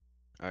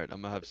All right,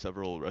 I'm gonna have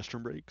several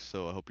restroom breaks,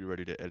 so I hope you're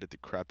ready to edit the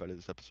crap out of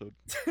this episode.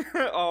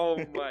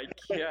 Oh my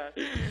god.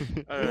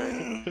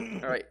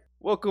 Alright. Alright.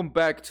 Welcome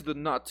back to the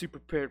Not Too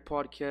Prepared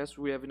podcast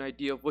where we have an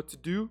idea of what to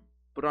do,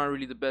 but aren't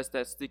really the best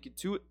at sticking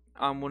to it.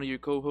 I'm one of your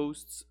co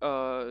hosts,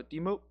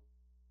 Demo,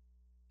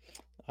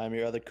 I'm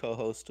your other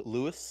co-host,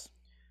 Lewis.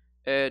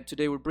 and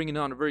today we're bringing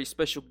on a very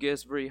special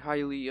guest, very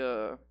highly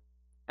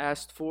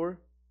asked for.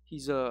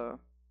 He's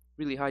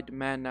really high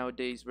demand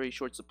nowadays, very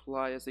short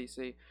supply, as they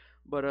say.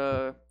 But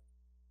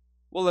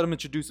we'll let him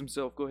introduce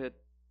himself. Go ahead.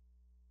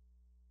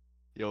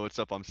 Yo, what's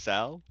up? I'm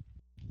Sal.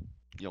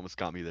 You almost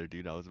got me there,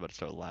 dude. I was about to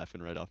start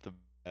laughing right off the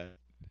bat.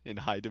 In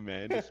high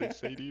demand, as they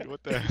say, dude.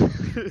 What the hell?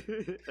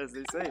 As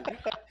they say,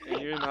 and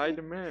you're in high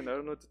demand. I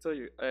don't know what to tell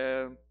you.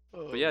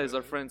 But yeah, he's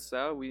our friend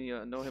Sal. We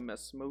know him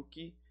as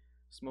Smoky.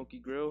 Smoky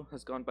Grill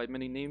has gone by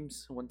many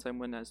names. One time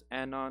went as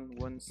Anon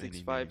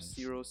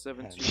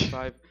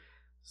 1650725.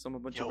 Some a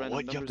bunch Yo, of random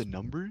what? You have numbers. the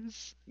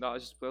numbers? No,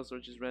 those are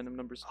just random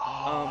numbers. Oh,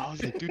 I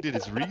was like, dude did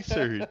his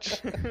research.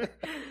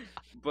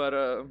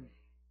 But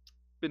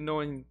been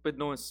knowing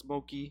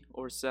Smokey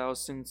or Sal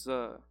since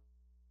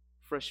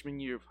freshman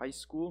year of high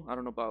school. I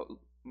don't know about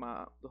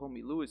the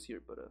homie Lewis here,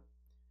 but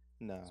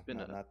No, It's been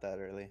not that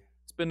early.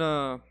 it's been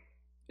an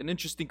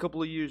interesting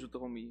couple of years with the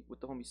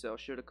homie Sal.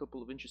 Shared a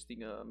couple of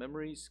interesting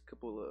memories,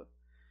 couple of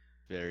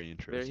Very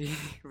interesting.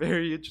 very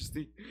very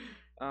interesting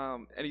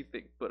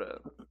anything.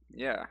 But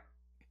yeah,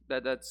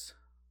 that's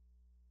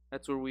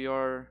where we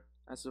are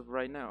as of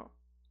right now.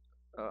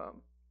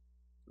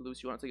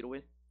 Lewis, you want to take it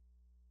away?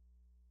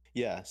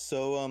 Yeah.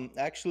 So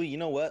actually, you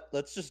know what?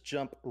 Let's just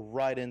jump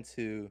right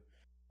into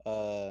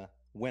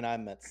when I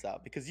met Sal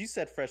because you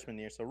said freshman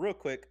year. So real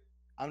quick,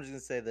 I'm just gonna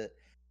say that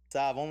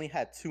Sal, I've only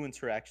had 2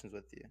 interactions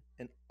with you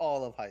in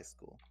all of high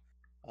school.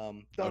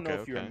 Don't know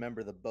if you Okay.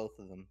 remember the both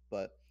of them,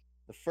 but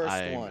the first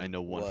one I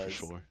know one was for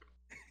sure.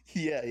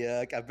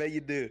 yeah, I bet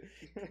you do.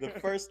 The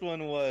first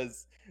one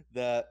was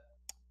that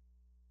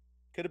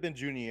could have been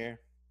junior year,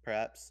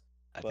 perhaps.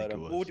 I But think it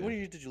was. what yeah.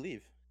 year did you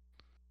leave?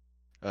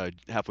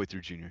 Halfway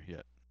through junior,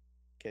 yeah.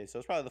 Okay, so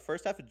it's probably the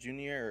first half of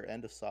junior year or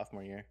end of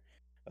sophomore year.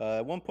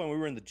 At one point, we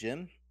were in the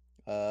gym.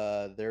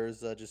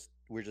 There's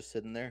we were just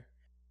sitting there.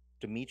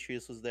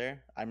 Demetrius was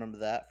there. I remember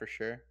that for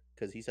sure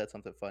because he said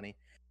something funny.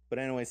 But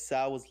anyway,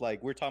 Sal was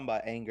like, we were talking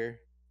about anger.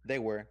 They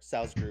were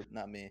Sal's group,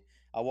 not me.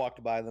 I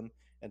walked by them,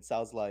 and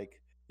Sal's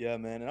like, "Yeah,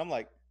 man," and I'm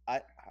like,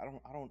 I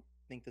don't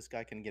think this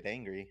guy can get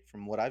angry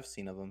from what I've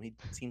seen of him. He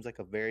seems like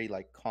a very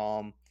like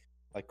calm,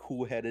 like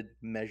cool-headed,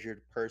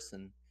 measured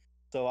person.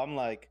 So I'm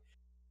like,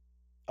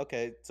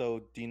 okay,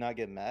 so do you not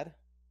get mad?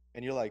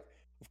 And you're like,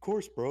 of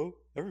course, bro.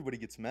 Everybody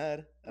gets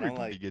mad. And I'm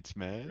Everybody like, gets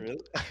mad.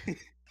 really?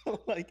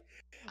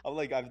 I'm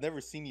like, I've never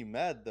seen you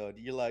mad though.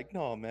 You're like,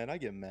 no, man, I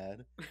get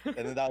mad. And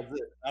then that was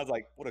it. I was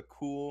like, what a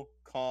cool,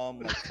 calm,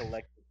 like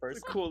collected The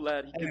person. cool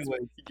lad. Anyway,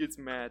 He gets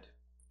mad.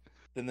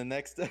 then the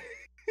next,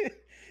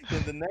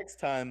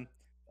 time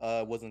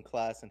was in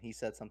class, and he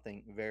said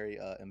something very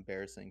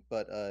embarrassing.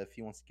 But if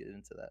he wants to get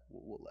into that,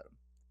 we'll let him.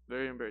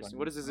 Very embarrassing.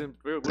 What is his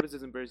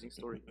embarrassing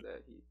story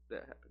that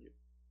happened here?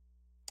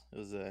 It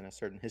was in a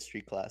certain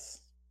history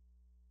class.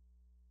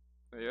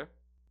 Oh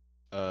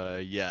yeah.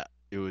 Yeah.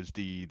 It was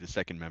the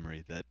second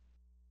memory that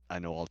I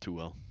know all too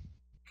well.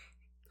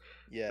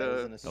 Yeah, it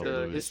was in a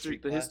certain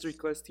history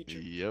class teacher.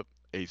 Yep.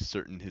 A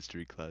certain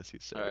history class, you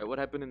said. All right, what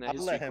happened in that I'll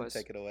history let him class?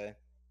 take it away.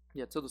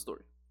 Yeah, tell the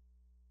story.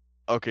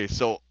 Okay,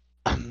 so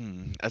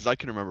as I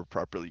can remember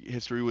properly,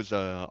 history was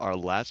our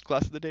last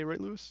class of the day,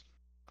 right, Lewis?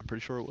 I'm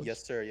pretty sure it was.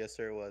 Yes, sir. Yes,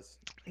 sir. It was.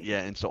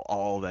 Yeah, and so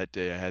all that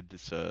day I had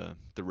this the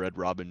Red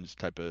Robins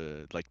type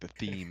of like the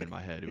theme in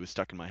my head. It was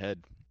stuck in my head.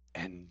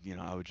 And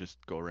I would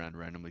just go around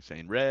randomly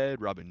saying Red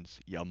Robins,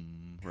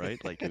 yum,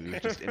 right? Like it was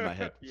just in my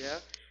head. Yeah.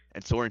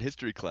 And so we're in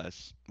history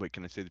class. Wait,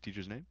 can I say the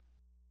teacher's name?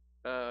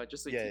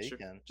 Just say Yeah, you teacher.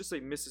 can. Just say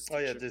Mrs. Teacher. Oh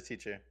yeah, this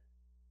teacher.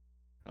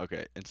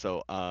 Okay. And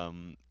so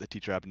the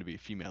teacher happened to be a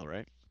female,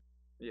 right?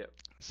 Yeah.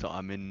 So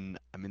I'm in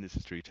this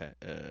history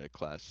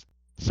class.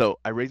 So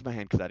I raise my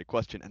hand because I had a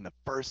question, and the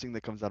first thing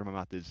that comes out of my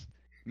mouth is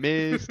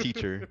Miss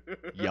Teacher,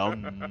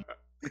 yum.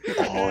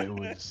 Oh, it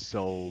was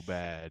so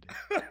bad.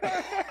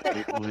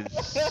 It was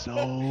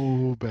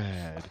so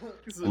bad.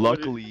 So what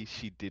Luckily,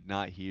 she did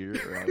not hear,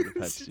 or I would have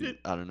had She to. did-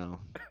 I don't know.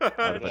 did- I would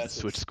have had That's to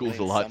switch schools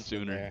a explain lot something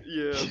sooner. there.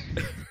 Yeah.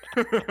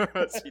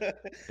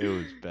 It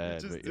was bad,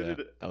 just but did yeah,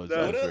 it. I was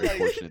That- What a, very like-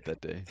 fortunate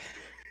that day.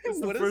 It's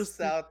the What is first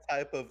thing- South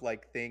type of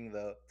like thing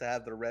though to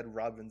have the Red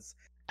Robins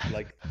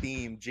like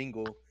theme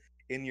jingle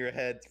in your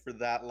head for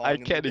that long? I in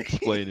the can't day?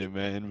 explain it,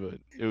 man,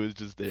 but it was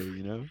just there,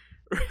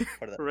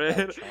 Part of that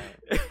Red. charm.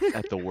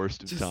 at the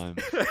worst of Just-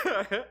 times.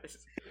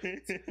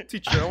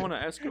 Teacher, I want to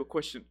ask you a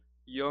question.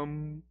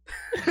 Yum.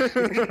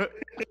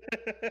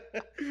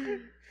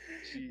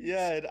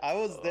 Yeah, and I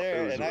was Oh, it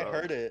there was and I rough.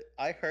 heard it.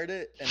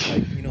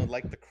 And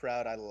like the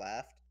crowd, I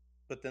laughed.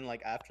 But then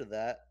like after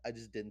that, I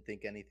just didn't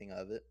think anything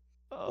of it.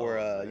 Or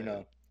Oh,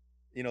 man.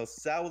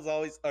 Sal was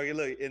always okay.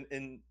 Look,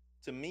 in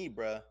to me,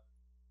 bruh,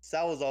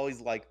 Sal was always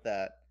like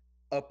that.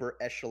 upper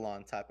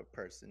echelon type of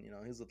person. You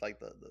know, he's with like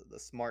the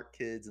smart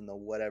kids and the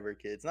whatever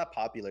kids, not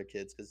popular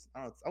kids, because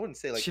I wouldn't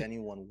say like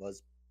anyone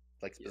was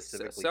like Yeah,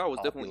 specifically Sal was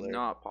definitely popular.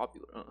 not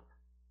popular. Huh?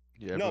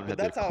 Yeah, No, everyone but had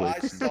their that's how I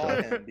cliques and saw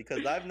stuff. him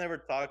because I've never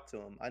talked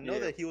to him. I know Yeah.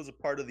 that he was a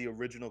part of the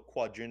original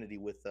quadrinity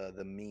with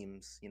the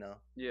memes, you know,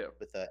 Yeah.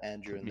 with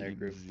Andrew and their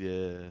group. Memes,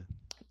 yeah.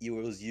 It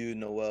was you,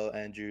 Noel,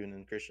 Andrew, and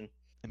then Christian.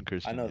 And I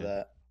Christian, know yeah.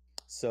 that.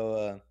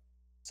 So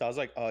I was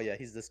like, oh yeah,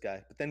 he's this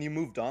guy. But then you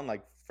moved on,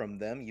 like from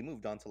them, you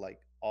moved on to like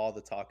all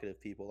the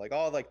talkative people, like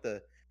all like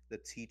the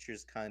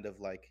teachers, kind of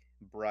like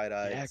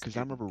bright-eyed Yeah, because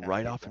I student remember kind of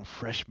right off in people.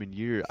 freshman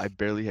year, I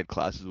barely had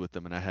classes with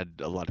them, and I had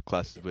a lot of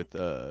classes with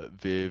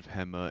Viv,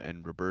 Hema,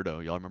 and Roberto.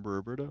 Y'all remember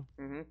Roberto?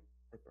 Mhm.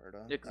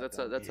 Roberta, Yeah, because I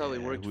don't. that's how they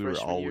Yeah, worked we were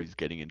freshman year. always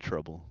getting in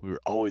trouble. We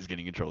were always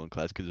getting in trouble in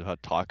class because of how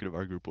talkative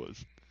our group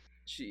was.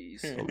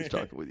 Jeez. Always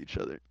talking with each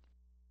other.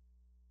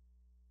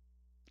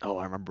 Oh,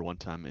 I remember one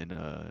time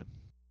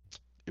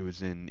it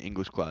was in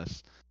English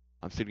class.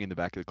 I'm sitting in the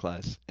back of the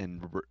class,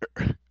 and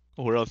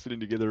we're all sitting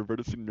together.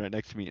 Roberto's sitting right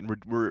next to me, and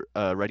we're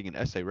writing an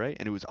essay, right?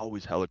 And it was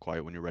always hella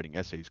quiet when you're writing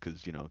essays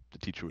because the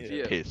teacher was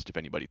Yeah. pissed if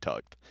anybody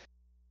talked.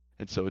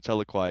 And so it's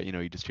hella quiet.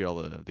 You just hear all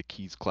the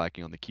keys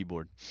clacking on the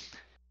keyboard.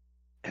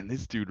 And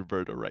this dude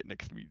Roberto right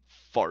next to me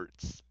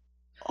farts.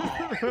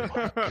 Oh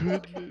my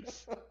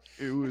goodness.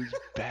 It was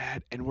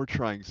bad, and we're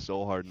trying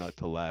so hard not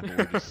to laugh, and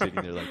we're just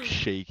sitting there like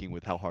shaking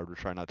with how hard we're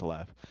trying not to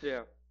laugh.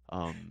 Yeah.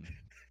 Um,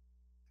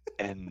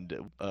 and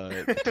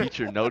the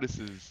teacher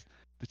notices,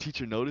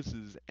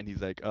 and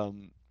he's like,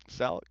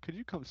 Sal, could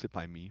you come sit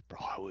by me? Bro,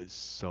 I was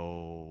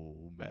so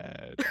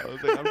mad. I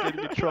was like, I'm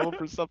getting in trouble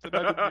for something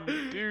I didn't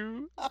even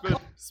do.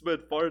 Sped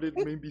farted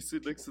and made me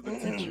sit next to the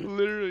teacher.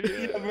 Literally,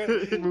 Yeah, yeah,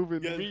 man. he's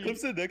moving Yeah, me. come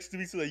sit next to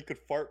me so that you could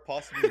fart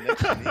possibly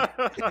next to me.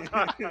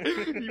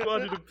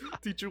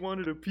 Teacher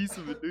wanted a piece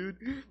of it, dude.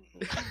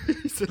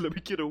 He said, "Let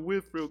me get a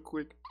whiff real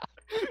quick."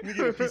 Let me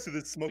get a piece of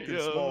this smoking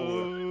small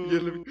one. Yeah,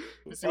 let me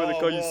see why they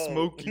call you whoa.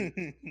 Smoky.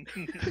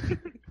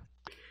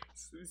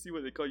 Let me see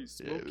why they call you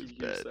Yeah, it Smoky was here,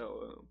 bad.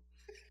 Sal.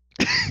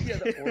 Yeah,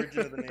 the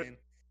origin of the name.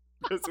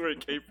 That's where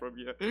it came from,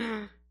 yeah.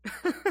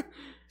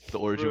 The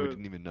origin we Bruh.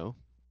 didn't even know.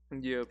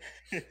 Yep.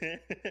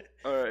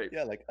 All right.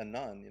 Yeah, like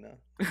Anon, you know.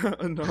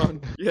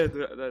 Anon. Yeah,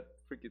 that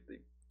freaking thing.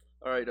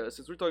 All right.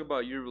 Since we're talking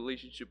about your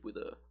relationship with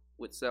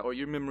Sal, or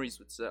your memories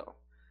with Sal,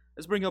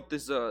 let's bring up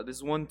this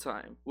one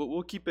time.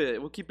 We'll keep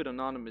it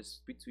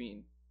anonymous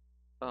between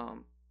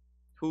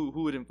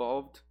who it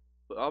involved.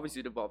 But obviously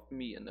it involved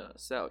me and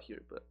Sal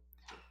here. But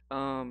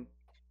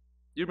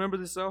you remember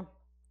this, Sal?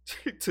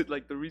 To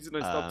like the reason I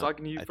stopped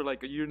talking to you for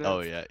like a year now. Oh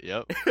yeah,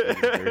 yep. It is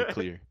very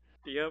clear.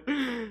 Yep.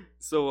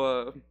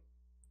 So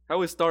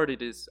how it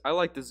started is I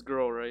like this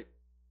girl, right?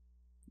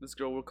 This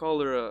girl, we'll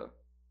call her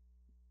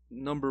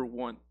number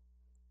one.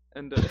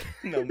 And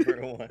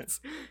Number one.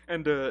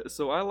 and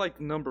so I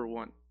like number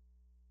one.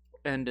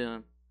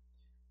 And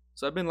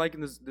so I've been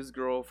liking this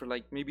girl for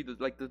like maybe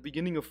the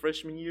beginning of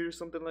freshman year or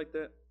something like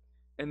that.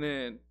 And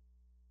then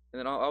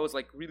I was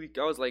like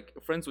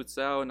friends with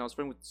Sal, and I was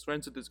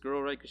friends with this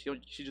girl, right? Because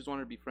she just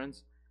wanted to be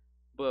friends.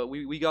 But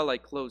we got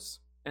like close.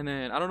 And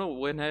then I don't know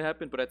when that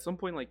happened, but at some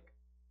point like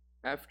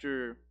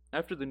after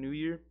the new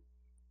year,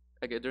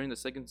 like during the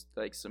second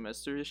like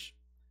semester ish,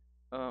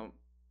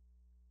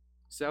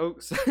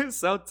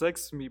 Sal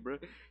texts me, bro.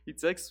 He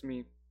texts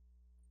me,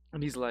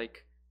 and he's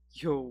like,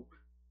 "Yo,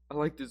 I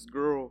like this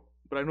girl,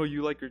 but I know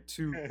you like her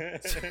too.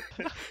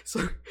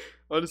 So I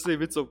want to say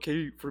if it's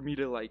okay for me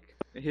to like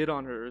hit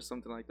on her or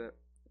something like that."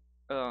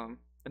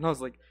 And I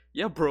was like,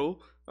 "Yeah, bro,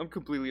 I'm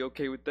completely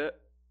okay with that."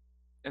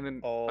 And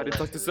then I didn't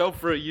talk to Sal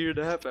for a year and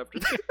a half after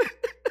that.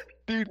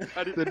 Dude,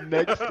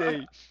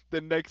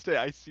 the next day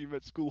I see him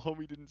at school,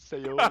 homie didn't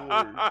say a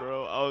word,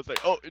 bro. I was like,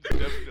 oh, it's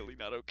definitely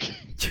not okay.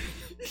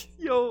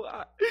 Yo,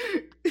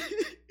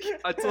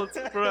 I told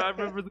bro, I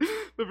remember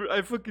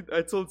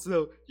I told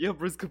Sal, yeah,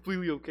 bro, it's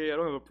completely okay. I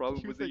don't have a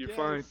problem He with was it. like, You're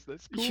fine. "Yes,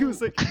 that's cool." He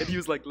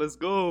was like, let's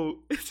go.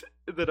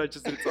 And then I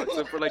just didn't talk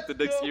to him for like the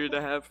next year and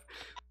a half.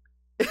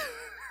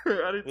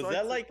 I didn't Was talk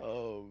that to like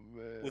Oh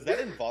man. was that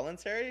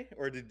involuntary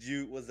or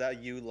was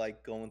that you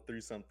like going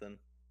through something?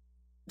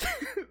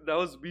 That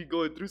was me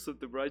going through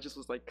something, bro. I just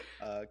was like,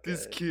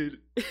 this Okay.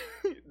 kid.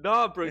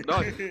 Nah, bro,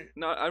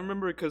 nah. I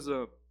remember because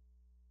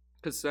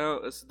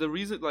Sal, the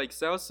reason like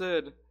Sal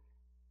said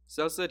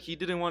he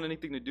didn't want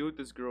anything to do with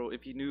this girl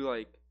if he knew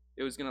like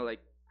it was gonna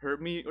like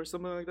hurt me or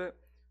something like that.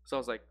 So I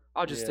was like,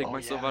 I'll just Yeah. take Oh,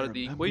 myself yeah, out I of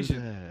the remember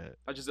equation. that.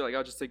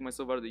 I'll just take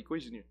myself out of the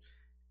equation here,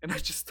 and I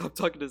just stopped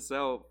talking to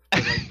Sal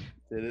for like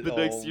the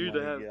next year and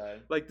a half.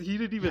 God. Like he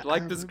didn't even Yeah, I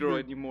like this girl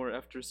remember. anymore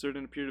after a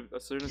certain time,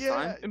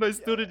 Yeah, and I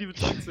still yeah. didn't even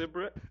talk to him,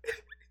 bro.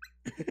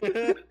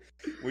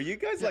 Were you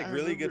guys Yeah, like I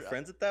really good remember.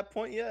 friends at that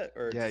point yet,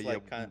 or Yeah, just yeah,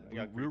 like kind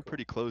of we were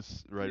pretty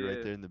close right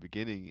Yeah. there in the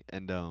beginning,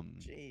 and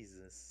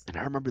Jesus.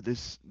 I remember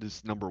this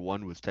number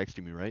one was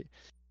texting me, right,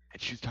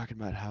 and she was talking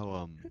about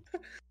how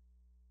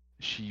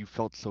she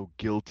felt so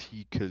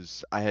guilty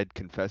because I had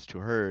confessed to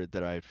her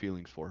that I had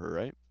feelings for her,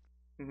 right?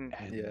 Hmm.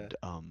 Yeah.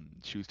 And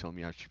she was telling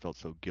me how she felt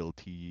so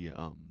guilty,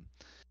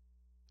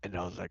 and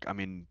I was like, I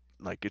mean,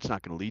 like it's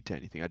not gonna lead to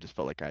anything. I just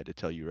felt like I had to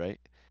tell you, right?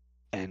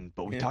 And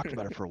but we talked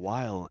about it for a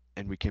while,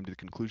 and we came to the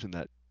conclusion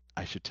that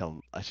I should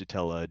tell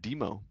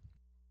Demo.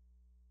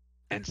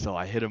 And so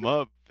I hit him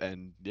up,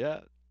 and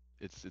yeah,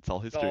 it's all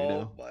history Oh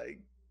now. my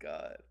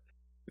god.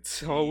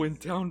 It's all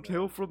went Jesus,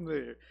 downhill man. from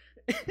there.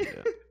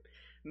 Yeah.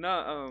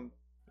 Nah,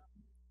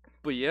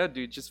 but yeah,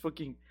 dude, just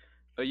fucking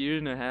a year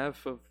and a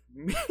half of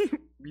me,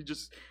 me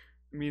just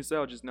me and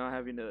Sal just not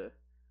having a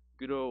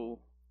good old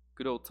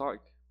good old talk.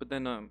 But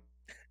then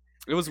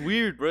it was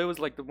weird, bro. It was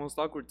like the most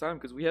awkward time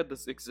because we had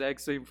this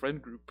exact same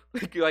friend group.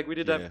 Like we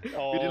didn't have Yeah.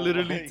 we Oh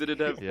literally my didn't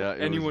have god. Yeah, it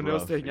was anyone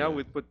else to rough. hang out Yeah.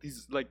 with, but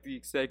these like the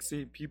exact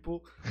same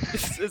people.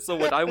 So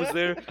when I was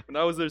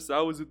there,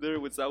 Sal wasn't there.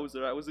 When Sal was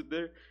there, I wasn't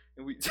there,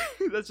 and we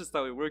that's just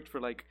how it worked for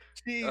like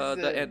the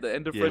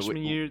end of Yeah,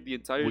 freshman year, the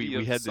entirety we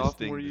of had this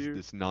sophomore thing, year.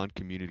 this Yeah,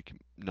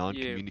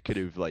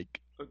 non-communicative like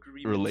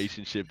agreement.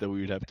 relationship that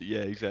we would have to. Yeah,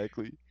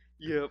 exactly.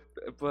 Yeah,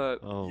 but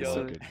Oh my Yo.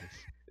 so goodness.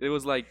 it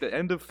was like the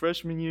end of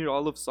freshman year,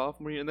 all of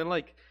sophomore year, and then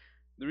like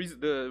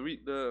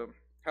the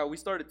how we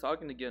started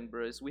talking again,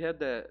 bro, is we had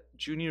that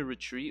junior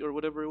retreat or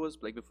whatever it was,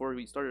 like before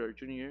we started our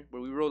junior year,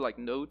 where we wrote like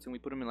notes and we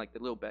put them in like the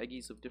little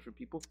baggies of different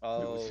people. Wait,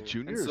 was Oh. it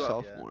junior And or so-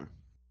 sophomore?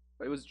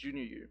 It was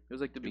junior year. It was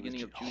like the It was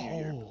beginning of ju- junior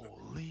year,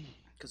 Holy.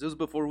 because it was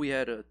before we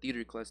had a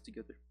theater class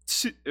together.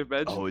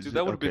 Imagine, Oh, is dude, it?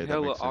 that would have Okay, been that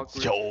hella makes sense.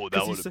 awkward. Yo, that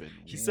 'Cause would have been.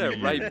 He sat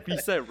right. weird. He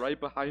sat right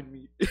behind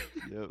me.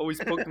 Yep.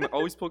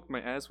 always poked my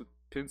ass with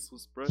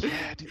pencils, bro.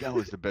 Yeah, dude, that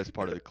was the best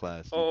part of the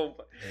class. Dude. Oh,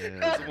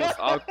 Yeah. it's the most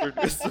awkward.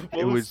 It's the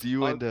It was most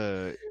you and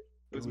awkward.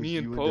 it was me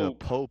and you Pope.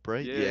 Pope,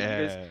 right? Yeah,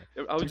 you guys-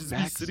 I would Dude, just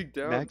Max, be sitting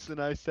down. Max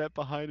and I sat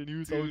behind, and he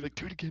was always Dude. like,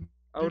 "Do it again."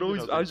 I would dude, always,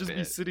 I was I would like, just be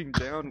 "Bet." sitting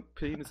down,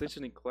 paying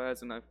attention in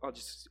class, and I'll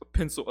just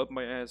pencil up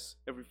my ass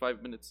every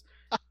 5 minutes.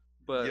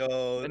 But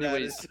Yo,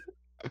 anyways,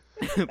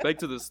 back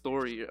to the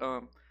story.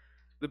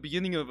 The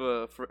beginning of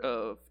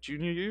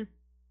junior year,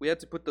 we had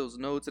to put those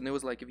notes, and it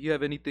was like if you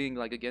have anything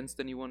like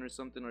against anyone or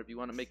something, or if you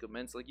want to make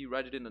amends, like you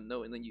write it in a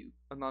note, and then you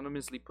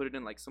anonymously put it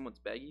in like someone's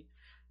baggie.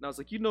 And I was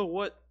like, you know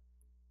what?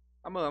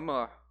 I'm a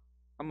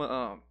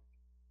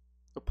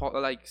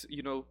like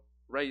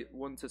write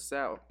one to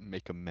Sal.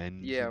 Make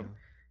amends. Yeah. You know?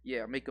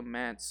 Yeah, make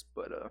amends.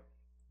 But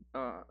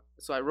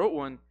so I wrote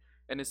one,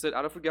 and it said,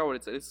 I don't forget what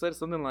it said. It said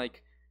something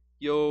like,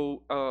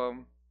 "Yo,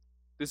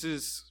 this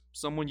is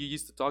someone you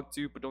used to talk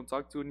to but don't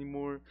talk to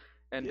anymore,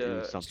 and Yeah, it was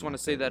I just something want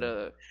to like say that,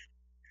 that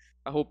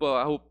yeah.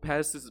 I hope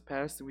past is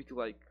past and we could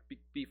like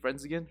be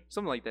friends again,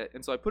 something like that."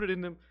 And so I put it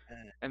in them,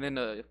 and then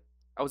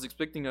I was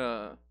expecting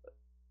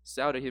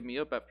Sal to hit me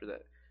up after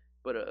that,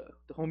 but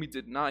the homie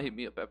did not hit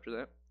me up after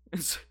that.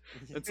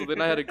 And so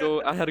then I had to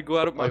go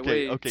out of my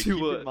way Okay. to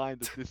Keep in mind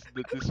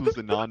that this was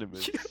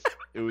anonymous.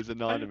 It was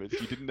anonymous.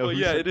 You didn't know Well,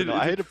 who yeah, sent it the did- note. it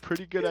I did- had a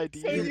pretty good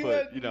idea, you but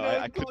had you know, no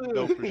I couldn't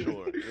know for clue.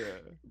 sure. Yeah.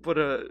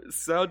 But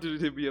Sal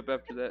didn't hit me up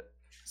after that.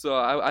 So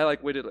I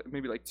like waited like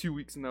maybe like 2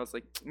 weeks, and I was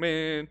like,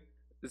 man.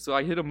 So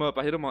I hit him up.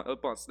 I hit him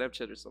up on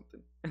Snapchat or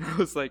something, and I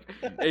was like,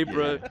 hey,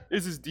 bro, Yeah.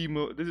 this is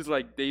Demo. This is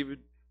like David,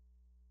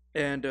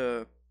 and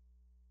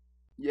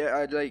yeah,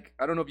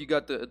 I don't know if you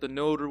got the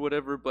note or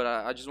whatever, but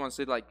I just want to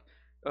say like,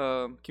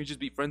 can we just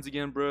be friends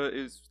again, bro?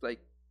 It's like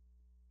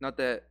not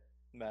that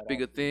Mad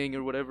big a awkward. thing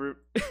or whatever.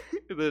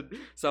 And then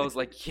so I was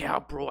like, yeah,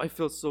 bro, I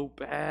felt so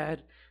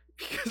bad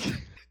because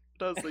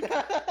I was like,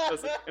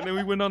 and then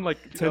we went on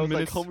like Dude, I 10 was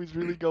minutes. like, homie's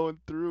really going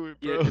through it,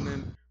 Yeah, bro. and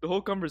then the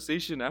whole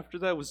conversation after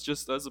that was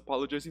just us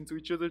apologizing to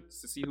each other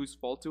to see whose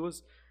fault it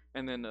was,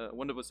 and then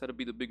one of us had to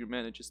be the bigger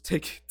man and just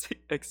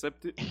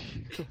accept it,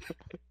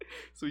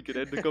 so we could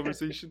end the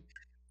conversation.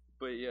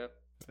 But yeah,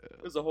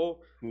 it was a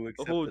whole Who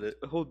accepted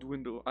it?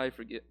 dwindle. I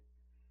forget.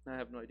 I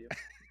have no idea.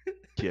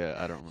 Yeah,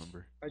 I don't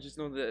remember. I just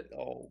know that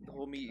Oh, the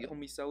my God.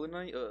 homie Sal and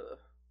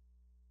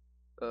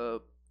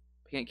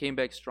I came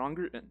back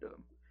stronger, and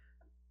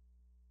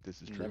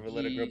This is true. Never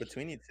let it grow He-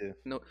 between you two.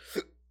 no,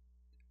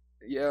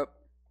 yeah,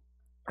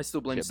 I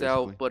still blame Yeah,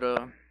 Sal, basically.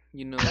 but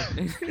you know.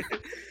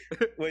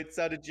 Wait,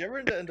 so did you ever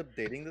end up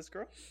dating this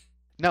girl?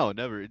 No,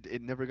 never.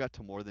 It never got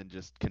to more than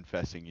just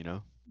confessing, you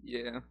know?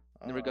 Yeah,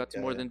 never Oh, got to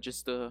more okay. than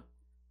just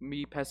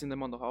me passing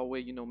them on the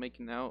hallway,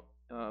 making out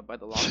by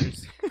the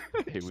lockers.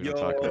 Hey, we Yo, don't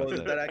talk about did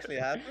that. that actually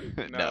happen?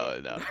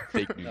 No.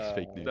 Fake news, Oh,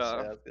 fake news. Nah.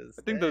 shit, I was gonna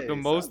I think the say,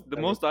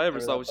 most sounds I ever never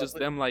saw that was just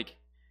public. them like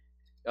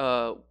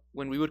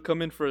when we would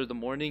come in for the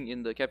morning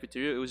in the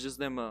cafeteria, it was just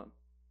them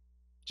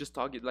just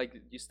talking, like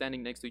you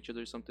standing next to each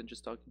other or something,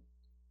 just talking.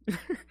 Yeah.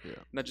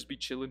 Not just be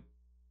chilling.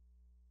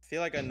 I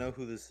feel like I know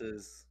who this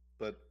is,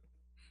 but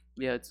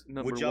Yeah, it's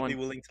number would y'all one. be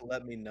willing to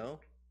let me know,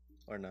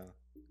 or no?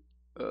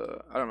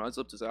 I don't know. It's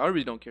up to I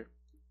really don't care.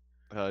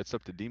 It's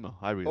up to Demo.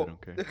 I really don't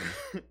care.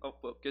 Oh,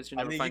 well, guess you're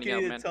I never mean, you finding can out,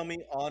 either man. tell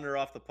me on or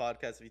off the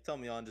podcast. If you tell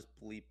me on, just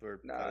bleep or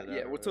Nah, cut it yeah,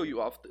 out or we'll tell whatever.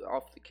 you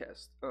off the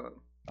cast. Yeah,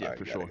 Alright,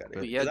 for got it, sure. got it. But-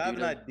 But yeah, 'Cause I have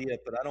dude, an idea,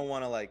 but I don't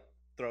want to like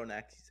throw an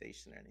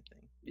accusation or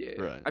anything.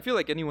 Yeah, Right. I feel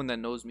like anyone that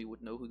knows me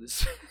would know who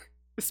this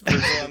this person.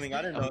 Well, I mean,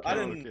 I didn't know. I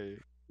Okay, didn't.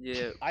 okay.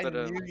 Yeah, I but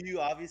knew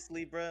you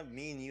obviously, bruh.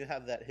 Me and you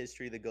have that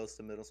history that goes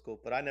to middle school,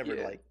 but I never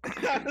Yeah. like.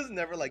 I was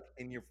never like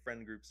in your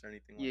friend groups or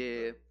anything. Like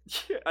yeah,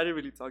 that. yeah, I didn't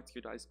really talk to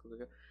you in high school.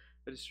 Yeah.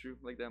 That is true,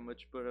 like that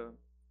much. But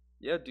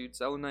yeah, dude,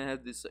 Sal and I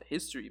had this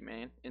history,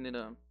 man, and then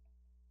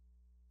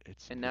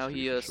It's some and now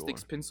history he for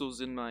sticks sure.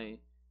 pencils in my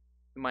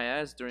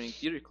ass during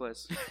theater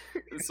class.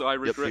 So I Yep,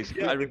 regret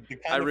basically. Yeah, I the, re- the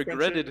I kind of friendship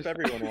regretted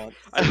everyone wants.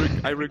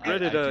 I I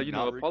regretted I do you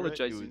know not regret.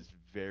 apologizing. It was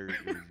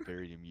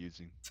very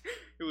amusing.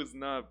 It was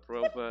not,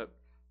 bro, but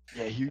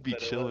Yeah, he would I be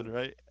bet it chilling, was.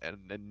 right? And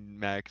then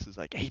Max is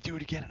like, "Hey, do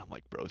it again." And I'm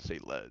like, "Bro, say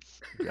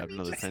less." Grab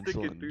another just stick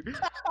pencil it, and dude.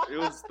 It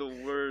was the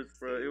worst,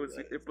 bro.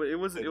 Say But it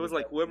wasn't. It couldn't was have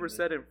like got whoever me.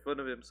 sat in front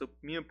of him. So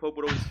me and Pope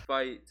would always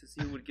fight to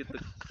see who would get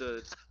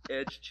the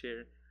edge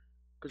chair,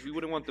 because we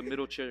wouldn't want the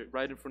middle chair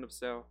right in front of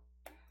Sal.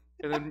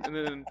 And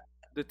then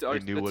they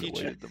knew the what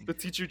teacher awaited them.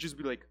 just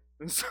be like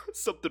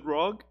something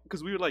wrong,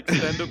 because we would like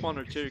stand up on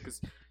our chair, because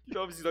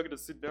obviously not gonna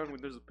sit down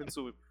when there's a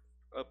pencil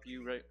up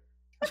you, right?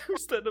 We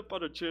stand up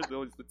on our chairs. And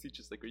always the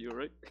teacher's like, "Are you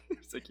alright?"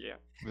 It's like, "Yeah."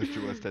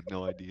 Mr. West had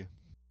no idea.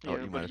 Oh,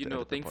 Yeah, you might but have to edit that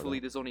part thankfully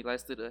out. this only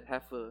lasted a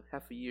half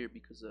a year,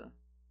 because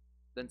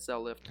then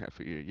Sal left. Half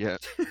a year. Yeah,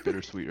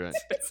 bittersweet, right?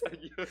 It's like,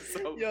 yeah,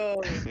 Sal.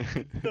 Yo,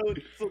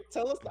 so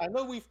tell us. I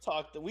know we've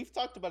talked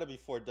about it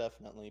before,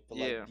 definitely. But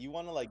Yeah, like, do you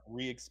want to like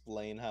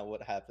re-explain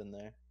what happened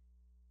there?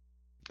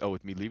 Oh,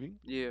 with me leaving?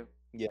 yeah,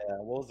 Yeah,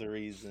 what was the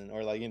reason,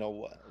 or like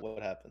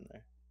what happened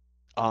there?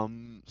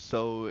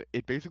 So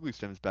it basically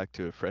stems back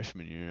to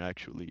freshman year,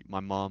 actually. My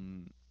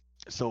mom,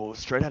 so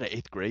straight out of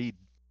eighth grade,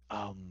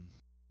 um,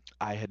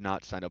 I had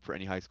not signed up for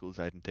any high schools.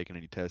 I hadn't taken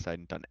any tests. I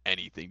hadn't done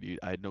anything, dude.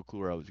 I had no clue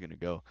where I was gonna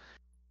go.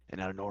 And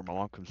out of nowhere, my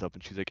mom comes up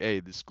and she's like, "Hey,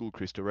 this school,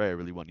 Cristo Rey, I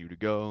really want you to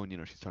go."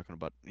 And she's talking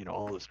about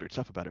all this great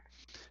stuff about it.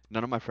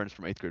 None of my friends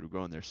from eighth grade were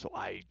going there, so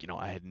I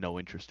had no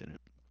interest in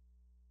it.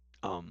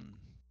 Um,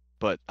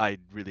 but I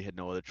really had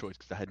no other choice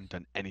because I hadn't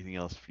done anything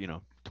else,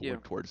 to yeah.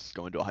 work towards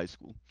going to a high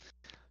school.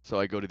 So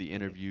I go to the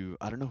interview.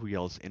 I don't know who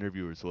y'all's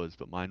interviewers was,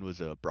 but mine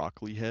was a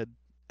broccoli head,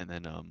 and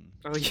then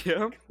Oh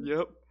yeah,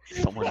 yep.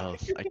 someone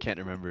else. I can't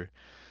remember.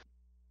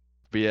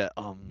 But yeah,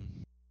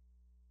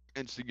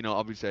 and so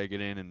obviously I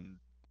get in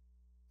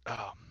um,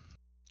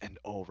 and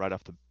oh, right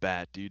off the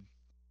bat, dude,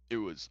 it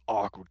was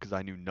awkward because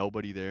I knew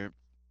nobody there.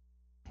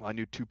 Well, I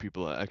knew two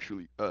people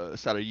actually,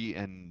 Sarayi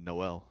and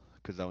Noel,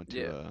 because I went to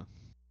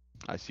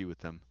Yeah. IC with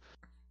them.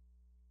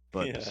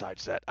 But Yeah.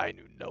 besides that, I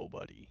knew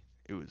nobody.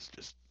 It was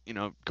just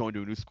going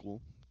to a new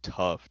school,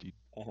 tough, dude.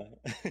 Uh-huh.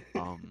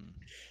 Um,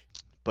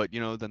 but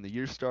then the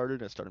year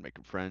started. I started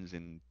making friends,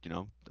 and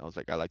I was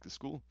like, I like the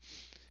school.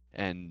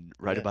 And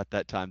right Yeah. about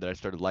that time that I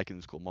started liking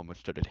the school, Mama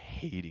started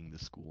hating the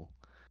school,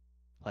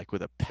 like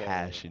with a So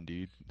passion,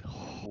 dude.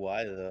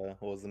 why though?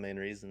 What was the main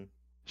reason?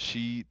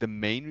 The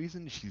main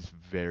reason, she's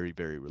very,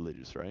 very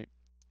religious, right?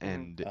 Hmm.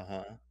 And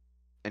Uh-huh.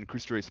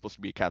 Cristo Rey is supposed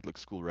to be a Catholic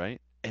school,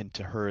 right? And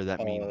to her, that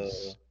Uh,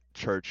 means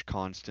church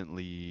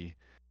constantly,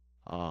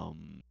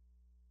 um,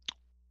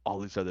 all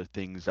these other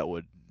things that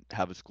would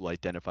have a school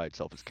identify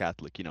itself as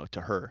Catholic,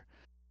 to her.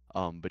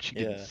 But she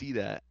didn't yeah. see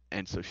that,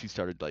 and so she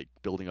started like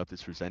building up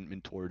this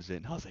resentment towards it.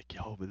 And I was like,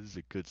 "Yo, but this is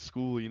a good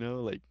school,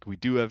 like we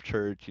do have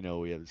church,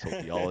 we have this whole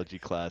theology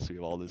class, we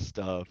have all this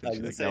stuff." I And was she's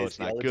gonna like, say, "No, is it's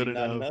not theology good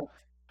not enough." enough?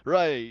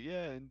 Right?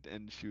 Yeah,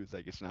 and she was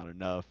like, "It's not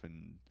enough,"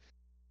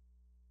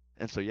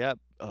 and so yeah,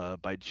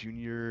 by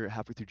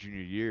halfway through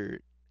junior year,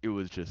 it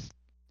was just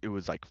it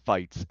was like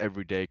fights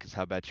every day because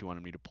how bad she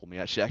wanted me to pull me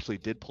out. She actually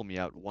did pull me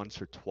out once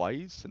or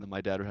twice, and then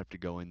my dad would have to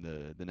go in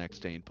the next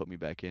day and put me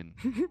back in.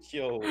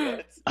 Yo,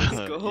 what? Let's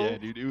Yeah, go.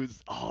 dude, it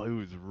was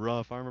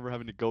rough. I remember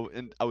having to go,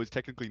 and I was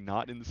technically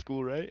not in the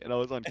school, right? And I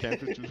was on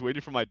campus just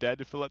waiting for my dad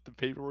to fill out the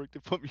paperwork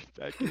to put me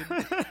back in.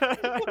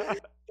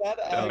 That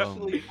Um,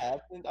 actually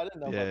happened? I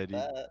didn't know yeah, about dude,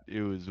 that.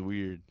 it was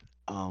weird.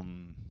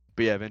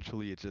 But yeah,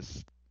 eventually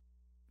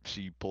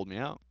she pulled me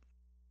out.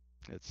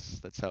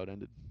 That's how it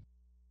ended.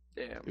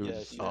 Damn. It Yeah,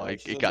 was so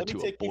it got let me to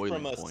a take you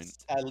from boiling point.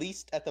 at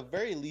least, at the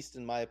very least,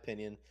 in my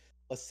opinion,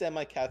 a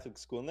semi-Catholic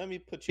school, and let me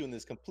put you in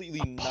this completely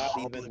A not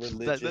even public that's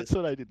religious,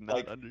 what I did not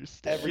like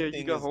understand. Yeah, you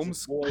everything got is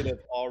homeschooled. devoid of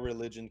all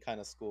religion kind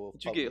of school,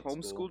 Did you get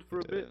public school. homeschooled for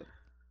a Yeah. bit?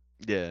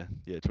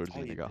 Yeah, towards the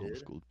Oh, end I you got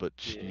did? homeschooled, but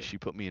Yeah. she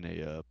put me in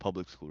a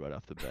public school right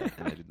off the bat,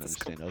 and I didn't Let's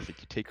go. understand. I was like,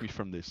 you take me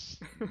from this,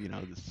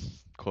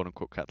 this quote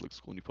unquote Catholic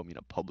school, and you put me in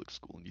a public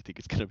school, and you think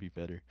it's gonna be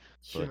better,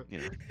 but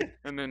Yeah.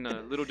 And then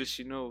little did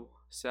she know,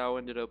 Sal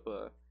ended up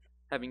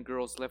having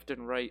girls left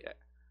and right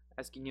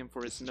asking him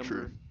for his this is true.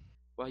 number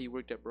while he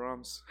worked at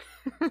Brahms.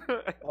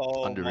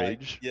 Oh my,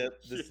 Underage.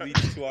 yep. This Yeah.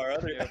 leads to our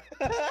other. Yep.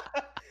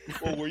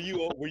 Well, were you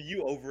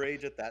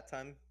overage at that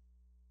time?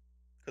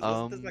 Because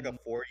wasn't this like a Um,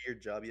 4-year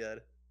job you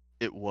had?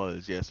 it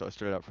was, yeah. So I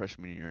started out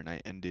freshman year, and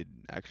I ended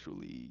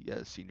actually,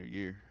 yeah, senior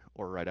year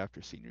or right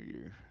after senior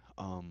year.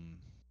 Um,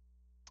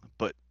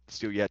 but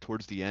still, yeah,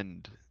 towards the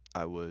end,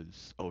 I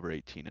was over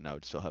 18, and I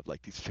would still have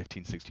like these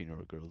 15,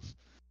 16-year-old girls.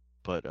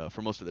 But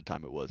for most of the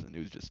time, it wasn't. It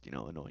was just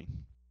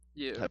annoying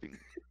Yeah. having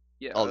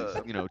Yeah. all these.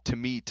 To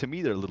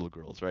me, they're little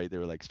girls, right? They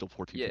were like still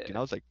 14, Yeah. 15.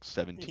 I was like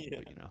 17, Yeah.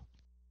 but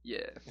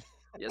Yeah.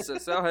 Yeah. So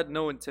Sal had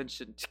no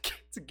intention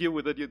to get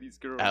with any of these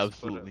girls.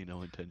 absolutely But,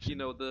 no intention.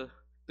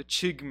 the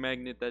chig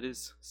magnet that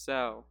is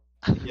Sal.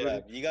 Yeah,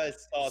 if you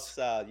guys saw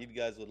Sal, you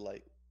guys would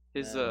like,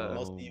 His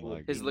most of Oh you my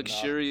would his be goodness.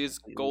 luxurious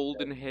nauseously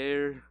golden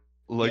hair,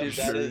 Like Yo, a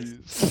that His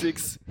is cherry.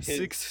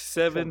 his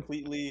 6'7"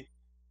 completely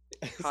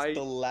height,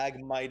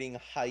 stalagmiting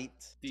height.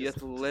 the Just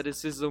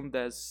athleticism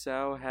that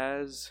Sal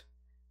has.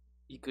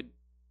 He could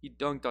he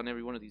dunked on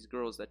every one of these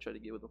girls that tried to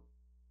get with him.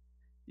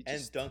 He and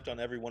just dunked on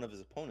every one of his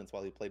opponents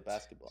while he played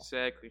basketball.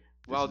 exactly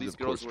This while is these of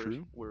girls course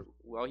true. were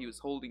while he was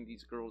holding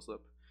these girls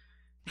up.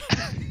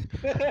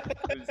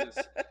 It was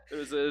just there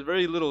was a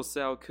very little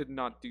Sal could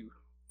not do.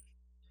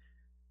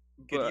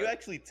 Could you But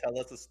actually tell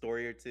us a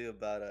story or two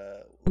about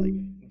like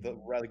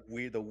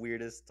the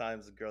weirdest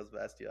times the girls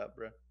have asked you out,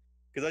 bro?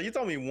 Because you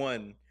told me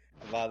one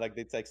about like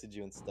they texted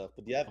you and stuff,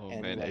 but do you have Oh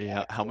any man, like hey,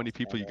 how actual many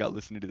people you stand got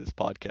listening to this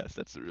podcast?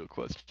 That's the real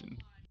question.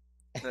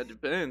 that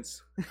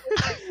depends.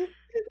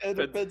 It Depends,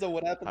 depends on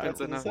what happens Alright,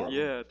 depends after on this how album.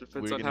 yeah, it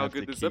depends we're on gonna how have to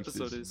good this keep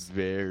episode this is.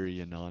 very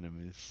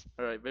anonymous.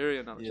 All right, very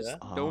anonymous. Yeah.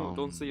 Just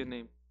don't say a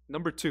name.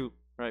 Number 2. All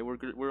right,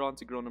 we're on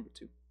to girl number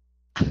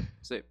 2.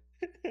 Say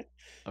it.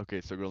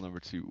 Okay, so girl number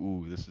 2.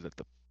 Ooh, this is at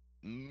the.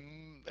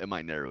 It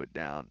might narrow it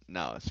down.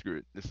 No, screw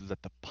it. This is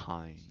at the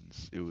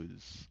Pines. It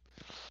was.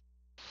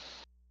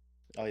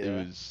 Oh It yeah.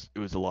 was. It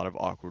was a lot of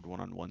awkward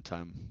one-on-one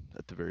time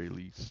at the very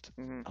least.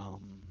 Mhm.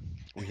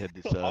 We had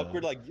this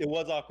Awkward, like it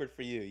was awkward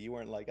for you. You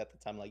weren't like at the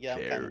time like, yeah, I'm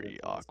kind of very into this.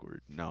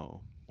 awkward.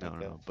 No, no, no,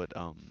 Okay.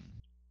 no.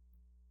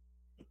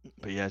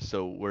 But yeah.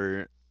 So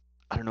we're.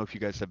 I don't know if you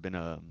guys have been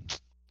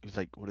It was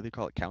like, what do they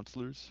call it?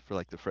 Counselors for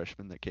like the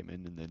freshmen that came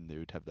in, and then they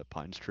would have that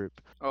Pines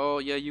trip. Oh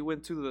yeah, you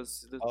went to the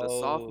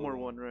sophomore Oh.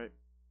 one, right?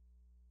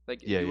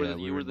 Like Yeah, yeah,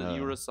 we were in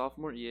you were a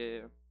sophomore.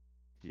 Yeah.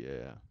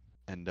 yeah.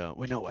 And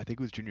wait, no, I think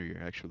it was junior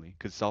year actually,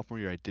 because sophomore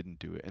year I didn't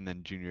do it, and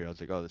then junior year I was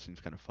like, oh, this seems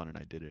kind of fun, and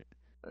I did it.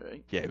 All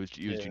right. Yeah, it was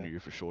Yeah. junior year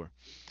for sure.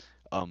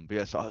 But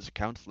yeah, so I was a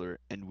counselor,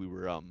 and we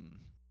were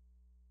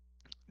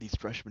these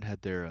freshmen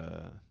had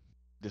their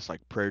this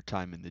like prayer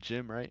time in the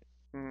gym, right?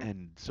 Mhm.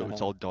 And so it's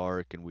Uh-huh. all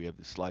dark, and we have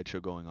this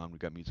slideshow going on. We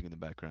got music in the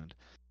background,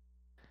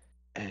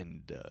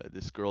 and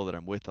this girl that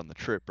I'm with on the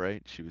trip,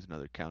 right? She was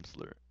another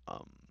counselor.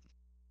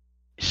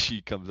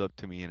 She comes up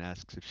to me and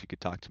asks if she could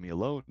talk to me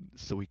alone.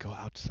 So we go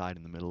outside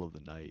in the middle of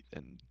the night,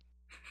 and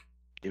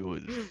it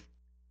was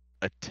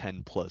a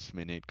 10 plus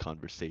minute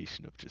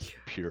conversation of just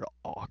pure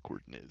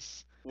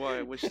awkwardness. Why?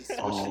 Oh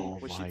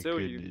What she my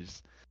told you?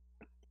 goodness.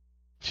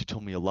 She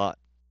told me a lot.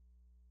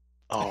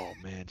 Oh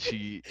man,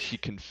 she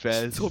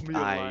confessed. told me a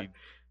lot.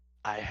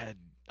 I had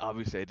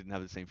obviously I didn't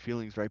have the same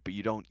feelings, right? But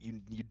you don't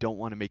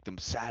want to make them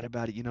sad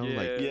about it, you know?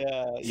 Like Yeah.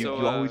 Yeah, So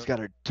you always got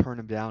to turn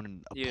them down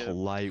in a yeah.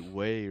 polite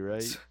way,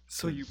 right?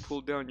 So you 'Cause-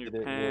 pulled down your it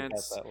didn't work out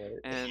pants that way.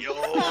 and Yo,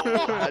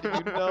 how do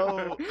you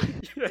know?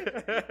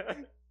 Yeah.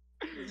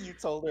 You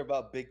told her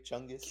about Big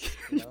Chungus.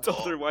 You You know?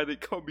 told her why they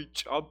call me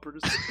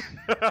chompers.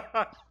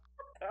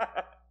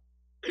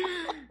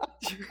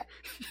 You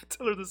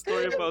tell her the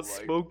story about Oh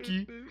my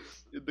Smoky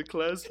goodness. in the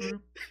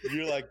classroom.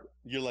 You're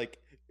like,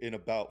 in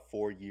about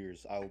 4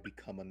 years, I will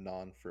become a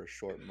non for a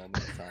short moment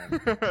of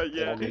time.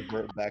 Yeah. Then I'll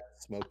revert back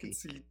to Smokey.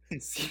 See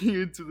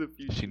you into the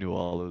future. She knew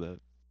all of that.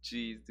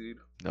 Jeez, dude.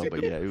 No,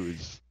 but yeah, it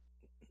was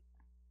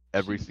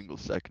every Jeez. single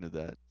second of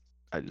that.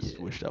 I just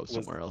Yeah. wished I was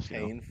Was somewhere else.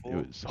 painful. You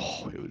know,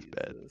 it was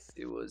bad.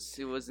 Jesus.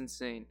 It was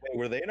insane. Wait,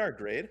 were they in our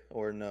grade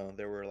or no?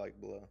 They were like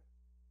below.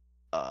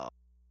 Uh,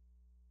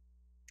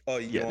 Oh,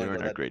 you yeah, don't they want were to in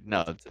go our that grade.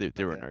 much No, into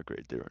they were in okay. our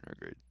grade. They were in our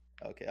grade.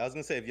 Okay, I was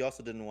gonna say if you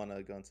also didn't want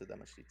to go into that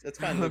much detail, it's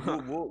fine. Like,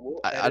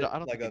 we'll I edit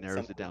don't like think it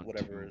narrows some it down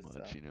whatever too is,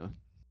 much, you know.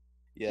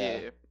 Yeah.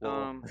 Yeah,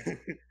 Well,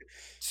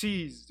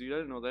 Jeez, dude, I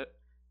didn't know that.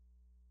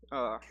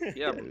 Yeah,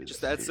 Yeah, but it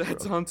just was adds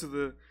rough. on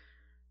to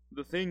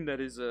the thing that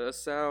is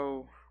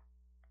Sal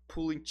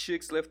pulling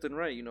chicks left and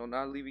right. You know,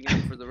 not leaving out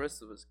for the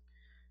rest of us.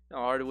 How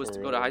hard it was For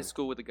to go to high real.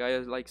 school with a guy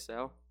like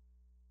Sal.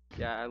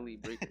 Yeah, I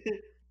leave, break.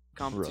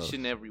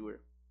 Competition Rough.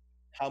 everywhere.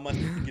 How much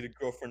to get a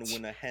girlfriend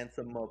when a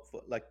handsome up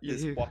like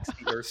this Yeah. walks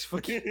the earth?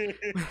 Fucking-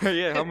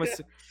 Yeah, how am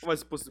I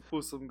supposed to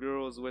pull some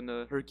girls when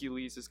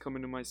Hercules is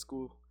coming to my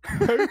school?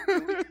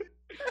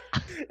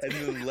 And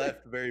then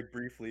left very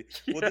briefly.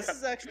 Well, this Yeah.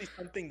 is actually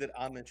something that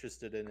I'm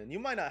interested in, and you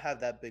might not have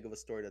that big of a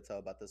story to tell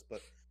about this,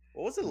 but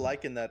what was it Mhm.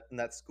 like in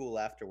that school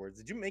afterwards?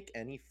 Did you make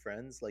any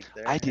friends like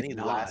there? I did Any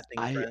not. lasting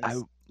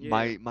friends?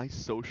 Yeah. My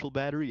social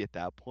battery at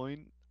that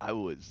point, it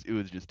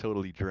was just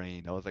totally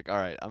drained. I was like, all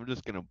right, I'm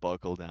just gonna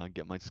buckle down,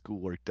 get my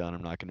schoolwork done.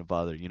 I'm not gonna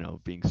bother,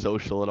 being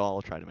social at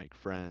all. Try to make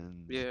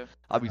friends. Yeah.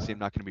 Obviously, I'm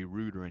not gonna be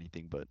rude or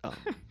anything, but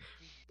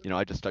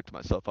I just stuck to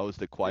myself. I was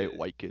the quiet Yeah.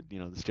 white kid, the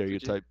What'd you-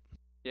 stereotype.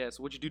 Yeah,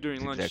 so what'd you do during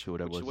That's lunch? exactly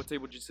what I was. What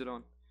table would you sit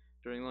on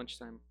during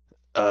lunchtime?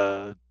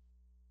 Uh,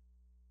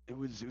 it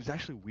was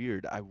actually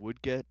weird. I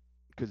would get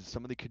because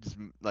some of the kids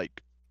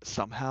like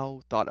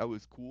somehow thought I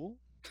was cool.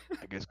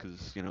 I guess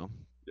because Yeah,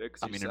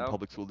 'cause I you're mean, in Sal.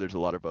 public school, there's a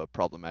lot of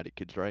problematic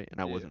kids, right? And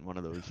I Yeah. wasn't one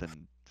of those,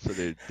 and so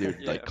they'd Yeah.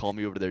 like call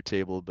me over to their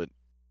table,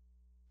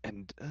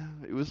 and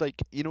it was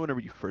like whenever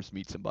you first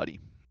meet somebody,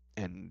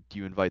 and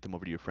you invite them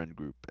over to your friend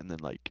group, and then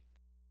like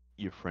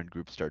your friend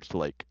group starts to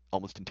like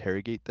almost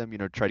interrogate them,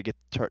 try to get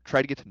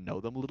to know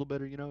them a little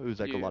better, it was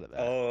like a Yeah. lot of that.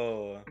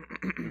 Oh,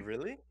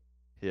 really?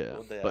 Yeah, What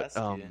would they but ask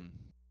you?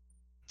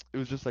 It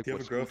was just like, Do you what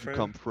have a school did you girlfriend?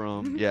 come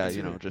from? Yeah,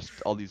 you know,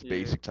 just all these Yeah.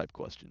 basic type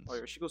Oh questions.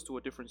 yeah, she goes to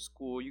a different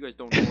school. You guys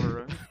don't know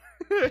her.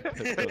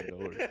 I don't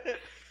know her.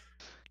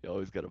 You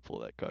always gotta pull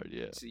that card,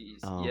 yeah.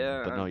 Jeez.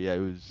 Yeah. But no, yeah, it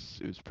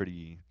was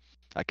pretty.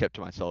 I kept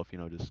to myself, you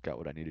know, just got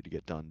what I needed to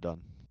get done,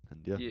 and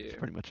yeah, that's Yeah.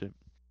 pretty much it.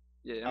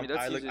 Yeah. I mean,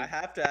 that's I usually.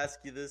 have to ask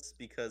you this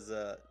because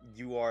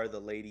you are the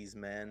ladies'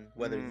 man,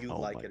 whether Mm. you Oh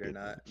like my it or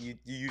not. goodness. You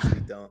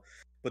usually don't.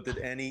 But did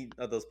any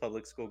of those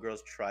public school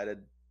girls try to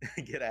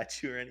get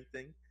at you or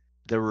anything?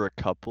 There were a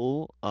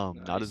couple,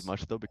 not as Nice.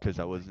 much though because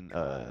Oh my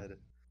god.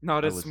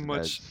 Not I as wasn't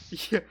much.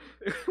 as. Yeah.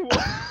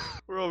 Well,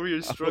 we're over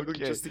here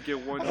struggling Okay, just to get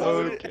one How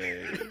would joke.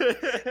 okay.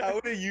 how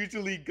would it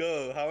usually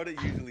go? How would it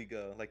usually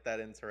go? Like that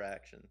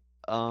interaction.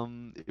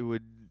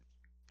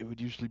 It would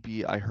usually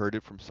be I heard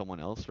it from someone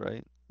else,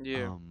 right?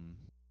 Yeah. Um,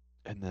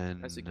 and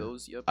As it then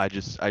goes. Yep. I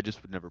just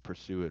would never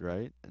pursue it,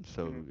 right? And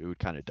so Hmm. it would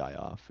kind of die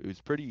off. It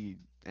was pretty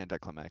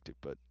anticlimactic,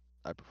 but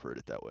I preferred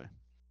it that way.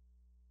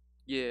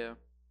 Yeah.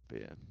 But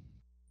yeah,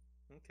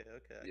 Okay,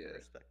 okay, I can Yeah.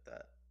 respect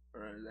that.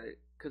 Right. Like,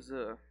 cause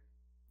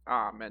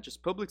man,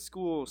 just public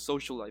school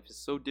social life is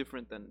so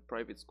different than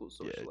private school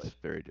yeah, social it's life.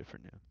 very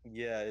different, yeah.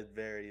 Yeah, it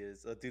very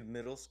is. Dude,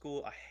 middle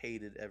school, I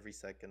hated every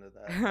second of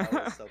that. That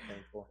was so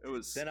painful. It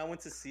was. Then I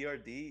went to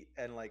CRD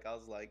and like I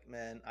was like,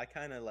 man, I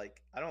kind of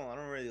like I don't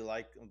really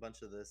like a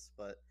bunch of this,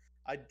 but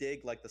I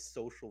dig like the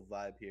social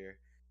vibe here.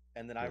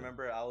 And then I Yeah,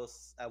 remember I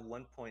was at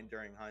one point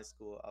during high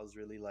school, I was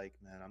really like,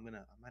 man, I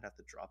might have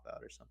to drop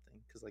out or something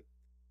because like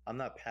I'm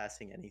not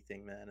passing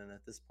anything, man. And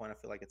at this point, I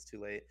feel like it's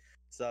too late.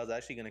 So I was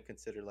actually gonna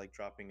consider like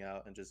dropping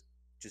out and just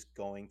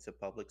going to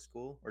public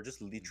school or just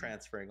hmm,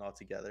 transferring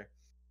altogether.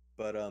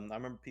 But I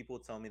remember people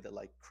telling me that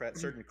like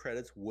certain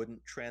credits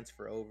wouldn't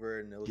transfer over,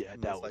 and it was yeah,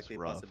 that most was likely a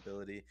rough.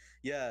 possibility.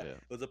 Yeah, Yeah,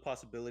 it was a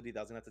possibility that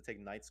I was gonna have to take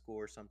night school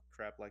or some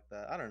crap like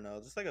that. I don't know,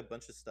 just like a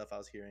bunch of stuff I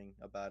was hearing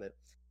about it.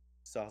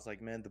 So I was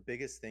like, man, the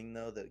biggest thing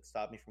though that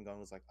stopped me from going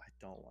was like, I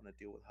don't want to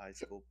deal with high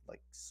school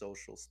like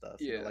social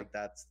stuff. You know, Yeah. like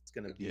that's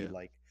gonna be yeah,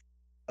 like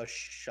a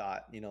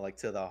shot, you know, like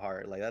to the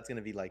heart. Like that's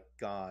gonna be like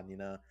gone, you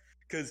know.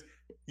 Because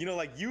you know,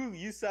 like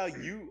you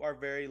sound you are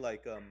very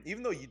like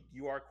even though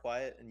you are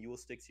quiet and you will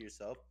stick to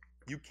yourself,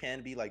 you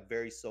can be like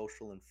very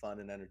social and fun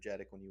and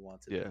energetic when you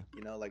want to yeah, be,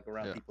 you know, like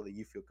around yeah. people that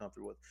you feel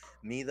comfortable with.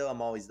 Me though,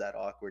 I'm always that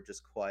awkward,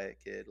 just quiet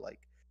kid. Like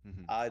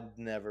Hmm. I'd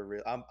never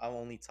really I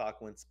only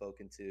talk when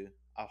spoken to.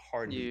 I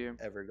hardly Yeah.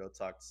 ever go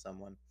talk to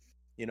someone.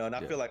 You know, and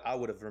I Yeah, feel like I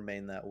would have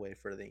remained that way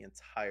for the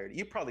entirety.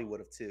 You probably would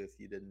have too if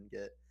you didn't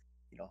get,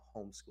 you know,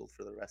 homeschooled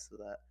for the rest of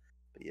that.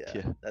 But yeah,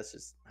 yeah, that's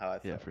just how I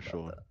yeah, felt for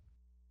about sure. that.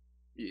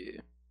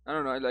 Yeah. I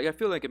don't know. Like I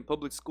feel like in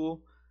public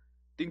school,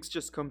 things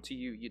just come to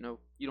you. You know,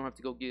 you don't have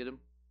to go get them.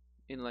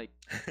 In like,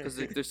 cause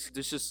like, there's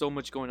just so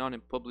much going on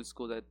in public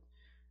school that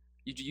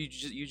you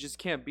just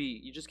can't be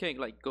you just can't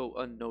like go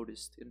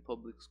unnoticed in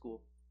public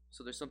school.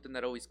 So there's something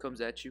that always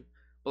comes at you.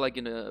 But like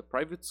in a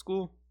private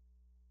school,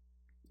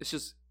 it's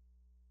just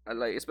I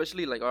like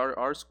especially like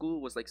our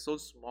school was like so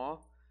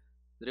small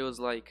that it was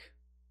like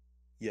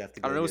You have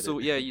to I don't go know. get So it.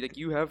 yeah, like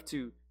you have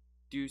to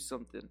do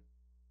something.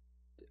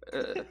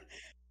 Uh,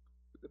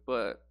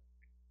 but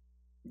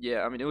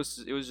yeah, I mean it was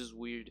just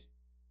weird,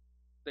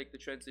 like the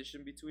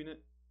transition between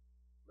it.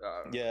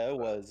 I don't know, Yeah, it but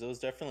was. It was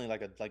definitely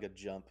like a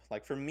jump.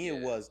 Like for me, it yeah,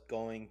 was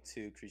going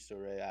to Cristo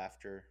Rey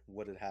after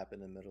what had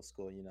happened in middle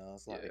school. You know, I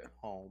was like, yeah,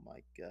 oh my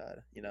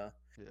god, you know.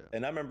 Yeah,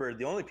 And I remember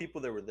the only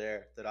people that were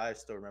there that I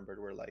still remembered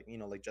were like, you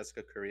know, like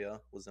Jessica Correa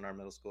was in our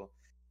middle school.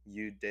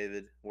 You,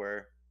 David,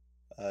 were,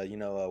 you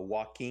know,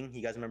 Walking.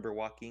 You guys remember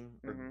Walking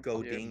or yeah.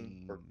 Goding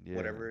or yeah.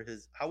 whatever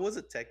his? How was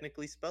it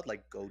technically spelled?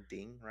 Like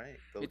Goding, right?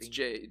 It's Goding.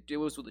 J. It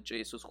was with a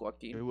J, so it's It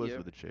Joaquin. was Yeah,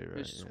 with a J,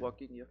 right? it's just Yeah.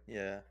 Joaquin. Yeah.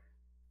 Yeah,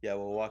 yeah.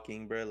 Well,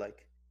 Walking, bro.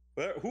 Like,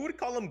 who would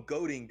call him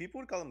Goading?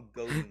 People would call him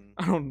Goading.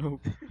 I don't know.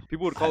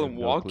 People would I call have him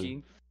no clue.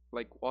 walking,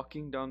 like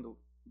walking down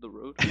the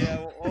road. Yeah,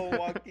 well, oh,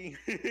 walking,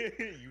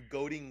 you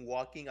goading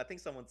walking. I think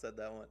someone said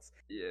that once.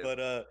 Yeah.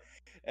 But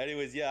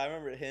anyways, yeah, I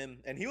remember him,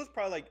 and he was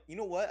probably like, you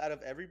know what? Out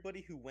of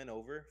everybody who went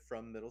over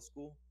from middle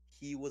school,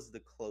 he was the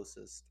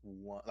closest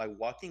one. Like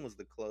walking was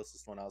the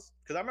closest one.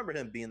 Because I remember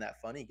him being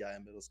that funny guy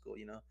in middle school.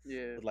 You know,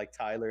 Yeah. with like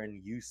Tyler and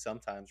you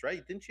sometimes,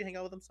 right? Didn't you hang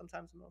out with him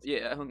sometimes in middle school?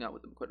 Yeah, I hung out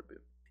with him quite a bit.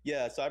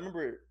 Yeah, so I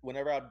remember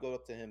whenever I'd go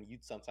up to him,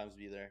 you'd sometimes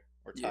be there,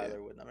 or Yeah.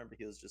 Tyler would. And I remember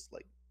he was just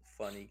like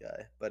funny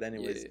guy. But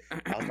anyways,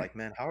 I was Yeah. like,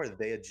 man, how are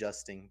they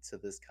adjusting to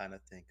this kind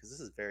of thing? Because this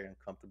is very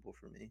uncomfortable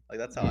for me. Like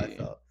that's how I Yeah.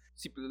 felt.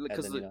 See,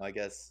 And because then I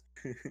guess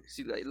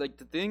see, like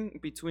the thing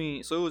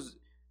between so it was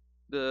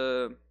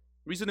the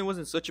reason it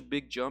wasn't such a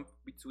big jump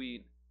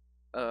between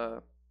uh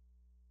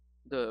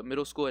the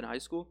middle school and high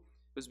school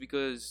was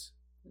because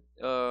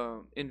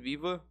in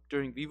Viva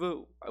during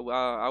Viva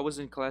I was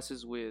in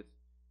classes with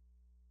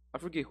I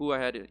forget who I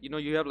had it. You know,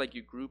 you have like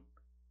your group,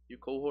 your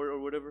cohort or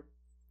whatever.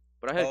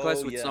 But I had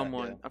class oh with yeah, yeah.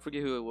 someone. I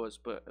forget who it was,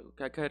 but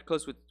I had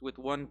class with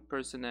one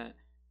person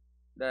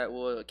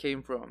that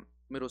came from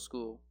middle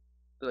school,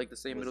 like the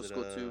same Was middle it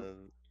school too.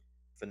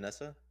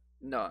 Vanessa?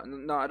 No,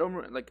 I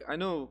don't like. I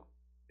know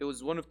it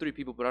was one of three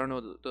people, but I don't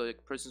know the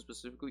like, person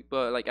specifically.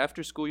 But like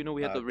after school, you know,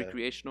 we had the Okay.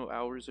 recreational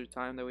hours or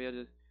time that we had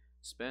to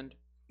spend.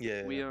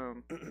 We Yeah.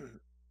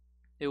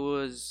 it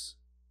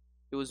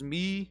was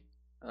me,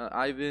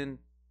 Ivan,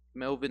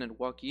 Melvin, and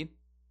Joaquin,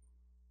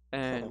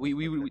 and Oh,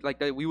 okay. we like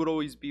that. We would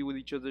always be with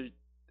each other,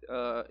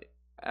 uh,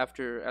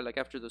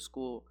 after the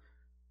school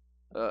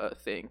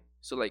thing.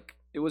 So like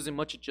it wasn't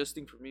much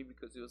adjusting for me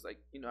because it was like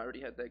I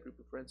already had that group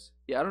of friends.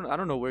 Yeah, I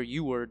don't know where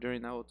you were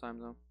during that whole time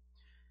though.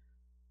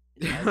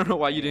 I I don't know didn't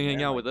why you know, didn't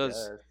hang man. out I with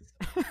us. guess.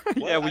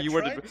 Yeah, What? well I you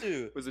weren't tried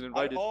to. wasn't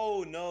invited.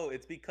 Oh no,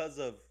 it's because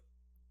of.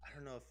 I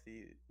don't know if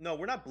you. No,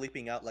 we're not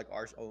bleeping out like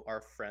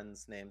our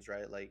friends' names,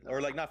 right? Like No,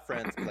 or like not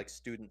friends, but like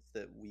students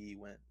that we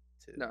went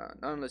to. nah,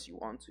 not unless you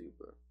want to.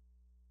 But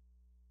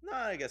No,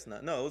 I guess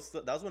not. No,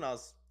 that was when I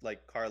was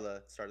like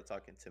Carla started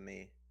talking to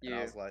me, and I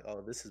yeah, was like,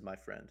 "Oh, this is my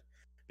friend,"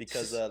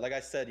 because like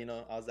I said,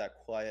 I was that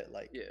quiet,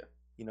 like yeah,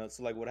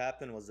 So like what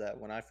happened was that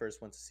when I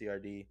first went to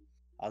CRD,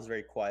 I was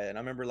very quiet, and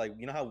I remember like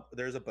how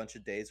there's a bunch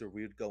of days where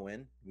we would go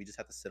in, we just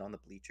have to sit on the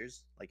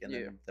bleachers, like, and yeah,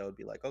 then they would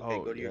be like, "Okay, Oh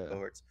go to your yeah.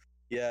 cohorts."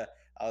 Yeah,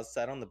 I was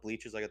sat on the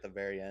bleachers like at the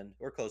very end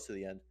or close to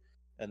the end,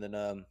 and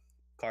then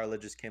Carla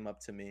just came up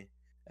to me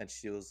and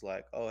she was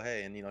like, "Oh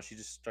hey," and she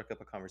just struck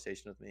up a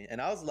conversation with me,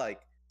 and I was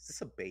like, "Is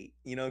this a bait?"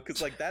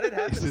 Because like that had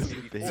Is happened to this me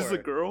a bait? Is this a before.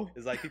 girl?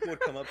 Is like people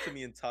would come up to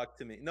me and talk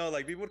to me. No,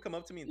 like people would come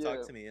up to me and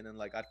talk Yeah, to me, and then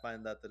like I'd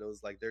find out that it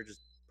was like they're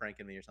just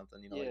pranking me or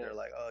something. Like yeah, they're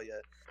like, "Oh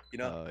yeah,"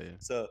 Oh yeah.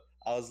 So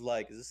I was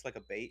like, "Is this like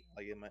a bait?"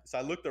 Like, so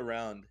I looked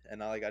around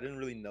and I didn't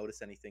really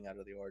notice anything out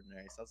of the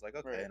ordinary. So I was like,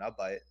 "Okay," right. and I'll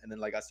buy it. And then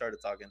like I started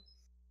talking.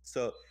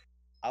 So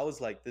I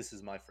was like, "This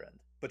is my friend,"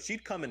 but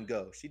she'd come and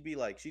go. She'd be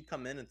like, she'd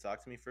come in and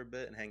talk to me for a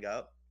bit and hang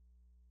out,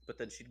 but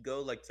then she'd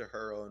go like to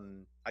her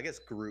own, I guess,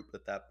 group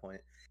at that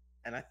point.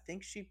 And I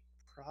think she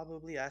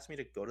probably asked me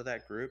to go to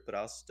that group, but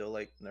I was still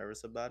like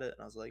nervous about it.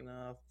 And I was like,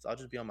 no, I'll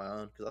just be on my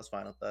own because I was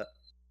fine with that.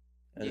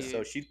 And Yeah,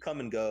 so she'd come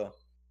and go.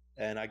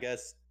 And I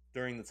guess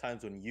during the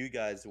times when you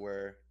guys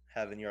were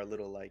having your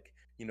little like,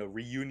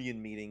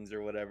 reunion meetings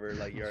or whatever,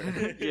 like your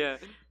yeah.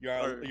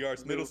 Our your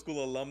middle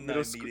school alumni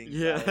middle school, meetings,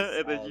 yeah, I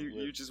and then was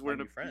you with just my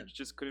weren't new you friend.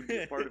 just couldn't be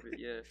a part of it.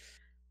 Yeah,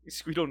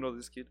 we don't know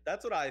this kid.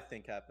 That's what I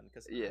think happened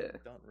because I Yeah,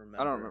 don't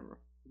I don't remember remember.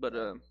 But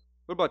that.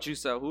 what about you,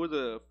 Sal?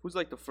 Who's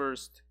like the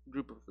first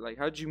group of like?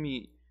 How'd you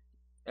meet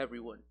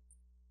everyone?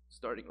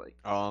 Starting like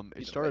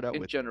It like started out in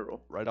with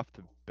general. right off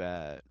the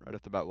bat,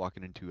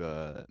 walking into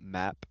a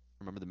map.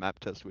 Remember the map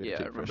test we had Yeah,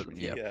 to I take remember freshman them.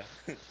 year? Yeah, Yeah.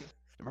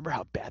 Remember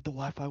how bad the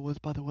Wi-Fi was,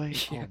 by the way?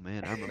 yeah. Oh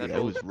man, I remember That that.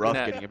 It old was in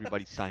rough getting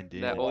everybody signed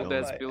in that The and old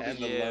ass Wi-Fi going. building.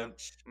 and the Yeah,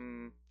 lunch.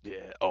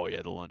 Yeah. Oh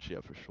yeah, the lunch.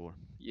 Yeah, for sure.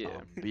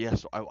 yeah, But yeah,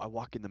 so I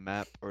walk in the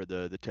map or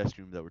the test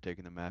room that we're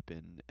taking the map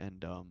in,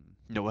 and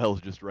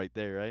Noel's just right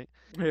there, right?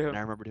 yeah. And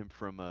I remembered him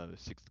from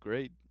sixth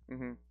grade,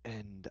 Mhm.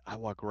 and I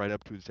walk right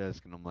up to his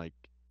desk, and I'm like,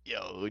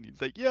 "Yo," and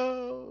he's like,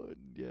 "Yo,"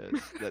 and yeah,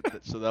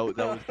 so that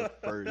was the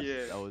first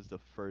Yeah, that was the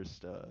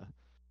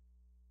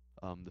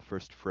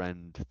first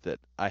friend that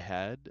I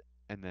had,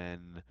 and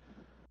then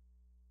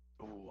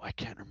I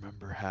can't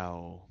remember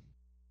how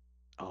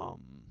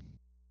um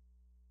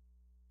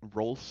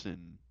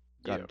Rolson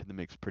got yeah. into the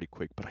mix pretty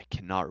quick, but I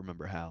cannot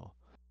remember how.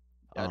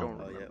 I don't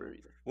Oh yeah, remember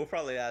either. we'll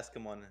probably ask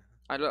him on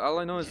All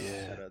I know is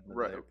Yeah. at a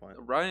later point.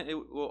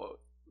 Ryan. Well,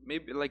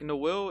 maybe like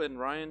Noel and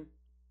Ryan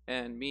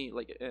and me,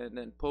 like, and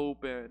then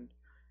Pope and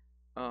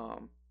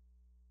um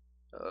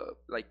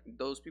like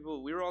those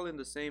people. We were all in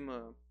the same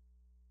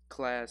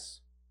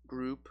class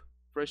group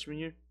freshman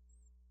year,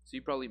 so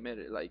you probably met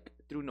it like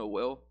through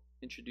Noel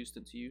introduced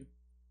them to you.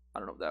 I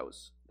don't know if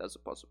that's a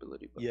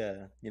possibility, but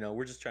Yeah,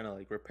 we're just trying to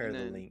like repair and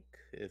the then link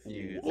if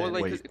Ooh, if or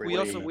like anybody's wait, we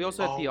breaking the also wait. we memory.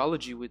 also had Oh,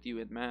 theology with you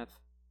in math.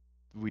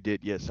 we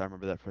did. Yes, I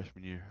remember that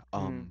freshman year.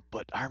 Mm.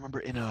 But I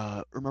remember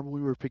remember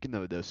we were picking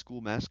the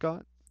school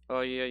mascot?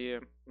 Oh yeah, yeah.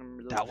 I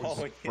remember those That was days.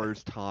 the Oh yeah.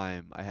 first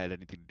time I had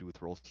anything to do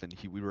with Rolston.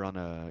 We were on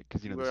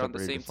because You they were on the separated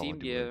same us all team,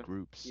 into yeah,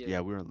 groups. yeah.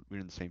 Yeah, we were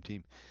in the same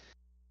team.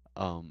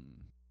 Um,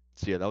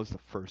 so yeah, that was the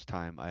first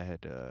time I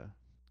had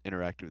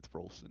interacted with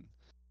Rolston.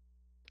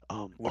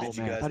 What Oh did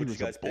you man, I guys thought what he did you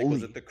was a guys pick?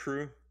 Was it bully. the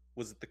crew?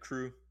 Was it the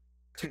crew?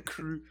 The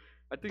crew.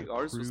 I The think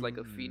ours was like crew,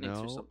 a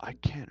phoenix or no, I something.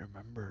 can't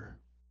remember.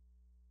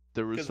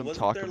 There was Because some wasn't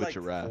talk there of a like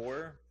giraffe.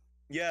 four?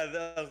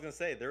 Yeah, I was gonna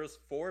say there was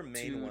four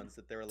main Dude, ones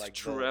that they were the like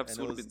giraffes and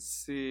it would have was been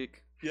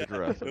sick. yeah, The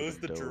giraffe it would have was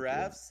been the dope.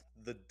 Yeah. giraffes,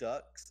 the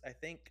ducks, I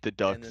think, The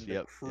and ducks. then the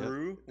Yep. Yep.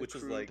 crew, The which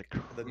was crew, The like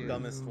the yeah.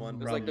 dumbest one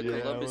It was like the probably.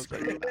 Yeah, I Columbus was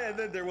like, crew, And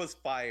then there was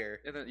fire,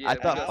 and then I yeah,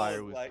 and thought I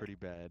fire was was like, pretty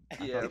bad.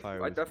 I yeah, thought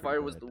fire I was thought pretty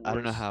fire was bad. the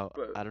worst.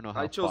 But I don't know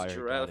I how chose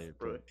fire got giraffe, it,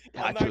 bro. but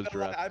yeah, I I'm not chose gonna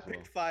lie, giraffe I as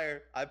well. picked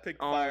fire. I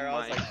picked Oh fire. I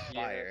was my, like,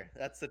 yeah. fire.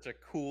 That's such a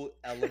cool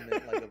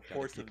element, like a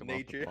Gotta force kick of him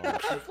off the nature.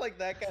 bus. I was like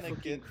that kind of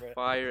Fucking kid, bro.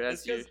 fire.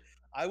 It's That's your because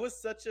I was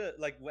such a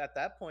like at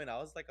that point I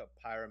was like a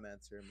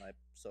pyromancer in my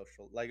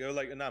social or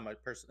like not my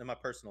person in my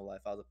personal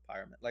life I was a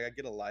pyromancer. Like I'd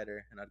get a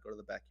lighter and I'd go to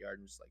the backyard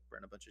and just like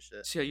burn a bunch of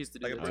shit. See, I used to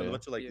do Like I that Oh burned a too. yeah.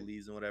 bunch of like Yeah.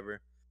 leaves and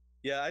whatever.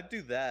 Yeah, I'd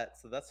do that.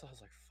 So that's why I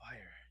was like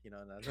fire,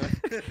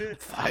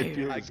 and I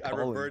feel Fire. his I calling.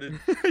 reverted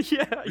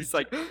Yeah, he's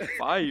like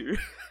fire.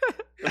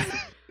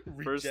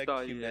 First reject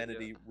thought, yeah,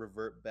 humanity,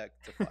 revert back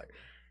to fire.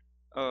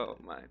 Oh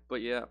my,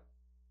 but yeah,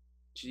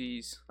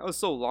 jeez, that was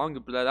so long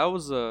ago. That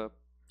was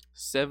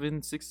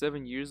 7, 6,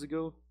 7 years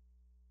ago.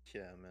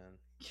 Yeah, man.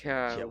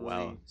 Yeah,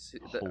 wow.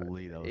 Golly,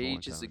 Holy, that was a long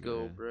ages time ago,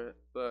 ago. bruh.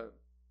 But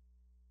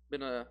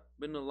been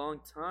a long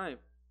time.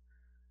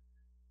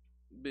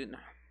 Been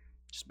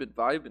just been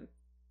vibing,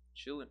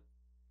 chilling.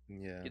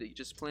 Yeah.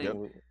 Just Yep.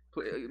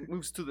 playing.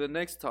 Moves to the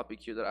next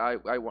topic here that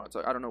I want to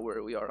talk. I don't know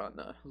where we are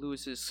on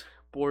Lewis's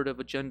board of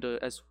agenda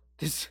as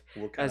this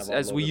We're kind of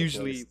as all we over the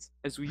usually place.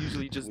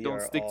 just We don't are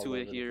stick all to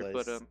it over the here.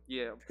 But place.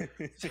 yeah,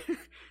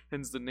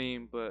 hence the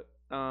name. But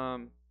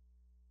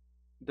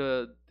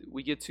the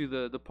we get to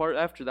the part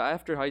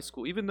after high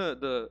school, even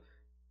the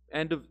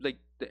end of the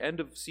end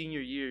of senior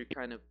year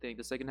kind of thing,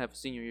 the second half of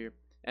senior year,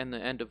 and the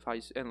end of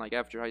and like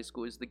after high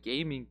school is the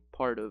gaming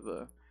part of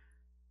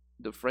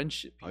the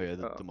friendship Oh here.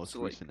 yeah, the most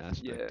So like recent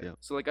aspect. yeah, Yeah.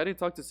 so like I didn't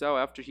talk to Sal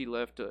after he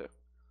left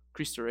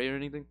Cristo Rey or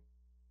anything,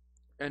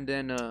 and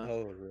then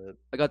Oh, rip.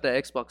 I got the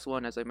Xbox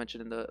One as I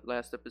mentioned in the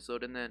last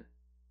episode, and then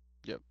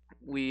Yep.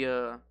 we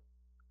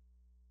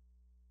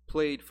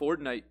played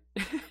Fortnite,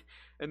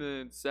 and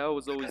then Sal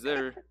was always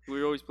there. We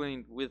were always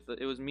playing with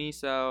it was me,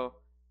 Sal,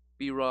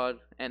 B Rod,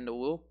 and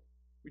Will.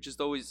 We just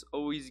always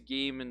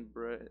gaming,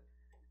 bruh.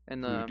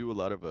 And We would do a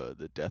lot of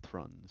the death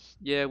runs.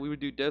 yeah, we would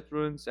do death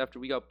runs after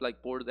we got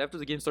like bored. After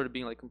the game started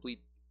being like complete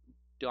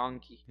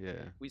donkey,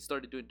 Yeah. we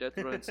started doing death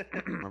runs.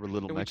 Remember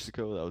Little And we just-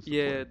 Mexico? That was the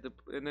yeah,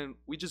 play. and then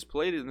we just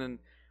played it, and then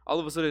all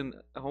of a sudden,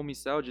 homie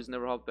Sal just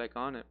never hopped back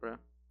on it, bro.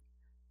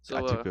 So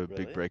I took a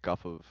Really? big break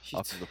off of He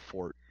the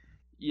fort.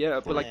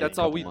 yeah, but like Dang. that's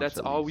all we Couple months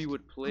that's at all we least.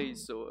 would play.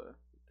 So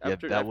Yeah,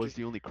 after that was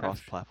the only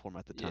cross-platform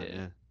at the time. yeah.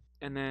 Yeah.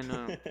 and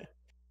then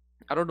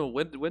I don't know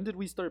when did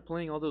we start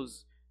playing all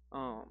those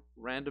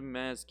random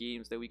ass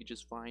games that we could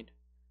just find.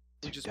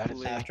 We Dude, just that is,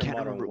 played. I After can't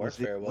Modern remember.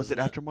 Warfare, was it wasn't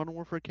it? after Modern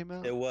Warfare came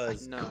out? It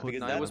was. No, Because no, it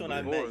that's was when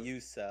I before. met you,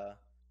 Sal.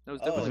 That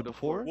was Oh. definitely Was it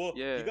before? Well,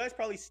 Yeah. you guys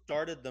probably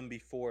started them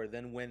before,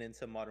 then went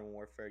into Modern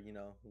Warfare,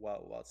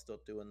 while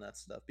still doing that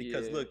stuff.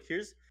 Because Yeah. look,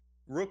 here's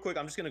real quick.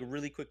 I'm just gonna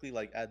really quickly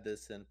like add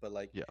this in, but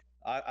like, Yeah.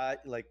 I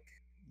like,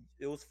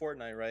 it was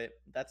Fortnite, right?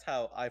 That's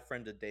how I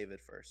friended David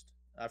first.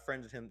 I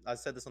friended him. I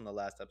said this on the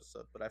last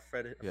episode, but I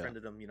Yeah.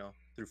 friended him,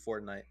 through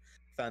Fortnite.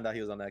 Found out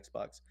he was on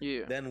Xbox.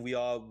 Yeah. Then we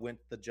all went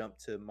the jump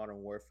to Modern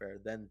Warfare.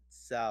 Then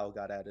Sal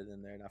got added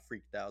in there, and I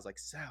freaked out. I was like,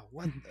 Sal,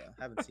 what the?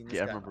 I haven't seen this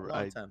Yeah, I guy in remember a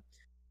long time.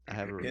 I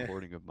have a Yeah.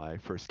 recording of my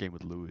first game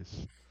with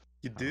Lewis.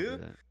 You I remember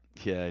do? that.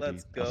 Yeah, I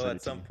Let's do. I'll go send at it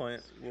to some you.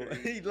 point.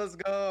 Sure. Let's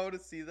go. I want to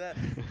see that.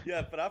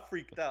 Yeah, but I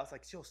freaked out. I was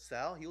like, yo,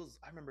 Sal,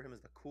 I remember him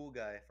as the cool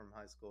guy from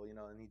high school,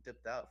 and he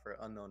dipped out for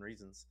unknown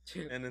reasons.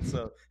 And then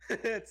so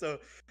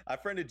I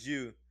friended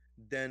you.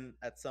 Then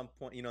at some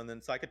point, and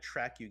then so I could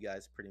track you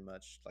guys pretty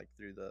much like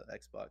through the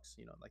Xbox,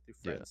 like through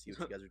Yeah. friends, see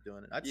what you guys are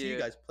doing. And I'd see you Yeah.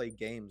 guys play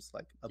games,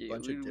 like a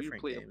bunch of different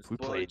played games. We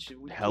played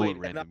we hella played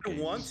random And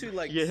I want games. to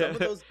like Yeah. some of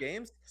those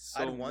games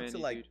so I'd want to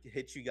many, like dude.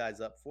 hit you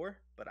guys up for,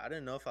 but I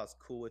didn't know if I was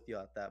cool with you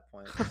at that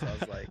point. So I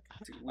was like,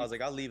 Dude, I was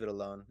like, I'll leave it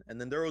alone. And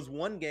then there was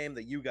one game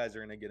that you guys are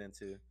gonna get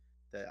into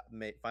that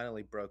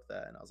finally broke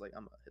that, and I was like,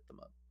 I'm gonna hit them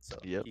up. So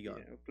Yep. keep yeah,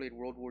 going. we played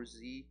World War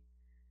Z.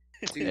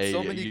 Dude, Hey,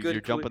 so many good.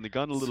 you're jumping the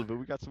gun a little bit.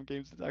 We got some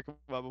games to talk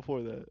about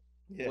before that.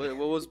 Yeah.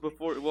 What was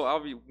before? Well,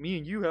 obviously, me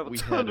and you have a We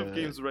ton had of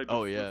games right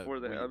oh before, yeah. before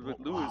that. With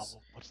wow, Lewis.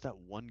 what's that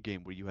one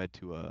game where you had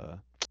to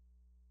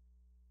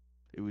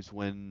it was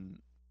when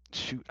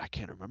shoot, I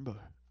can't remember.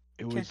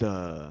 It Can't- was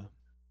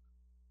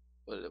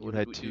What you did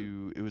had we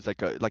do? to it was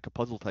like a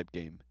puzzle type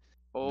game.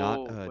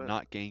 Oh,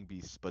 Not Gang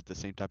Beasts, but the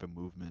same type of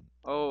movement.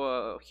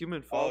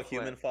 Human Fall Flat.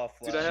 Human Fall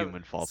Flat. Dude, I have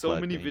Human Fall so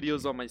Flat, many thank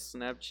videos you. on my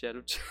Snapchat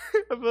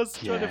of us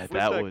trying to Yeah, flip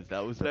that.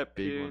 that was a that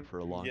big pin. one for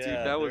a long Yeah, Dude, time.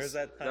 that there was- was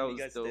that time that you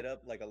was guys dope. stayed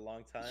up like a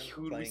long time. Dude,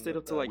 we playing stayed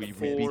with up to like we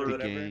 4 beat or the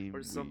whatever, game.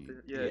 or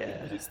something. We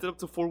We stayed up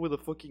to 4 with a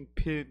fucking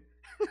pin.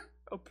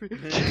 A pin.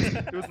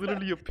 It was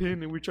literally a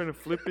pin, and we were trying to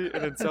flip it,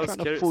 and then Sal's,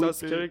 Trying to flip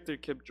Sal's it. character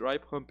kept dry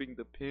pumping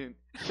the pin.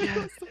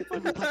 Yes, it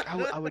was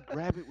like I would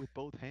grab it with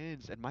both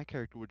hands, and my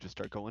character would just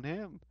start going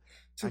ham.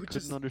 I Dude,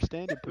 couldn't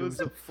understand it, but It was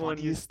the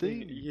funniest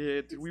thing.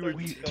 Yeah, dude, we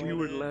Started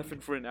were going in. laughing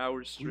for an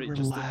hour straight We were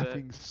just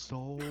laughing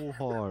so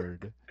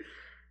hard at that.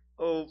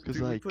 Oh, because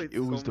dude, we like played it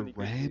was so the many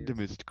good games.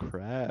 randomest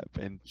crap,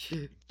 and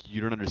Yeah.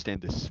 you don't understand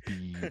the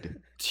speed.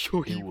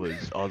 Yo, It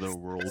was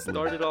otherworldly.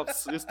 started off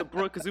it's the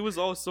bro because it was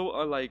all so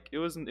like it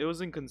was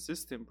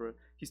inconsistent, bro.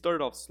 He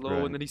started off slow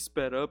Right. and then he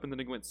sped up and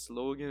then it went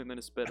slow again and then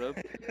it sped up.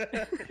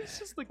 It's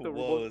just like the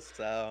Whoa, robot.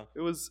 Sal.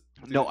 It was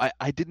No,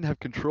 I didn't have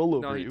control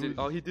over no, it. he It did. was-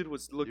 All he did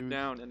was look it was-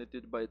 down and it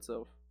did it by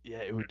itself. Yeah,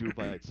 it would do it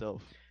by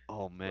itself.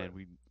 Oh man, But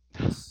we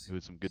it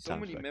was some good so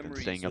times many back then.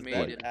 memories Staying up made That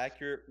like it.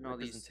 accurate And all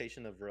these-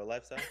 representation of real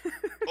life, Sal?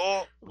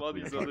 oh, all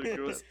these other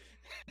girls.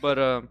 But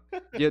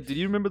yeah, did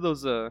you remember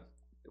those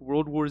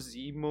World War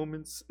Z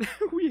moments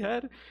we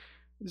had?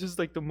 It's just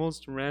like the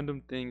most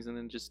random things, and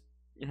then just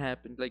it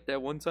happened. Like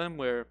that one time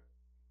where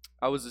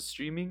I was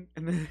streaming,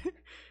 and then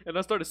and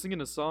I started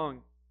singing a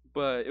song,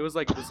 but it was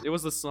like it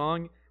was a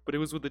song, but it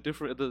was with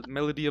the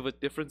melody of a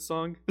different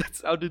song.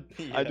 That's how did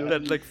I know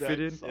that the like exact fit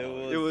in?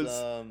 song.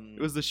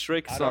 It was the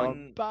Shrek I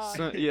song.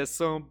 don't- Yeah,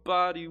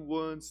 somebody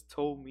once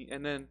told me,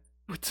 and then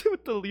with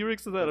the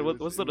lyrics of that,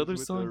 what's that other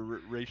song?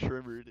 Ray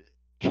Sherman.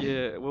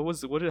 Yeah, what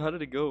was it? What did? How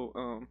did it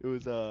go? It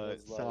was It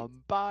was like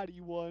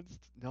somebody wants.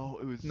 No,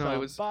 it was No, it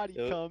was somebody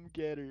it, come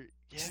get her.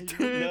 Yeah, you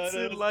remember? no, no,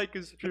 dancing like a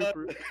no.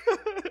 stripper.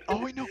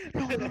 Oh wait, no,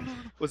 no, no, no, no, no.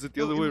 Was it the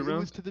No, other way it was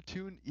around? to the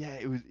tune. Yeah,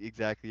 it was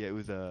exactly. Yeah, it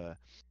was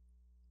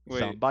Wait.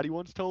 somebody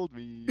once told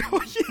me.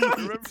 Oh yeah,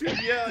 Remember? dude,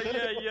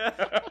 yeah.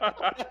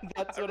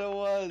 That's what it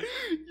was.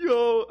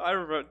 Yo, I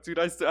remember, dude.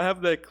 I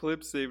have that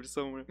clip saved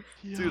somewhere.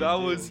 Dude, I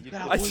Yo, was, You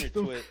that put I, it was on the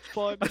your Twitch.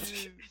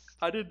 funniest.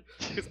 I did,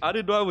 because I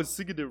didn't know I was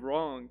singing it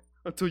wrong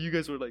until you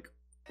guys were like,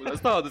 well,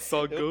 "That's not how the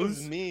song It goes."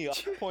 was me. I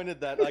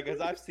pointed that, like, as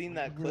I've seen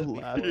that We were clip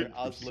before. laughing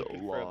I for was so looking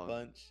for a long.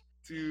 bunch,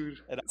 Dude,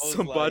 and I was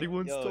somebody like,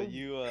 once "Yo, told me.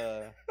 you,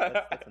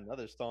 that's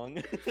another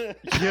song."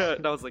 Yeah,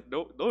 and I was like,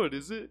 no, it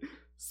isn't.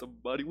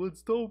 Somebody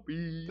once told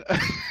me.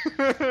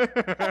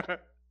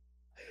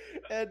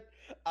 And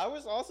I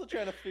was also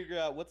trying to figure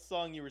out what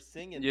song you were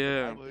singing.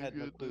 Yeah. I Oh my had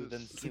no clue.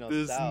 Then goodness. you know,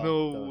 There's Sal,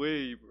 no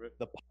way, bro.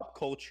 the pop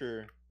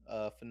culture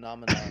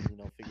phenomenon,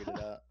 figured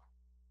it out.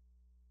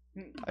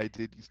 I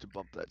did used to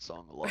bump that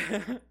song a lot.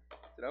 Dude,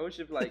 I wish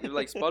if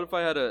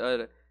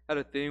Spotify had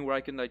a thing where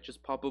I can like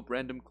just pop up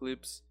random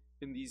clips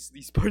in these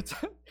parts.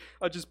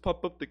 I just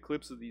pop up the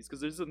clips of these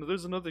because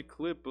there's another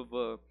clip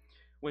of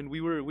when we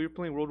were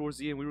playing World War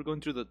Z and we were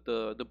going through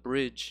the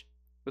bridge.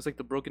 It was like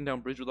the broken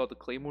down bridge with all the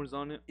claymores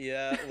on it.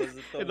 Yeah, was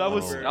it the And I one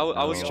was where I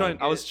we was all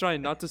trying I was get-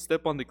 trying not to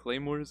step on the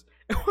claymores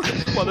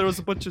while there was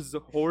a bunch of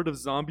horde of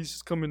zombies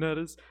just coming at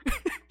us.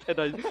 And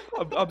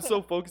I'm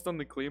so focused on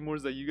the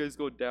claymores that you guys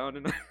go down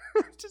and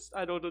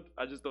I don't know,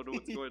 I just don't know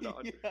what's going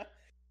on. Yeah.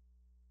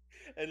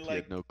 And He like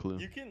had no clue.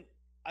 you can,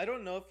 I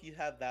don't know if you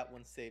have that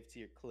one saved to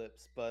your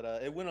clips, but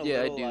it went a Yeah,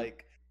 I little do.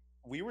 like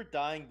we were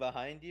dying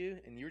behind you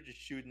and you were just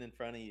shooting in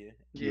front of you.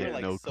 You Yeah. were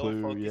like No so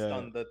clue, focused yeah.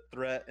 on the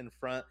threat in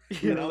front.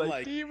 Yeah, And I'm like,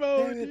 like,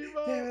 Demo,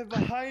 damn it,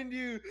 behind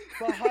you,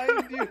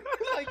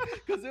 like,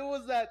 because it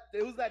was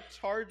that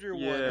charger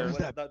one, Yeah. or It was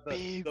what, that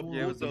big the one,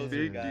 yeah, it was the bulldozer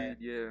big guy, dude,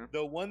 yeah.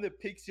 the one that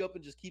picks you up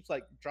and just keeps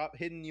like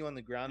hitting you on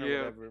the ground or Yeah.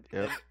 whatever.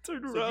 Yep. And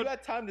Turn so around. you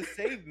had time to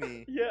save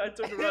me. Yeah, I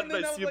turned around and And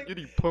then I I see was him like-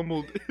 getting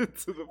pummeled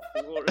into the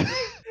floor.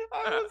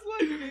 I was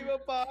like,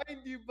 Dima,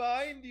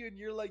 behind you, and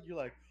you're like,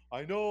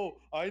 I know,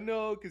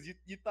 because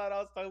you thought I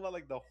was talking about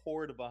like the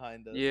horde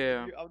behind us.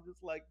 Yeah. I'm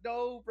just like,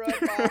 no, bro,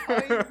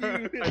 behind you,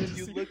 and I then just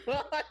you see- look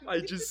behind I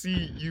you. just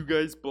see you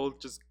guys both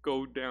just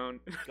go down,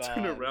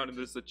 turn Gone, around, and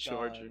you're there's a just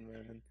charger. gone,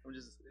 man. I'm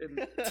just. And,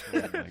 Oh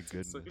my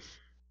it's like, goodness.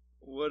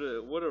 what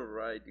a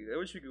ride, dude! I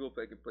wish we could go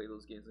back and play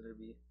those games and it'd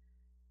be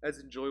as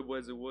enjoyable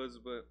as it was,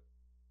 but.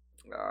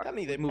 I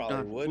mean, they moved probably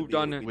on. would Moved be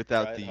on. if we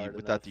Without tried the hard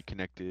without the enough.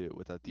 connected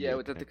without the Yeah,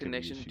 without the connectivity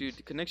connection, dude. issues.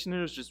 The connection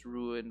errors just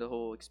ruined the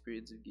whole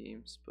experience of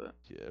games. But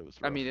Yeah, it was.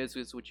 I mean, rough.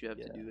 it's what you have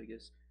to Yeah. do, I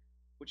guess.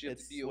 What you have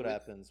It's to deal what with.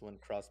 happens when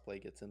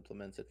crossplay gets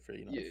implemented for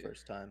the Yeah.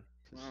 first time.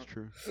 This Wow. is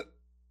true.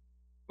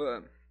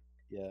 But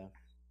Yeah.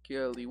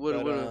 Kelly,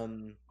 But,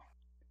 what?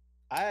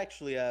 I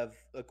actually have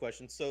a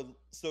question. So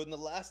in the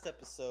last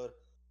episode,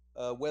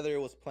 whether it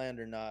was planned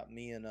or not,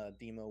 me and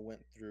Demo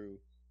went through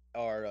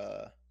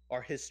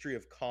our history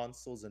of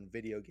consoles and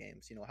video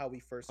games. You know, how we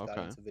first got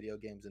Okay. into video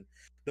games and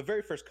the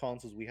very first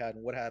consoles we had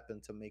and what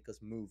happened to make us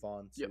move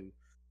on to Yep.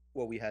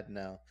 what we had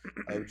now.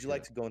 Would you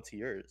like to go into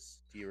yours?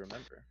 Do you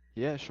remember?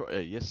 Yeah, sure.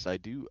 Yes, I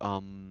do.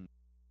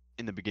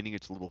 In the beginning,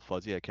 it's a little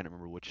fuzzy. I can't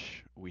remember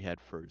which we had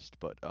first,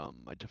 but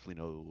I definitely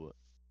know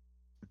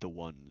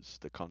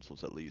the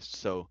consoles at least.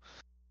 So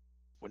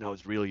when I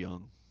was real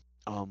young,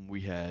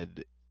 we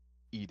had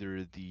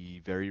either the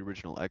very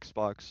original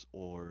Xbox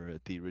or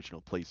the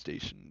original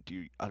PlayStation.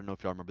 I don't know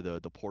if y'all remember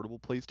the portable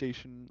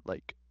PlayStation.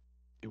 Like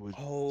it was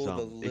Oh,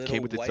 the it little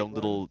came with its white own one?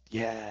 little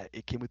yeah,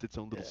 it came with its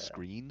own little Yeah.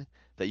 screen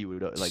that you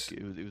would like.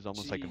 It was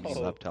almost like a mini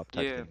Jeez. laptop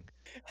type Yeah.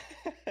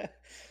 thing.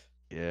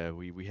 Yeah,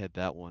 we had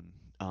that one.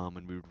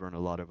 And we would run a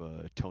lot of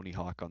Tony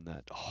Hawk on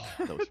that. Oh,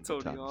 that was some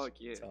good Tony times. Hawk,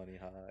 yeah. Tony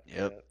Hawk.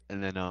 Yep.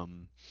 And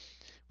then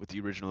with the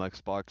original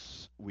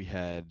Xbox, we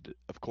had,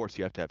 of course,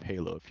 you have to have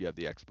Halo if you have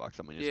the Xbox.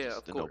 I mean, it's Yeah,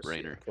 just of a course.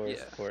 no-brainer. Of course,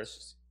 Yeah. of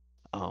course.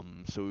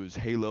 So it was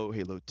Halo,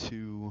 Halo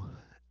 2,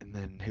 and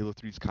then Halo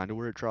 3 is kind of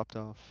where it dropped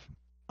off.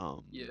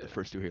 Yeah. The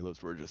first two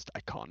Halos were just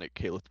iconic.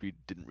 Halo 3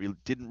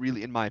 didn't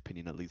really, in my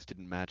opinion at least,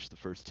 didn't match the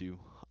first two.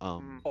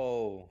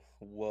 Oh,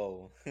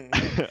 whoa.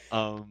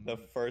 Um, The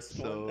first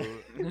so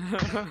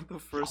Mm. The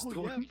first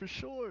oh, one. yeah, for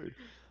sure.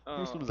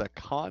 First one was Uh,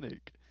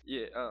 iconic.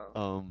 yeah.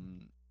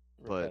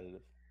 But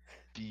Repetitive.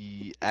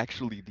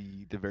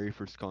 the very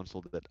first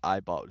console that I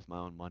bought with my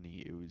own money,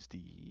 it was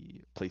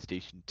the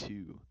PlayStation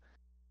 2,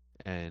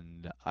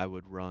 and I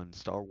would run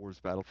Star Wars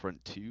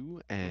Battlefront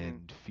 2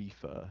 and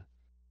FIFA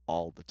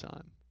all the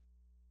time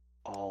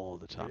on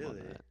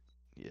Really? that.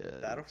 Yeah,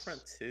 it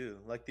Battlefront was 2,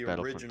 like the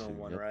Battlefront original 2,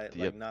 one, yep, right?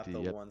 yep, Like not the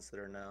yep. ones that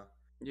are now.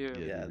 Yeah. Yeah,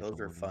 the Yeah, those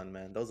original are one, yeah. fun,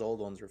 man. Those old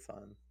ones are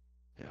fun.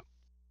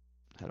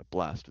 Had a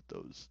blast with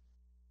those.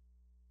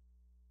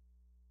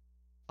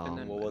 And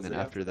then- What was and it then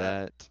after after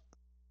that? that,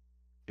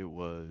 it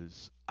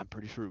was I'm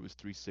pretty sure it was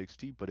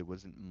 360, but it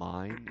wasn't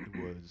mine.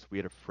 We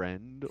had a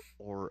friend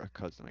or a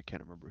cousin, I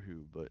can't remember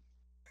who, but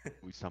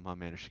we somehow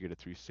managed to get a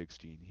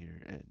 360 in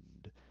here,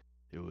 and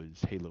it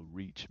was Halo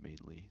Reach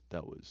mainly.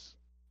 That was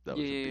That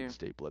Yeah, was a yeah, big yeah.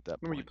 staple at that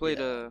Remember you point.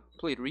 Yeah.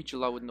 played Reach a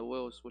lot with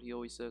Noel, is what he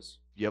always says.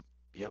 Yep,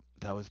 yep.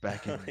 That was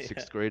back Oh in yeah.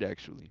 sixth grade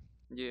actually.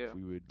 Yeah.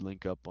 We would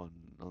link up on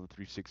the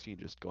 360 and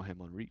just go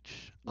ham on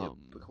Reach. Yep.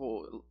 A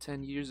whole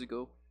 10 years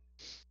ago.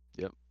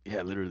 Yep.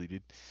 Yeah, literally,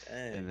 dude.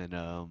 And Dang.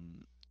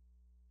 then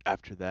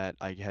after that,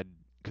 I had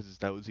because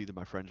that was either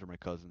my friends or my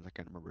cousins. I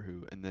can't remember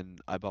who. And then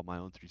I bought my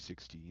own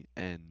 360,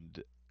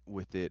 and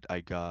with it,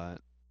 I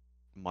got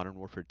Modern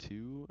Warfare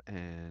 2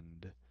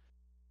 and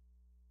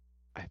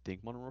I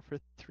think Modern Warfare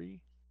 3.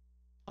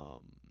 Um,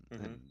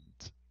 Mm-hmm. and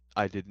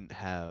I didn't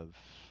have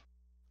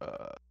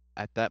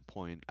at that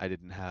point I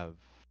didn't have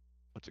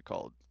what's it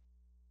called?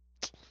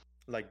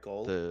 Like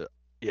gold. The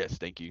yes,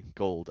 thank you,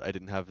 gold. I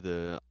didn't have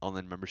the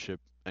online membership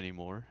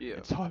anymore, Yeah.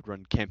 and so I'd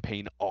run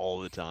campaign all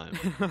the time,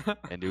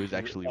 and it was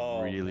actually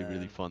Oh really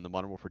man. fun. The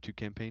Modern Warfare 2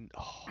 campaign,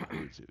 oh,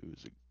 it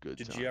was a good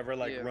Did you time. ever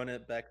like Yeah. run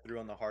it back through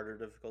on the harder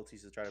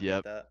difficulties to try to beat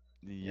Yep, that?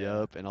 Yeah.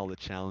 yep, and all the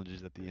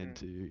challenges at the Hmm. end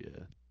too.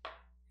 Yeah,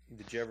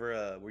 Did you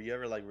ever were you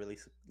ever like really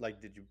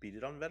like did you beat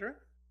it on veteran?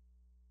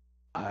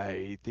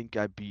 I think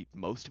I beat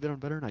most of it on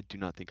veteran. I do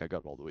not think I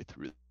got all the way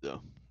through it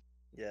though.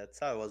 Yeah, that's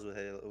how it was with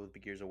Halo, with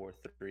Gears of War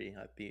 3.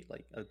 I beat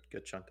like a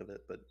good chunk of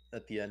it, but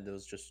at the end it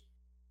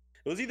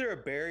was either a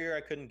barrier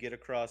I couldn't get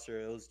across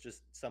or it was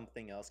just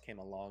something else came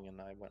along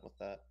and I went with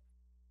that.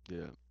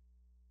 Yeah,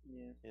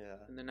 Yeah. Yeah.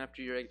 And then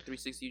after your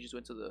 360, you just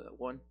went to the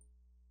one.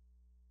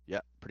 yeah,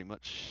 pretty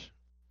much.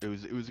 It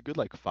was a good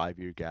like 5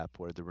 year gap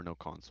where there were no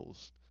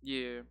consoles.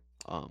 Yeah.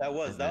 And That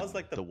was then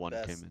like the the one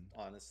came best, in.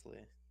 honestly.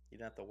 You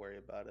didn't have to worry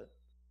about it.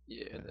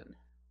 Yeah. Yeah. And then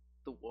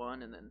the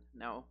one, and then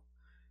now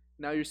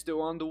you're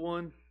still on the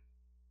one.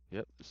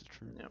 Yep, this is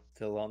true. Yep.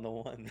 Still on the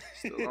one.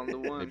 Still on the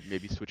one.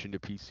 Maybe switching to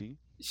PC.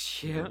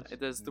 Yeah, knows?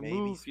 that's the Maybe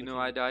move. You know,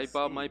 switching to I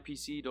bought PC. my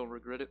PC. Don't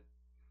regret it.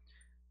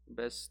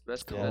 Best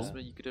Cool.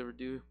 investment you could ever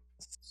do.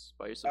 Is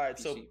buy yourself All a right,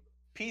 so PC.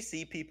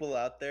 PC people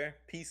out there,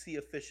 PC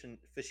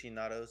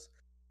aficionados,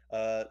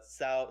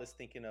 Sal is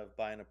thinking of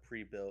buying a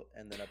pre-built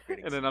and then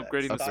upgrading. And then specs.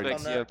 upgrading the Thoughts Upgrading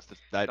specs, on yep. that?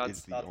 specs. That That's-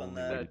 is the Thoughts on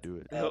only way to that? do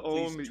it. Please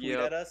Only, tweet yep.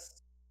 at us.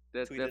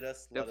 That Tweet at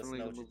us. Let us definitely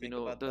know the what you move. think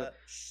about that.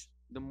 Shh.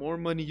 The more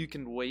money you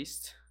can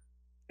waste,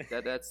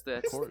 that's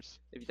Of course.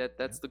 if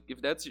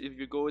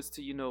your goal is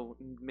to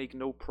make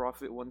no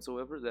profit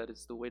whatsoever, that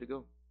is the way to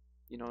go.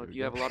 There If we you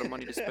go. have a lot of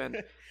money to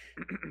spend,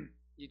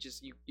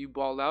 you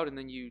ball out and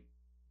then you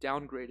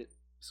downgrade it.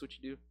 That's what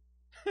you do.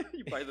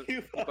 You buy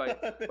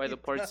the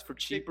parts for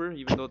cheaper,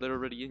 even though they're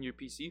already in your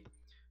PC,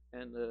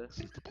 and This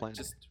is the plan.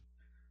 just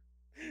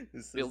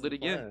This is build the it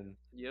again. plan.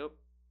 Yep.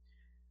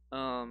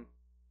 Um.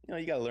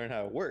 You gotta learn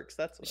how it works.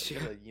 That's what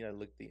Yeah. you gotta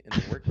look into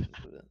the workings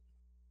of it.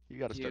 You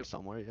got to start Yep.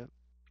 somewhere, yeah.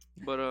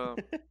 But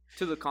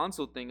to the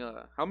console thing,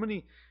 how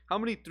many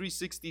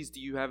 360s do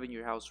you have in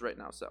your house right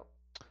now, Sal?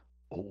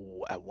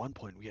 Oh, at one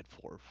point we had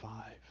 4 or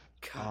 5.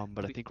 God,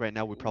 But I think right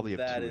now we probably have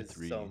That 2 or is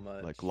 3, so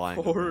much. like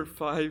lying 4 or around.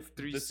 5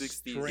 The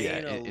 360s. strain Yeah,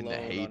 in the alone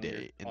on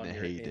heyday, your- on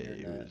your it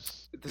internet.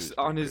 was. it This was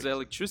on pretty his crazy.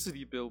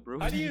 electricity bill, bro.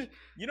 How do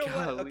you know what?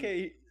 Golly.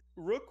 Okay,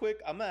 real quick,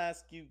 I'm gonna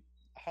ask you,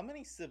 how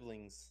many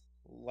siblings?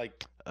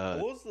 Like, what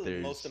was the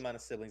most There's amount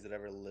of siblings that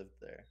ever lived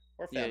there,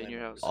 or Yeah, family in your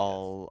members? house.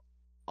 I guess?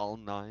 all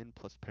 9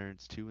 plus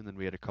parents 2, and then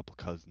we had a couple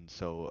cousins.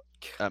 So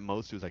at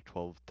most it was like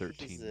 12,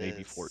 13, maybe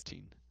Jesus.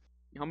 14.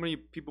 How many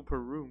people per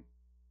room?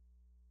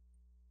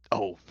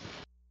 Oh,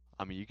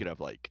 I mean you could have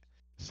like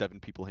 7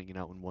 people hanging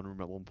out in one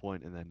room at one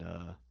point, and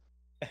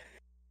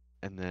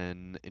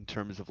then in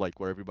terms of like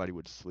where everybody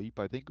would sleep,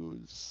 I think it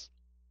was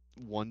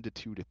 1 to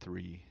 2 to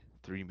 3,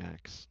 3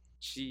 max.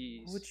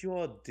 Jeez. What would you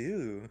all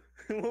do?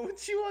 What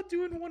would you all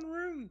do in one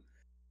room?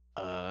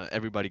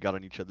 Everybody got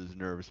on each other's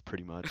nerves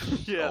pretty much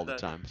Yeah, all the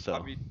time. So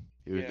I mean,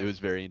 it yeah. was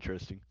very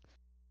interesting.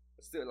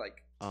 Still,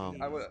 like, Um,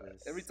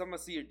 every time I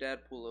see your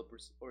dad pull up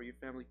or your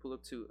family pull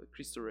up to a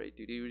Cristo Rey,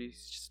 dude,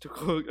 he's just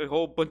a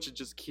whole bunch of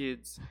just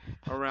kids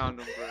around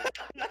him,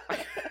 bro.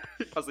 I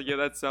was like, yeah,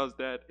 that sounds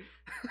dad.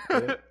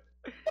 Yeah.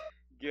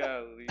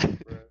 Golly,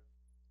 bro.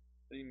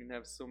 I didn't even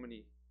have so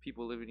many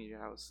people living in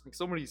your house. Like,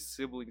 so many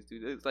siblings,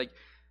 dude. It's like,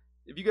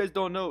 if you guys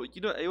don't know,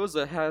 it was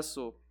a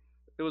hassle.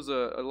 It was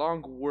a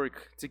long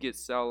work to get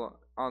Sal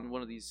on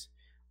one of these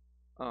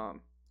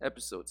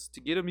episodes.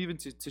 To get him even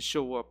to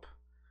show up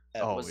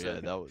Oh was yeah,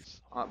 a- that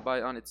was.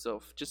 on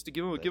itself. Just to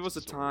give us a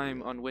That's so time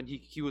real. on when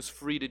he was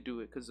free to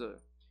do it. Because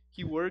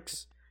he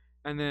works,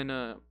 and then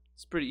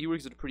he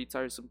works at a pretty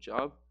tiresome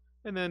job.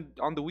 And then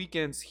on the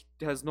weekends, he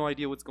has no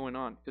idea what's going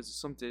on because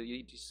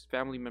his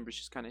family members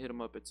just kind of hit him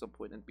up at some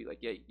point and be like,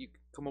 "Yeah, you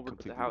come over to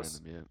the Completely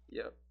house." random,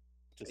 Yeah,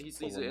 Just he's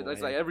pull them it's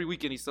away. like every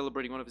weekend he's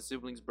celebrating one of his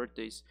siblings'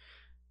 birthdays.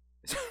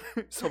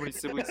 So many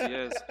siblings he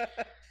has,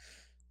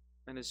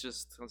 and it's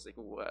just I was like,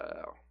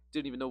 wow.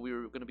 Didn't even know we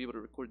were gonna be able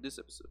to record this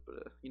episode,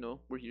 but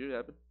we're here. It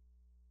happened.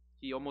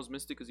 He almost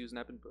missed it because he was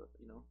napping, but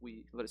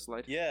we let it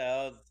slide.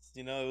 Yeah, it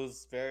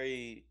was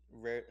very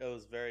rare. It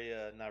was very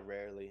not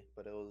rarely,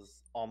 but it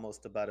was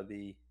almost about to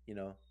be,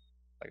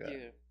 like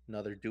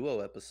another duo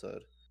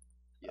episode.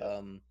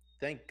 Yeah.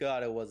 Thank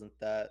God it wasn't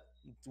that.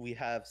 We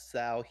have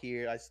Sal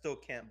here. I still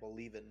can't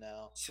believe it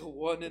now. So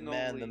one The and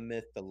man, only. the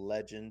myth, the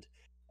legend.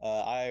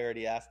 I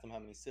already asked him how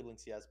many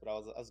siblings he has, but I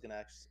was gonna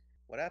ask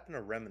what happened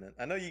to Remnant.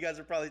 I know you guys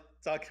are probably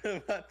talking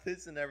about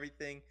this and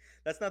everything.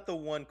 That's not the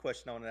one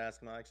question I wanted to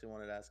ask him. I actually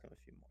wanted to ask him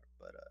a few more,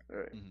 but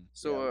All right. Mhm. yeah,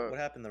 So what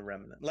happened to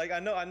Remnant? Like I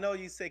know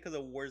you say because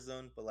of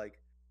Warzone, but like,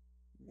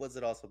 was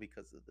it also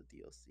because of the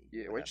DLC?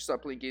 yeah, What why'd you happened stop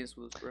there? playing games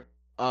with us,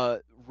 bro?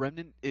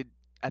 Remnant, it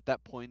at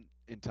that point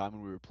in time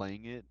when we were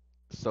playing it,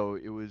 so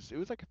it was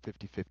like a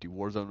 50-50.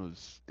 Warzone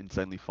was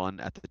insanely fun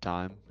at the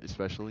time,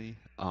 especially.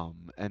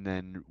 And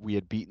then we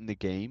had beaten the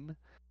game,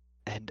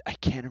 and I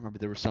can't remember,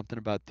 there was something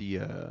about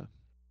the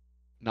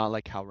not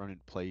like how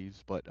Remnant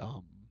plays, but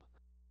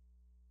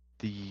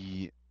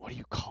the what do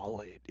you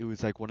call it? It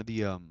was like one of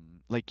the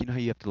like you know how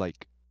you have to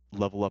like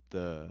level up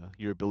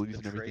your abilities The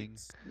and everything.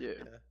 traits, Yeah.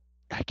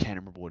 yeah, I can't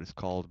remember what it's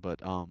called, but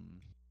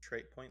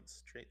trait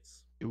points,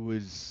 traits. it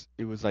was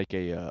like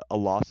a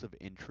loss of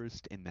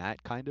interest in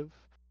that kind of,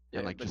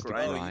 and Yeah, like the just the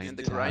Oh, you grinding and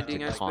just the grind to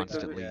didn't have kind to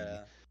of grinding like aspect of it. constantly.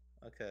 yeah.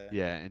 Okay.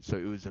 Yeah, and so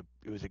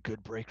it was a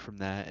good break from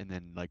that, and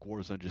then like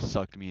Warzone just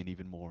sucked me in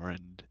even more,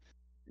 and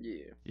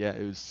Yeah. yeah,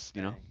 it was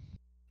Dang.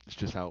 it's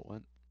just how it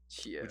went.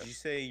 Would Yeah. you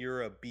say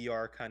you're a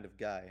BR kind of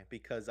guy?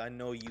 Because I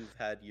know you've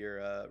had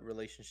your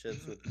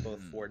relationships with both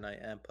Fortnite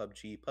and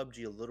PUBG.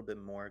 PUBG a little bit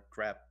more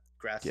Yeah,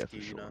 grasp for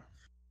you. sure.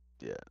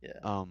 Yeah.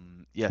 Yeah.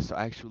 Yeah, so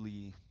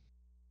actually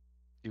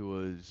it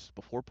was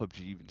before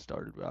PUBG even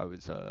started, but I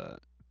was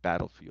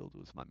Battlefield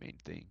was my main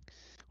thing.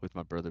 With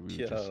my brother, we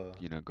would just,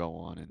 Yo. go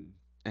on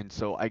and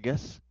so I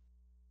guess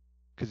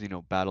because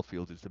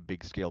Battlefield is the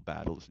big scale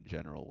battles in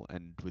general,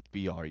 and with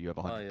BR you have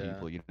Oh 100 yeah.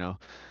 people.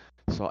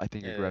 So I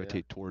think I Yeah.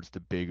 gravitate towards the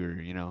bigger.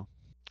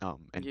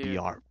 And Yeah.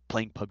 BR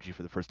playing PUBG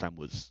for the first time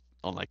was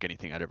unlike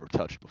anything I'd ever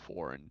touched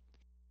before, and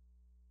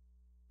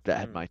that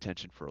had Hmm. my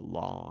attention for a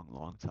long,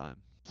 long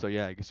time. So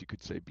yeah, I guess you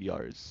could say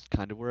BR is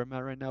kind of where I'm at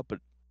right now, but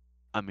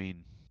I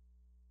mean,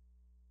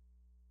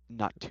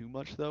 not too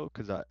much though,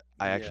 because I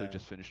actually Yeah.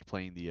 just finished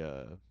playing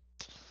the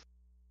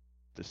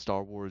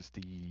Star Wars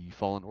The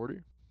Fallen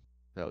Order.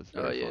 That was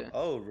Oh very yeah. fun.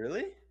 Oh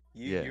really?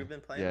 Yeah, You've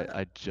been playing yeah, that?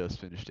 I just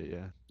finished it.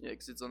 Yeah, Yeah,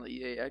 'cause it's on the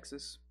EA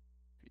Access.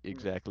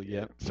 exactly.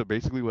 Yeah. Yeah. So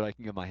basically, what I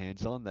can get my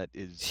hands on,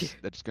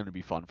 that's going to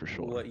be fun for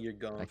sure. What you're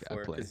going I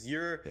for play. because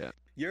you're Yeah.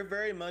 you're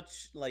very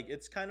much like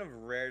it's kind of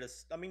rare to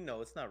I mean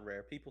no it's not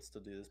rare people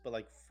still do this but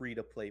like free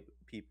to play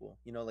people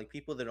like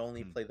people that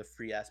only Hmm. play the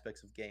free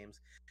aspects of games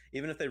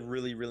even if they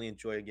really really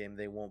enjoy a game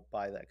they won't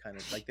buy that kind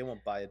of like they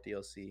won't buy a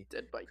DLC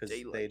Dead by because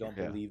they Daylight. don't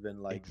Yeah. believe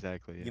in like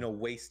Exactly. Yeah.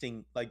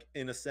 wasting like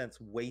in a sense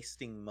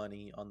wasting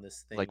money on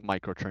this Like thing.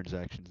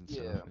 microtransactions and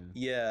stuff. Yeah.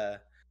 Yeah.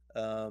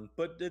 Yeah,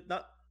 but it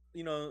not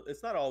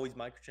it's not always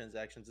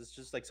microtransactions. It's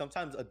just like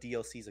sometimes a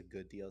DLC is a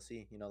good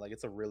DLC. Like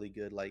it's a really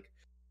good That's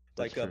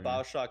like true. Yeah.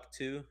 Bioshock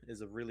 2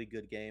 is a really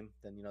good game.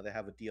 Then they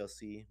have a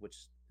DLC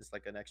which is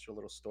like an extra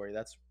little story.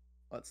 It's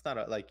not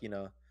a, like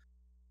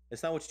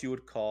it's not what you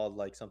would call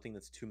like something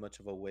that's too much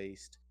of a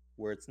waste.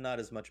 Where it's not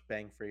as much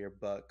bang for your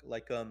buck.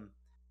 Like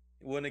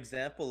one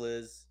example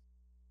is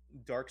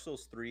Dark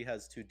Souls 3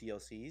 has two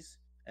DLCs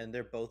and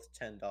they're both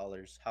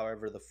 $10.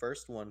 However, the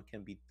first one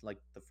can be like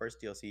the first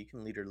DLC, you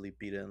can literally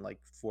beat it in like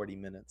 40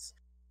 minutes.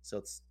 So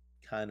it's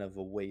kind of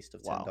a waste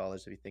of Wow.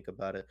 $10 if you think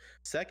about it.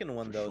 Second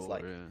one For though is sure.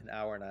 like Yeah. an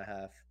hour and a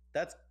half.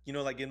 That's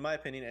like in my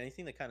opinion,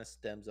 anything that kind of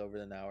stems over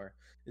an hour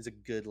is a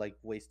good like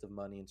waste of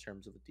money in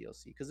terms of a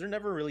DLC because they're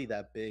never really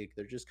that big.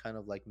 They're just kind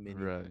of like mini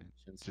Right.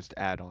 expansions. Just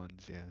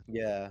add-ons. Yeah.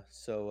 Yeah,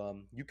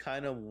 so you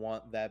kind of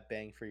want that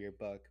bang for your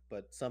buck,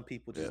 but some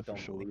people Yeah. just For don't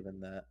sure. believe in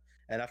that.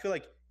 And I feel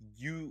like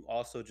you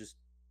also just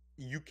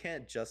you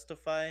can't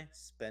justify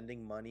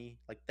spending money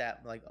like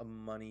that, like a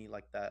money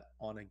like that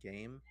on a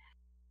game,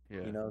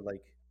 Yeah.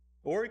 like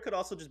or it could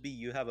also just be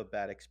you have a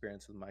bad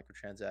experience with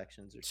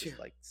microtransactions or Yeah. just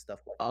like stuff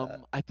like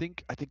that. I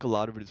think a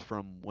lot of it is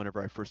from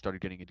whenever I first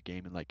started getting into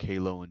gaming, like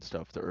Halo and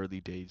stuff. The early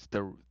days,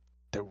 there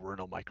were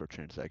no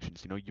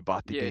microtransactions. You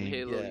bought the Yeah, in game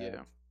Halo, Yeah.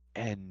 yeah.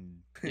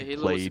 and Yeah, you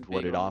Halo played wasn't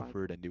what big it on my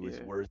offered, and it was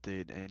yeah. worth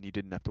it, and you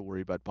didn't have to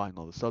worry about buying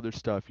all this other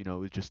stuff. It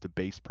was just the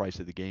base price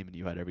of the game, and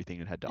you had everything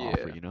it had to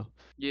offer. Yeah.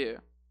 Yeah.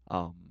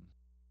 Um,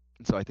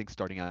 and so I think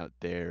starting out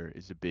there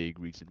is a big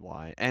reason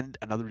why. And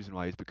another reason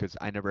why is because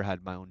I never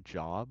had my own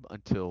job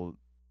until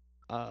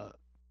uh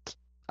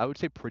I would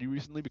say pretty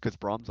recently, because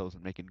Brahms I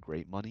wasn't making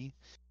great money.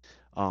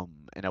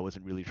 And I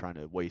wasn't really trying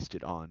to waste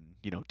it on,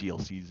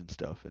 DLCs and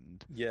stuff.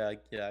 And Yeah, I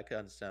can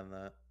understand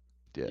that.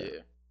 yeah. Yeah.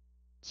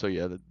 So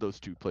yeah, those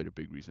two played a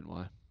big reason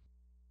why.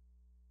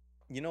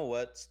 You know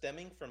what?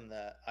 Stemming from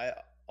that, I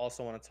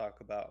also want to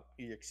talk about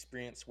your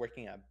experience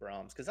working at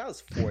Brahms because that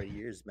was 4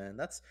 years, man.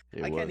 It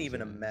I can't was,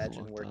 even it was a long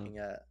imagine time. working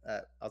at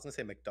I was gonna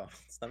say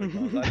McDonald's, not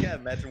McDonald's. I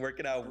can't imagine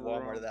working at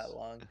Walmart that Drums.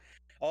 long.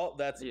 Oh,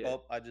 that's Yeah.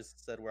 I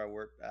just said where I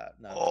work at.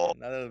 No, I'm just Oh, kidding.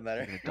 That doesn't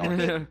matter. speaking of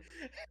donkey.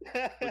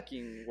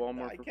 Working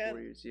Walmart I for can't. 4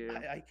 years,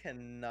 yeah. I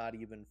cannot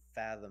even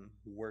fathom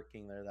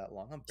working there that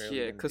long. I'm barely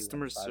Yeah, gonna do like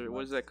customer five service.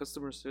 What is months. that?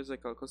 Customer service?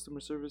 Like called customer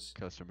service?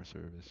 Customer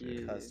service, yeah.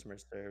 Yeah. Customer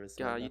service,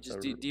 man. God, you That's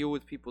just a deal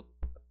with people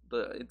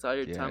the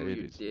entire Yeah, time of it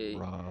your is day.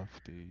 rough,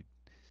 dude.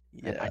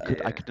 And I yeah.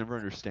 could I Yeah. could never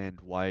understand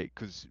why,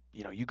 because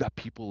you got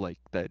people like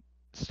that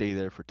stay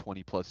there for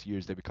 20 plus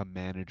years. They become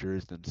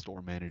managers, then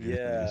store managers,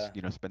 and they just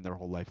Yeah, spend their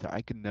whole life there.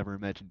 I could never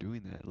imagine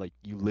doing that. Like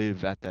you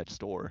live at that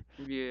store,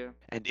 Yeah.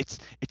 and it's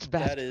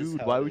that fast is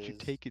food. how Why it would you is.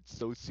 take it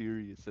so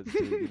serious as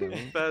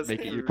to Fast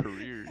make it your food.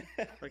 career?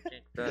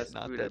 Fucking It's fast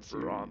not food that at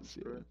serious. Brahms,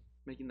 Yeah. bro.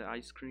 Making the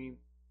ice cream.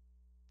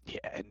 Yeah,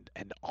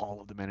 and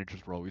all of the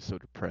managers were always so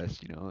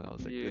depressed. And I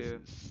was like, this Yeah.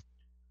 is.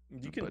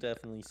 You can But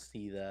definitely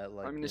see that,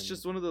 I like mean, it's in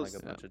just one of like a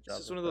those. yeah, bunch of It's jobs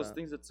just one like of those that.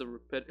 things that's a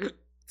repet.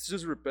 It's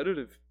just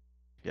repetitive.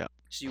 yeah,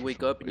 So you for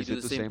wake sure. up and you Is do it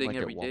the the same same thing like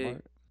at every day.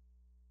 Walmart?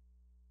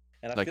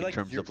 And I Like feel in like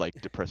terms of like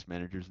depressed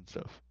managers and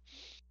stuff?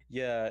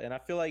 yeah, and I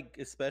feel like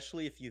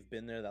especially if you've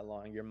been there that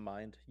long, your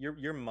mind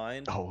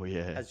Oh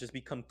yeah, has just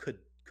become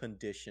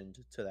conditioned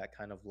to that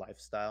kind of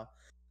lifestyle.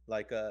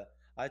 Like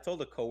I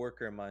told a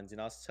coworker of mine,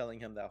 I was telling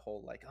him that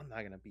whole like I'm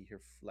not gonna be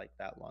here like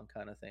that long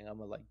kind of thing. I'm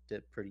gonna like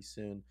dip pretty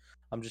soon.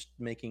 I'm just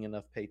making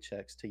enough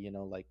paychecks to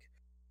like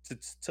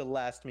to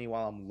last me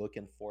while I'm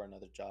looking for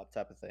another job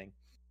type of thing.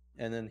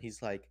 And then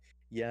he's like,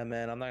 "Yeah,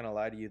 man, I'm not gonna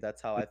lie to you.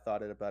 That's how I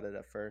thought about it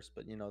at first.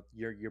 But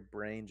your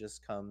brain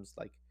just comes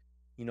like,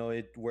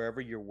 it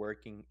wherever you're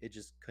working, it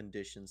just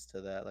conditions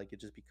to that. Like it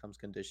just becomes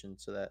conditioned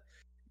so that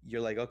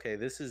you're like, okay,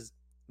 this is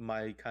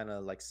my kind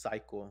of like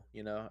cycle,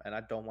 and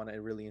I don't want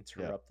to really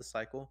yeah, interrupt the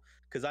cycle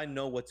because I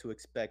know what to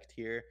expect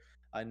here.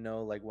 I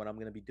know like what I'm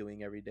gonna be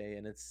doing every day,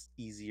 and it's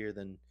easier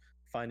than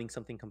finding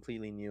something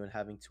completely new and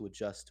having to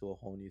adjust to a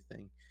whole new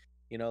thing.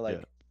 yeah,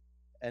 Like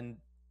and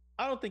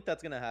I don't think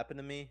that's gonna happen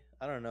to me.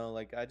 I don't know.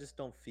 Like I just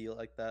don't feel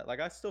like that. Like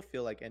I still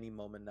feel like any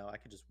moment now I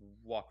could just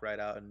walk right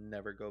out and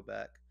never go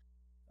back.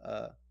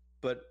 Uh,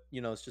 but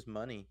it's just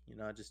money.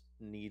 I just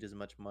need as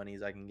much money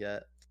as I can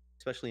get.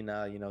 Especially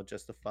now,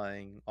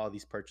 justifying all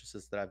these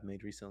purchases that I've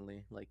made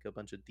recently, like a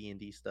bunch of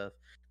D&D stuff.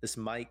 This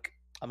mic,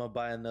 I'm gonna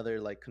buy another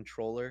like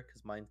controller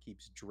because mine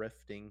keeps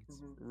drifting. It's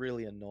Hmm.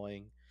 really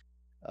annoying.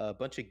 A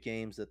bunch of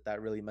games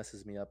that really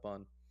messes me up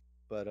on.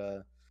 But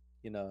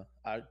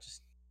I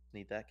just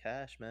need that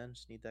cash, man.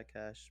 Just need that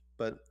cash.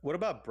 But what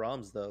about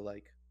Brahms though?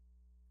 Like,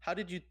 how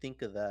did you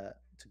think of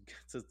that to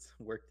to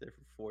work there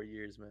for 4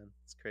 years, man?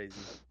 It's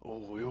crazy.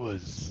 Oh, it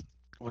was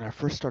when I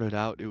first started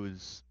out. It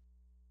was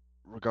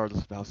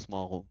regardless of how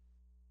small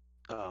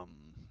um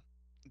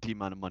the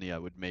amount of money I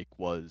would make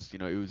was.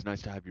 It was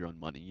nice to have your own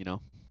money. Yeah.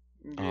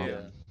 Yeah.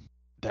 Um,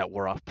 that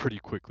wore off pretty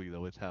quickly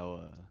though with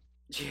how.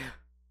 Yeah.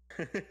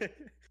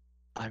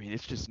 I mean,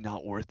 it's just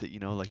not worth it.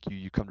 Like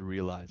you come to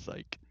realize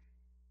like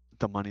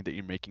the money that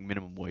you're making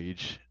minimum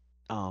wage.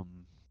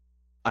 Um,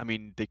 I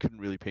mean, they couldn't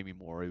really pay me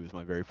more. It was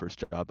my very first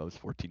job. I was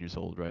 14 years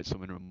old, right? So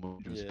minimum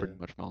wage was Yeah. pretty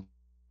much my own.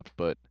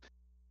 But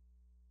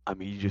I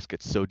mean, you just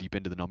get so deep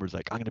into the numbers.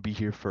 Like, I'm gonna be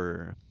here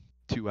for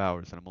 2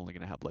 hours, and I'm only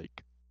gonna have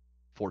like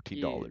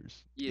Yeah.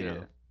 $14.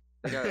 Yeah.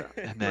 Like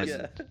And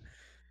Yeah.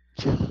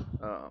 then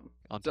um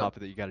on so top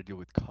of that, you got to deal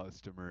with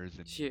customers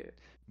and yeah.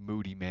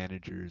 moody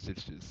managers.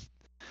 It's just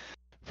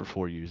for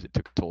 4 years, it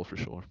took a toll for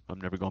sure. I'm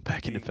never going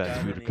back Do into you fast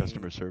have food or any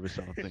customer service.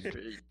 I don't think.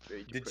 Very,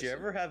 very Did you depressing.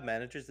 ever have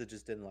managers that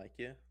just didn't like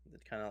you?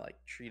 That kind of like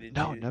treated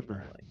No, you,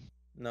 never. like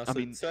no, I so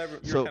mean,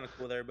 you were so kind of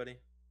cool with everybody?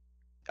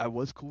 I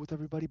was cool with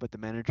everybody, but the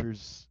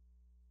managers,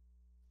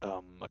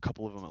 a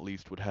couple of them at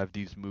least, would have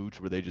these moods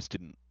where they just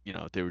didn't,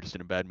 they were just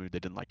in a bad mood. They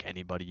didn't like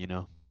anybody.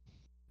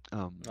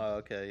 Um, Oh,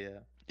 okay, yeah.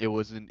 it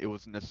wasn't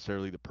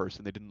necessarily the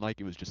person they didn't like.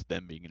 It was just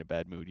them being in a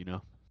bad mood.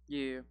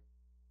 Yeah.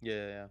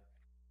 Yeah, yeah.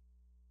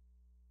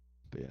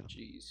 But yeah.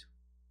 Jeez.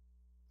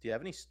 Do you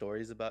have any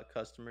stories about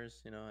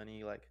customers?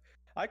 Any like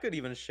I could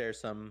even share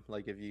some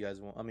like if you guys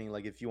want. I mean,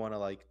 like if you want to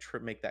like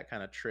make that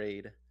kind of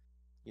trade,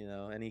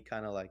 any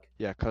kind of like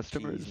Yeah,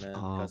 jeez, customers.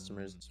 man,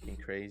 customers just being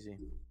crazy.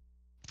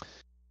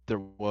 There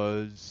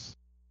was,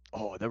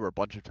 oh, there were a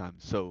bunch of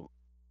times. So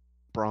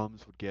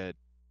Brahms would get,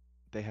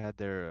 they had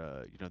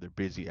their, their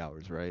busy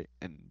hours, right?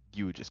 And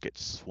you would just get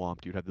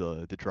swamped. You'd have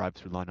the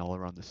drive-through line all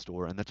around the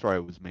store, and that's where I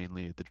was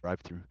mainly at the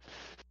drive-through,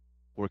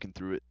 working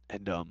through it.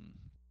 And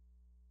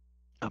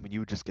I mean, you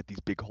would just get these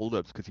big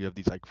holdups because you have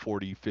these like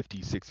 40,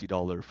 50,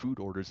 $60 food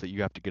orders that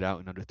you have to get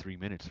out in under 3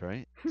 minutes,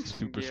 right?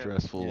 Super Yeah.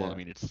 stressful. I Yeah.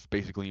 mean, it's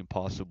basically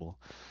impossible.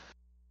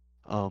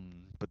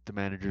 But the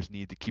managers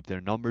need to keep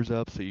their numbers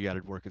up, so you got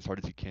to work as hard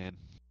as you can.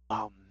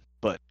 Um,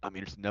 but I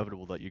mean, it's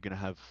inevitable that you're gonna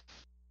have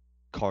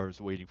cars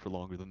waiting for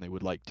longer than they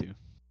would like to,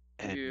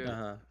 Yeah. and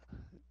Uh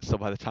so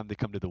by the time they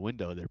come to the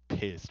window, they're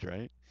pissed,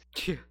 right?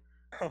 Yeah.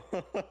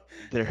 huh.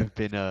 There have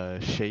been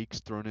shakes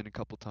thrown in a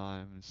couple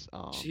times.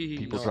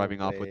 People Jeez. No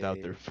driving off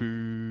without their way.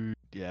 food.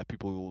 Yeah,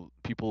 people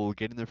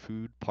getting their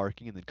food,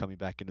 parking, and then coming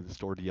back into the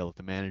store to yell at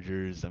the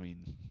managers. I mean,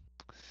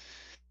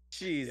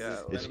 Jesus,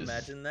 it's man, Golly. just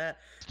imagine that.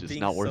 it's just Being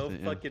not worth so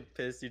it. Yeah, fucking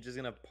pissed, you're just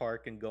gonna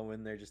park and go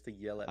in there just to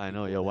yell at I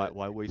know. people Yeah, why that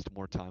why waste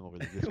more time over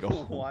there? Just go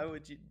home. why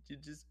would you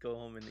just go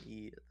home and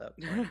eat at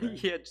that point,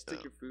 man? Yeah, just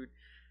take Yeah. your food.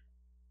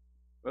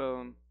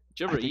 Did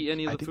you I ever eat think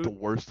any of I the think the food?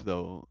 worst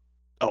though.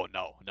 Oh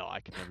no, no, I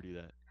can never do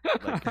that.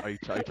 Like, are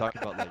you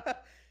talking about like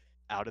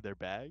out of their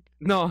bag?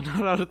 No,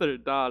 not out of their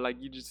like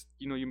you just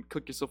you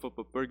cook yourself up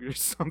a burger or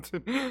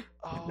something.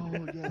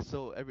 Oh yeah,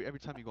 so every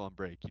time you go on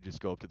break, you just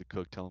go up to the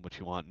cook, tell him what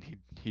you want, and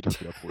he'd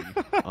hook it up for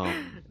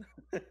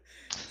you.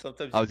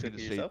 Sometimes I you was cook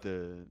gonna it say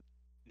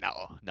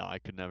yourself. no, I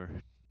could never.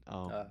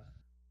 Um, Uh,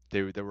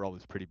 they were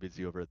always pretty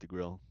busy over at the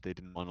grill. They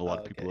didn't want a lot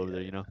oh, of people okay, over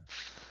there, yeah, you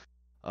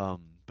know.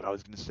 But I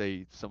was gonna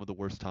say some of the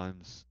worst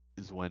times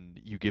is when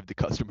you give the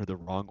customer the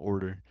wrong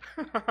order,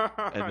 and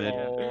yeah. then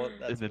Yeah. Oh,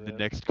 and that's then the bad.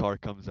 next car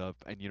comes up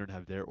and you don't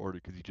have their order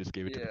because you just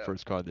gave it to the Yeah.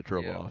 first car that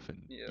drove Yeah. off,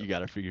 and Yeah. you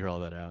gotta figure all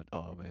that out.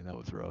 Oh man, that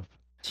was rough.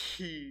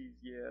 Jeez,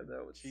 yeah,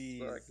 that would suck.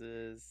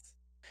 Jesus.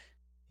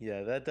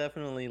 Yeah, that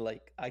definitely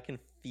like I can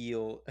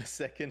feel a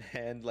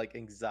secondhand like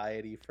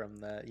anxiety from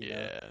that,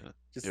 Yeah,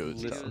 just it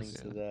was tough. listening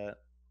Because, to Yeah. that.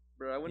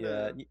 bro,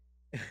 Yeah.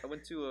 I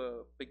went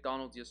to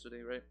McDonald's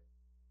yesterday, right?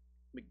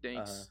 Uh-huh.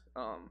 McDanks.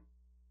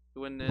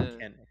 When I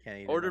can't eat it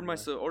no more.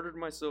 ordered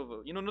myself,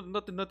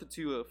 nothing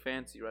too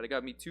fancy, right? I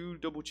got me 2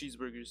 double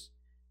cheeseburgers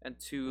and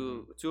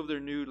two of their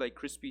new like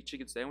crispy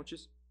chicken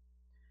sandwiches,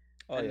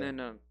 Oh and yeah.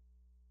 then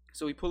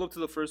so we pull up to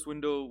the first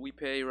window, we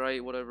pay,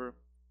 right, whatever,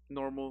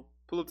 normal.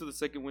 Pull up to the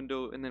second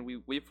window, and then we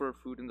wait for our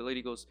food, and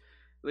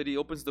lady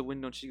opens the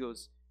window and she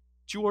goes,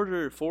 "Did you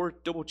order 4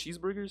 double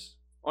cheeseburgers?"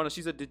 Oh no,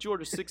 she said, "Did you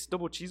order 6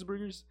 double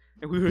cheeseburgers?"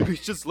 And we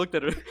just looked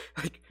at her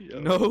like, Yo.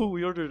 "No,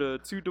 we ordered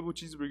 2 double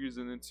cheeseburgers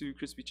and then 2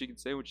 crispy chicken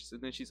sandwiches."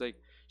 And then she's like,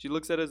 she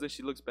looks at us and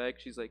she looks back.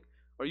 She's like,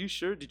 "Are you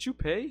sure? Did you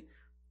pay?"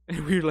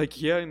 And we were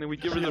like, "Yeah." And then we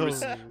give her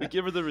the we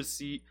give her the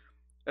receipt,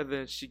 and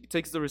then she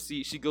takes the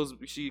receipt.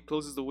 She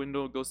closes the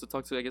window and goes to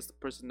talk to, I guess, the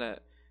person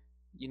that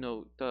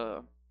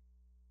the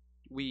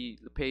we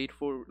paid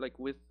for, like,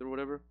 with or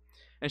whatever.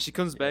 And she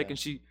comes back Yeah. and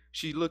she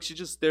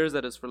just stares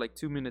at us for like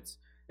 2 minutes,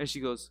 and she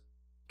goes,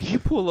 "Can you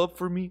pull up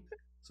for me?"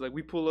 So like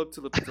we pull up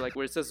to like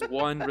where it says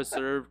one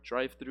reserved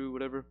drive through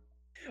whatever.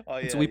 Oh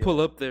And so yeah, we pull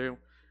yeah. up there.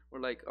 We're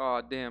like,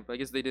 "Oh damn, I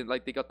guess they didn't,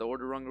 like, they got the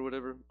order wrong or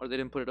whatever, or they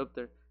didn't put it up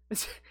there."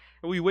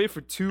 And we wait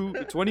for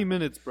 20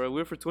 minutes, bro. We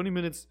wait for 20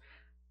 minutes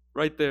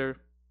right there.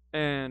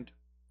 And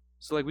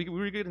so like we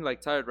were getting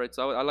like tired, right?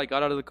 So I like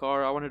got out of the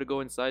car. I wanted to go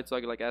inside so I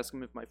could like ask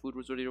them if my food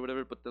was ready or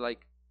whatever. But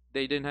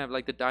they didn't have,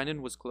 like, the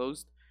dine-in was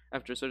closed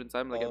after a certain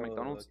time, like at Oh,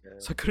 McDonald's. okay.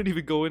 So I couldn't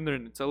even go in there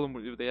and tell them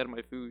if they had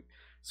my food.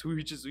 So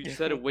we just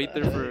had to wait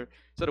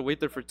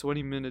there for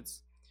 20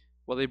 minutes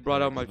while they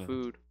brought out my Excellent.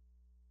 food.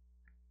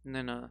 And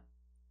then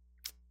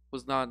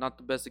was not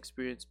the best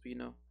experience, but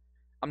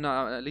I'm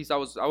not, at least I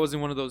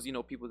wasn't one of those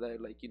people that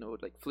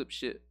would like flip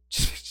shit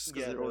just because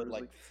Yeah, their they would orders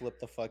like flip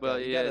the fuck But out.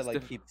 You yeah, gotta it's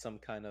like keep some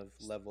kind of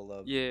level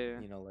of yeah.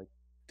 like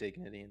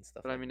dignity and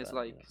stuff But I like mean, it's that.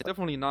 like, it's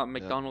definitely not Yeah.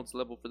 McDonald's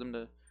level for them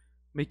to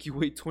make you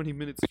wait 20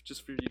 minutes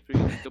just for your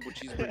double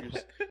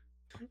cheeseburgers.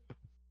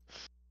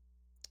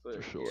 But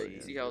For sure, yeah, you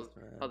yeah. see how Jesus,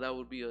 man. that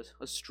would be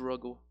a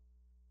struggle.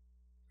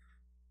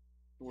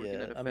 Working Yeah,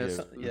 at a I mean, fast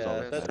Yeah, food it's all yeah,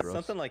 fast bad that's rough.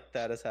 something like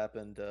that has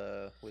happened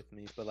with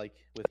me, but like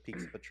with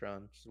Pizza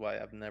Patron, which is why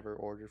I've never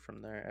ordered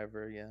from there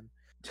ever again.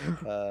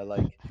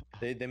 Like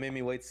they made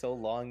me wait so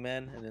long,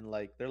 man, and then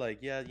like they're like,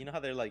 yeah, you know how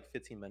they're like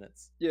 15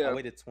 minutes. Yeah. I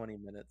waited 20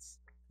 minutes,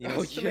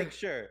 Oh, just to yeah.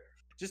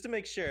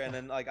 make sure, and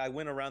then like I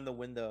went around the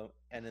window,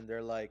 and then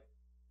they're like,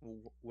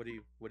 what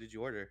did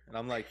you order? And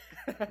I'm like,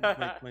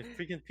 my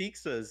freaking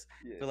pizzas.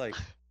 Yeah. They're like,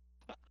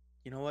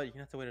 you know what? You're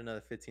gonna have to wait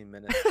another 15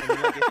 minutes. And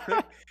then,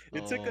 like,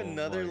 it took Oh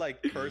another my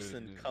like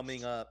person goodness.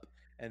 coming up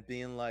and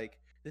being like,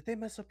 "Did they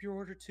mess up your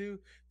order too?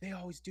 They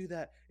always do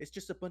that. It's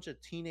just a bunch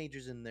of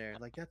teenagers in there.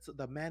 Like that's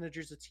the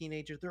manager's a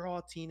teenager. They're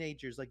all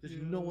teenagers. Like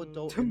there's no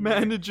adult The in there."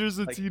 manager's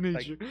a Like-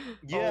 teenager.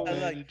 Yeah, Oh,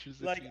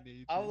 Manager's a like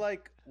teenager. I'm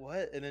like,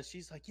 what? And then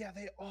she's like, yeah,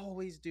 they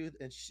always do.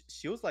 And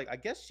she was like, I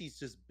guess she's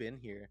just been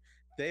here.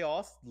 They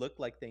all looked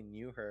like they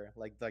knew her.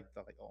 Like they're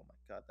like, oh my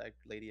god, that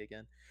lady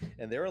again.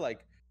 And they were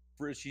like,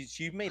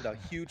 she made a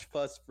huge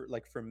fuss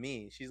for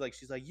me. She's like,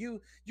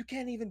 you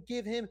can't even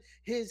give him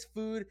his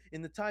food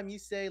in the time you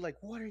say, like,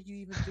 what are you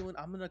even doing?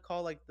 I'm gonna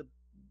call like the,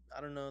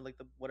 I don't know, like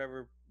the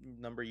whatever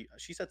number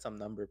she said some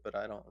number, but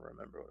I don't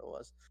remember what it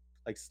was.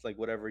 Like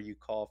whatever you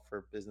call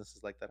for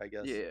businesses like that, I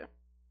guess. yeah.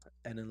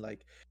 And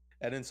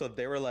then so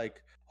they were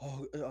like,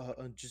 oh,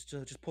 just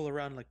pull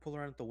around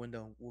at the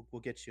window.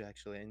 We'll get you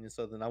actually. And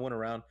so then I went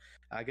around.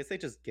 I guess they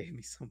just gave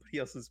me somebody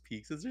else's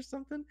pizzas or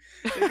something.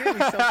 They gave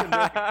me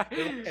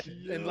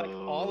something and like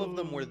all of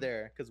them were Yo.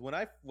 there because when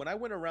I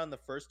went around the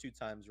first 2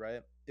 times,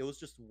 right, it was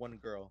just one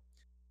girl.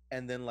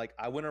 And then like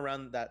I went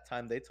around that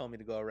time they told me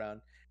to go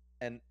around,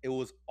 and it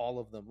was all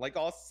of them. Like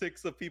all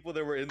 6 of people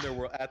that were in there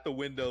were at the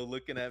window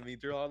looking at me.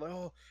 They're all like,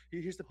 "Oh,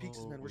 here's the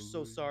pizzas, man. We're so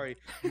Holy. sorry.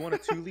 You want a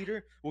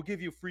 2-liter? We'll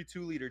give you a free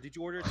 2-liter. Did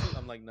you order a 2?"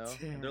 I'm like, "No."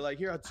 And they're like,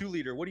 "Here, a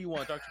 2-liter. What do you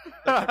want, Dr.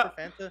 Pepper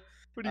Fanta?"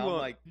 What do you I'm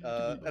want? like, You give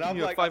me- and I'm Give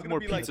me like, 5 I'm gonna more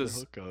be like, pizzas.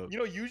 Hookup.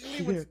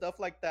 usually when Yeah. stuff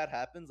like that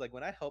happens, like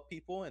when I help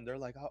people and they're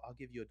like, I'll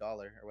give you $1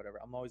 or whatever,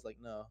 I'm always like,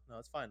 no,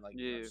 it's fine. Like,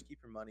 Yeah. just keep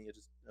your money.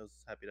 I was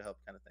happy to help,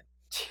 kind of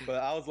thing.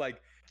 But I was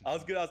like, I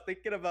was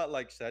thinking about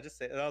like, should I just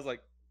say? And I was like,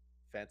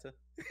 Fanta.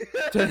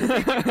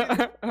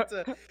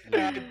 Fanta. And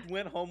I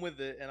went home with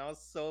it, and I was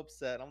so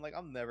upset. I'm like,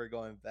 I'm never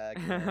going back,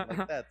 man.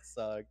 Like that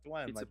sucked.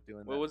 Why am I doing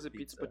that? What was for it?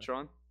 Pizza pizza?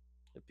 Patron?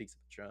 The pizza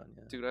Patron,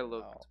 yeah. Dude, I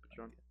love Oh, pizza my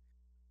patron.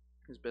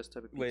 God. His best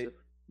type of pizza, Wait, in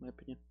my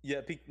opinion.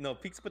 yeah, no,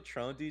 pizza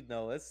Patron, dude.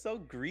 No, it's so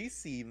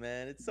greasy,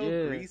 man. It's so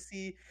Yeah,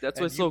 greasy, that's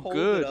why and it's you so hold it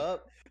good.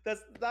 up.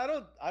 That's I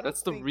don't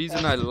That's the think reason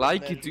I that's the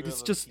like it, dude. measure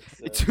It's of a just,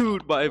 pizza.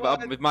 dude. But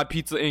What? if my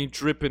pizza ain't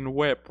dripping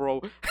wet,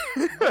 bro,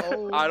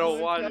 No I don't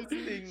want it.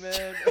 disgusting,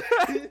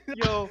 man.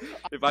 Yo,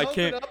 if I I held it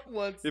can't, up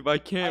once. if I I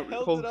can't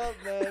held it hold, up,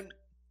 man.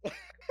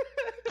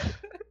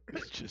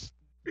 It's just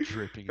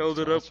dripping in held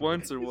it up sauce already.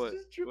 once or It's what?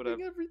 just dripping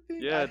Whatever. everything. I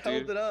Yeah, held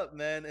dude. it up,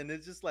 man, and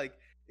it's just like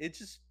it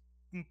just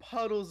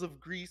puddles of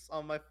grease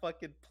on my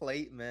fucking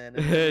plate, man.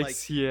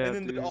 Hex, yeah, And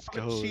then dude. all Let's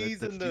the go. cheese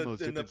That's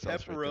Demo's and the dipping sauce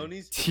right there.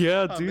 pepperonis just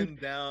Yeah, dude. coming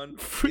down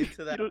Free,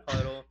 into that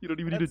puddle. you don't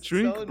even need a That's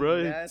drink, so bro.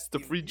 It's the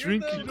nasty. free You're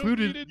drink the-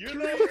 included. You're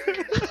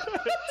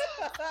the-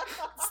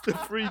 It's the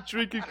free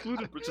drink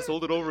included, but just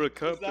hold it over a Is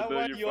cup that and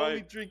why you're you fine.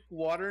 only drink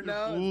water You're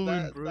now? fooling,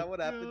 Is bro. that what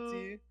happened to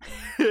you?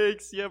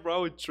 Hex, yeah, bro. I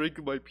would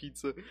drink my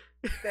pizza.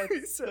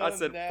 That's so I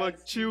said, "Fuck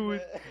nasty, chewing."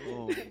 man.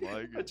 Oh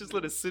my I just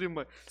let it sit in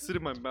my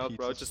mouth,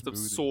 bro. I Pizza just smoothie.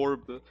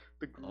 absorb the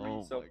Oh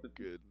grease my off the pizza.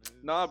 goodness.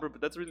 Nah, bro, but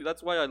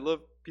that's why I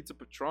love pizza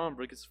Patron,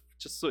 bro. It's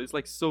just it's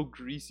like so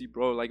greasy,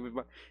 bro. Like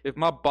if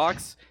my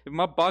box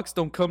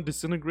don't come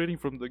disintegrating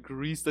from the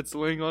grease that's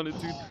laying on it,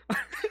 dude,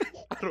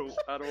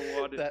 I don't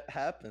want it. That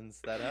happens.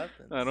 That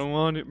happens. I don't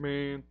want it,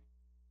 man.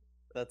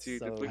 That's Dude,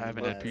 so if I we-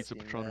 haven't had pizza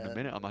nasty, Patron in a man.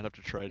 minute. I might have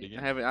to try it again.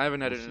 I haven't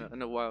had We'll it see.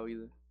 in a while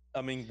either.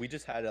 I mean, we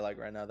just had it like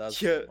right now. That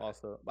was Yeah.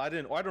 also. I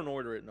don't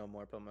order it no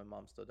more, but my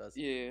mom still does.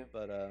 Yeah,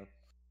 But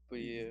but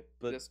yeah,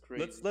 but that's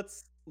crazy.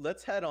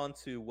 let's head on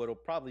to what'll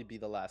probably be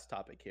the last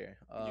topic here.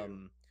 Yeah.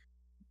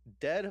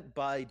 Dead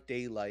by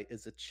Daylight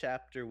is a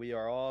chapter we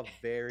are all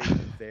very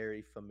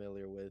very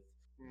familiar with.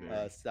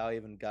 Very. Sal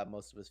even got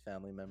most of his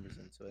family members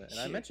into it, and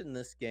I Yeah. mentioned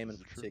this game in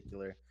This is true.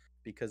 particular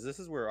because this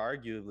is where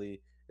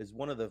arguably is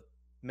one of the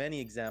many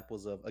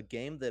examples of a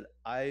game that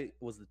I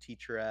was the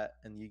teacher at,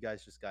 and you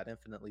guys just got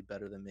infinitely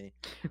better than me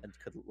and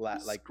could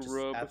like just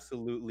Scrub.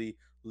 absolutely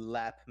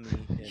lap me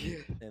Yeah.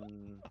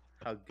 in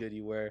how good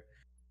you were.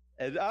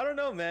 And I don't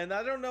know, man.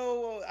 I don't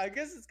know. I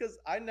guess it's because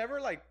I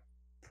never like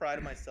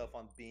prided myself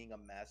on being a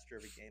master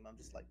of a game. I'm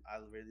just like I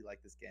really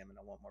like this game, and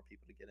I want more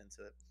people to get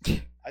into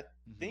it. I Mhm.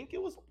 think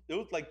it was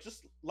like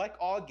just like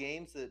all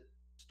games that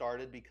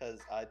started because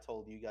I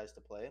told you guys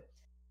to play it.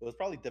 It was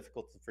probably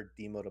difficult for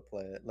Demo to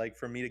play it. Like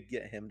for me to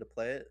get him to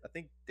play it, I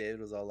think David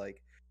was all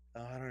like,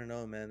 "Oh, I don't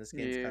know, man. This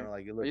game's Yeah. kind of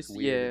like it I looks used to-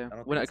 weird. yeah, I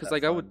don't when think it's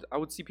because that like fun." I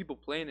would see people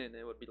playing it and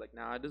it would be like,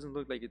 nah, it doesn't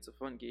look like it's a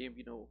fun game,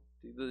 you know.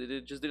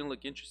 It just didn't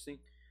look interesting.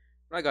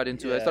 When I got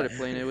into it, I started Yeah.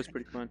 playing it. It was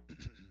pretty fun.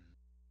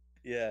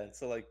 Yeah,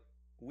 so like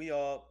we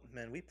all,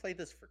 man, we played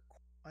this for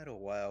quite a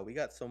while. We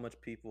got so much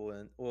people,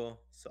 and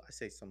well, so I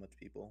say so much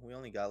people. We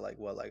only got like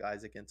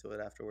Isaac into it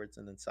afterwards,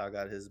 and then Sal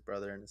got his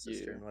brother and his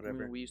sister Yeah, and I whatever.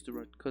 mean, we used to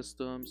run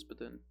customs, but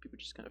then people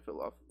just kind of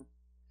fell off.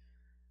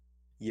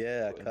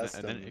 Yeah, And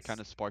customs. then it kind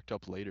of sparked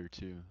up later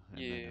too. And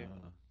Yeah. Then,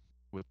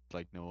 with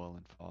like Noel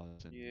and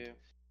Foz and Yeah,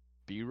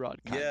 B-Rod.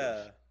 Kind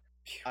Yeah, of.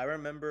 I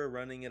remember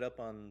running it up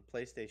on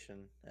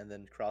PlayStation, and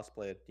then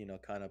crossplay,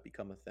 kind of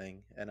become a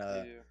thing. And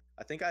yeah,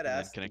 I think I'd And then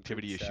asked the group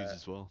connectivity issues chat-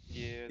 as well.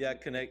 yeah. Yeah, the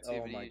connect. Oh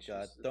connectivity my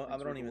god! issues, Don't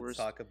things were the even worst.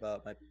 talk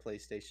about my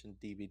PlayStation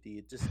DVD.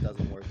 It just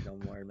doesn't work no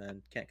more,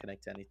 man. Can't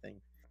connect to anything.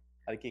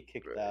 I get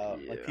kicked Bro,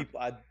 out. Like yeah. people,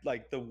 I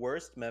like the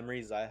worst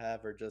memories I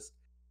have are just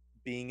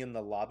being in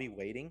the lobby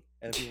waiting,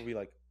 and people be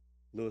like,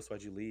 "Lewis,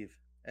 why'd you leave?"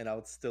 And I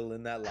was still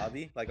in that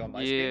lobby, like on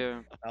my screen.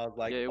 Yeah, I was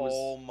like, Yeah, it was-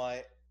 "Oh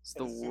my!" it's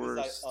the As soon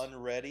worst. as I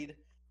unreadied,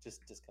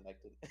 just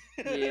disconnected.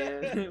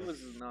 Yeah, it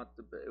was not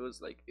the best. It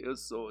was like it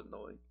was so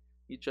annoying.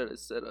 You try to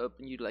set up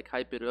and you like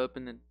hype it up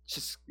and then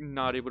just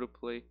not able to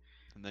play.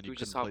 And then You you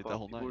just couldn't hop play it the off.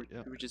 whole People night. were,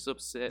 Yeah. you were just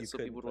upset, You so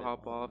couldn't people would play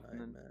hop all off, night,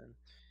 and then man.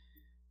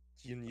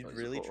 You'd was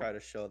a really whole- try to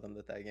show them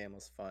that game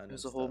was fun. it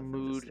was and a whole stuff, and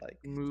just, mood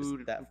like, just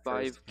mood that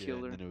vibe first- Yeah,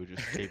 killer. and then it would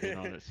just cave in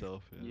on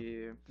itself.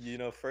 Yeah.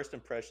 Yeah. First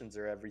impressions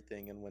are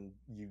everything, and when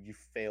you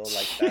fail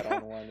like that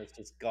on one, it's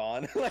just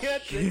gone. Like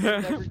that's it, Yeah.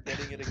 you're never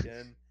getting it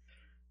again.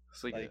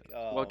 It's like, Like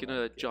walking oh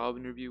a my job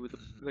interview with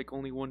like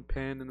only one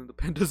pen, and then the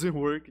pen doesn't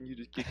work, and you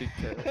just get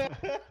kicked out.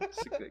 God.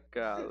 It's like,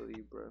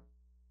 golly, bro.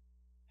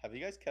 Have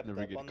you guys kept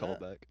Never up get a on call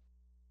that? back.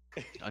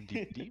 On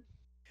DVD?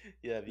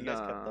 Yeah, have you guys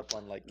kept Nah, up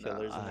on like nah.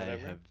 killers and I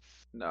whatever? have.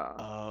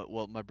 Nah.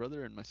 Well, my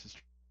brother and my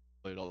sister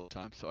play it all the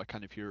time, so I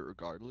kind of hear it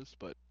regardless,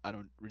 but I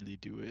don't really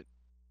do it.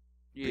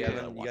 You Yeah. I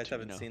haven't, you want guys to, you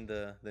haven't know. seen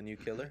the new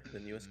killer, the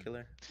newest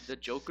killer? The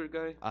Joker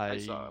guy. I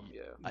saw him.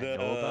 Yeah. I know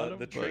about The him,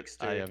 but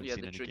trickster. I haven't Yeah,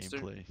 seen the any trickster.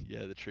 gameplay.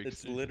 Yeah, the trickster.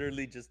 It's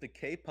literally just a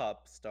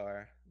K-pop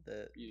star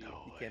that Yeah.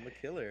 No became a way.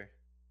 killer.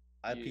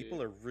 Yeah.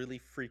 People are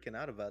really freaking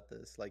out about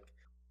this. Like,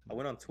 I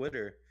went on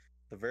Twitter.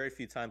 The very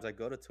few times I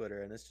go to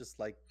Twitter, and it's just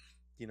like,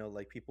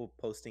 like people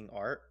posting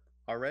art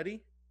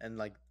already, and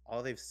like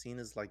all they've seen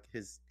is like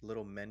his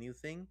little menu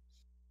thing.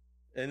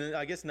 And then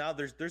I guess now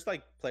there's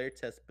like player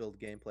test build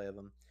gameplay of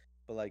him,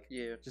 but like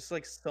Yeah. just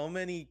like so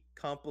many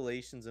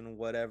compilations and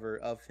whatever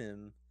of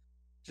him.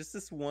 Just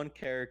this one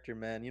character,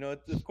 man.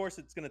 Of course,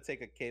 it's gonna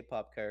take a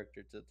K-pop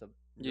character to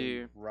really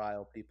Yeah.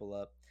 rile people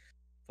up.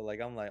 But like,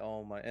 I'm like,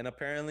 oh my! And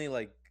apparently,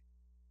 like,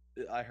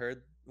 I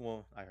heard.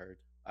 Well,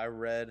 I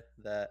read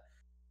that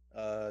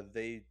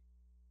they.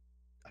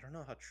 I don't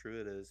know how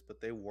true it is, but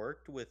they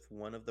worked with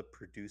one of the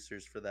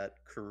producers for that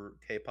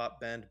K-pop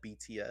band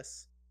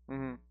BTS.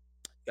 Mm-hmm. You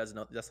guys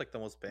know that's like the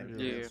most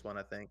Really? Yeah. famous one,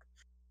 I think.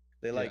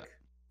 They Yeah. like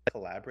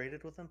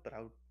collaborated with him, but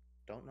I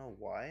don't know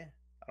why.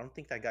 I don't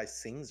think that guy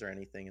sings or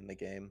anything in the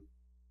game,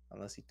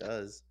 unless he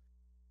does.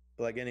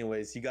 But like,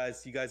 anyways, you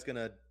guys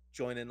gonna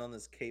join in on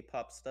this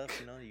K-pop stuff?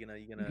 You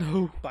gonna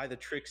No. buy the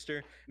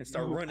trickster and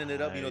start No. running it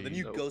up. The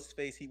new No.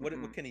 Ghostface. What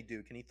Mm-mm. can he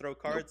do? Can he throw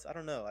Nope. cards? I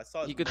don't know. I saw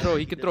his He could vlog. throw. He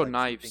He could did throw like two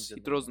things knives. He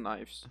in throws there.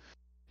 knives.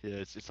 Yeah,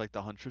 it's like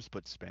the Huntress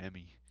but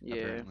spammy, Yeah.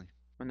 apparently.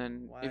 And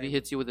then if Why he would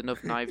hits you with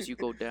enough knives, you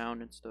go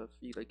down and stuff.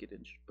 You like get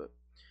injured, but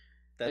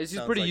that he's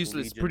sounds pretty like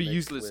useless. Legion Pretty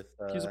mixed useless.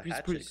 with He's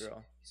pretty. Hatchet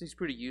Girl? He's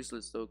pretty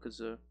useless though, cause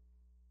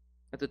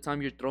at the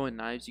time you're throwing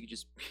knives, you could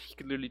just you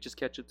could literally just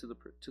catch it to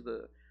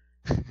the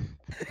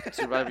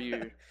survivor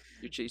you're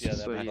chasing. Yeah,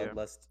 that But yeah,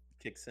 bloodlust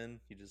kicks in.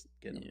 You just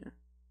get him. yeah.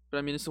 But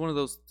I mean, it's one of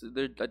those.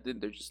 I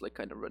think they're just like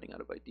kind of running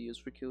out of ideas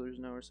for killers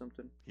now or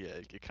something. Yeah,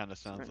 it kind of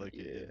sounds kinda- like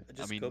it. yeah. Yeah. I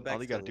Just mean, go back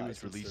all you to the gotta do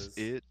is release licenses.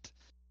 it.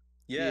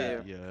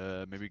 Yeah. Yeah.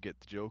 Yeah, maybe get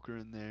the Joker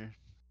in there.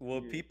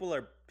 Well, Yeah.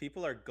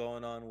 people are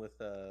going on with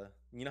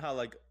you know how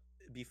like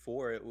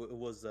before it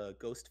was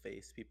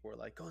Ghostface. People were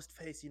like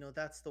Ghostface,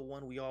 that's the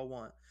one we all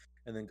want.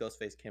 And then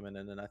Ghostface came in,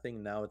 and then I think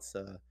now it's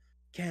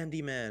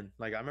Candyman.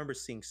 Like I remember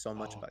seeing so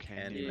much Oh, about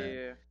Candyman.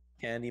 Candyman.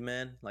 Yeah.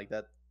 Candyman, like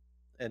that.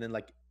 And then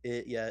like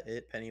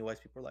it Pennywise.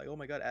 People are like, oh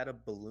my god, add a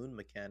balloon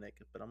mechanic.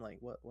 But I'm like,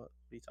 what are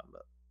you talking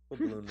about? What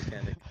balloon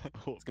mechanic?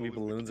 What It's gonna be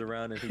balloon balloons mechanic?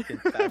 around, and he can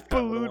fast travel to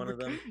Balloon one of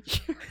them.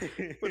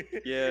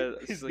 Yeah,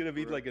 He's it's like gonna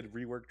be for- like a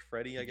reworked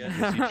Freddy, I You guess.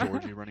 can see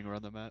Georgie running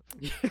around the map.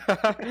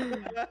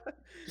 Yeah.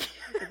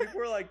 And people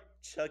were like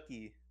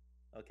Chucky.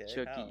 Okay,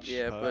 Chucky, how?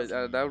 yeah,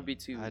 but that would be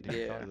Chucky. too. I hadn't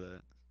even Yeah. thought of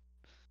that.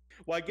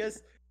 Well, I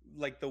guess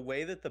like the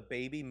way that the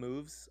baby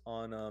moves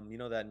on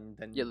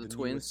that Yeah, the newest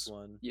twins.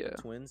 one, Yeah. the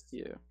twins.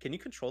 Yeah. Can you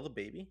control the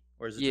baby,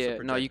 or is it just a Yeah.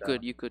 No, you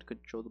projectile? could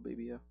control the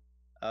baby. Yeah.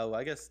 Oh,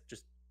 I guess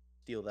just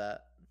steal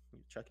that,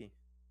 Chucky.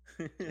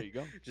 There you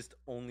go. Just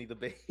only the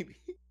baby.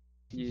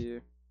 Yeah.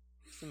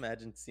 Just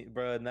imagine seeing,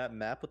 bro, in that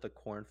map with the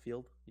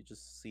cornfield, you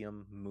just see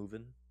him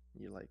moving.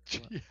 You're like,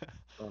 Yeah.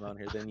 what's going on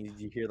here? Then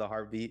you hear the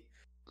heartbeat,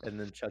 and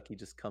then Chucky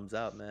just comes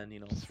out, man.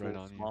 Just Full right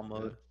on you, small yeah.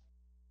 mode.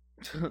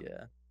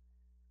 Yeah,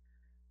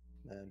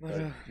 man.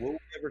 But will we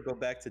ever go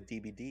back to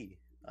DBD?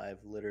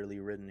 I've literally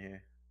written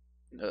here.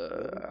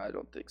 I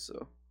don't think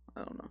so. I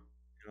don't know.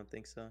 You don't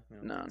think so? You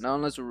don't No, think not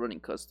unless we're running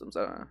customs.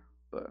 I don't know.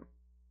 But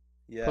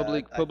Yeah,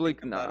 Public- I public,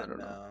 think nah, about I it don't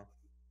know. now.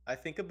 I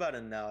think about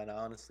it now, and I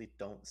honestly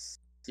don't see.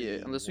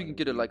 yeah, unless we can when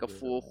get it we like a would,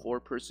 full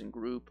 4-person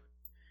group.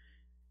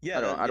 Yeah,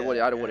 I don't. I yeah, wouldn't.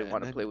 yeah. Wouldn't and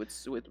want to then- play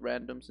with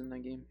randoms in that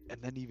game.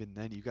 And then even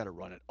then, you got to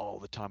run it all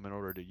the time in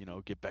order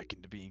to get back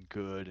into being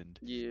good, and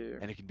Yeah.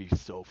 it can be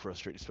so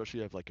frustrating,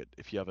 especially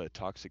if you have a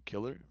toxic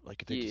killer,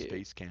 like if they just Yeah.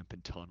 base camp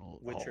and tunnel.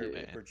 Which Oh are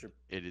man, which are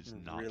it is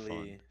not really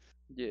fun.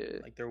 Yeah.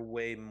 like they're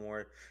way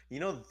more.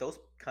 Those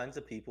kinds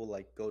of people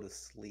like go to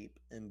sleep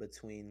in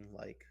between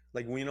like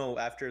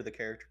after the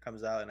character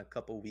comes out in a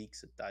couple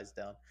weeks it dies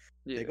down.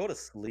 Yeah. They go to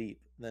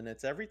sleep. Then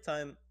it's every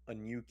time a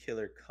new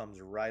killer comes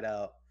right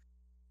out,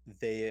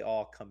 they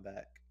all come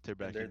back. They're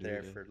back And they're into there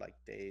it, yeah. for like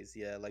days.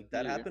 Yeah, like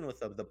that Yeah. happened with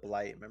the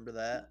blight. Remember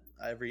that?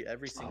 Every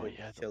single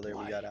yeah, the killer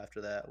we got Blight.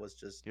 after that was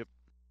just Yep.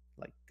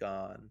 like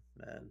gone,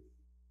 man.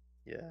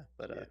 Yeah,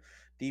 but Yeah.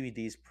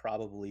 DVD's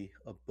probably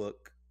a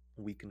book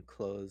we can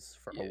close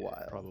for a Yeah,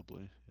 while,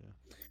 Probably,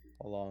 yeah.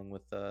 along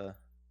with World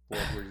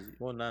War Z.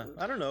 Well, nah,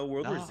 I don't know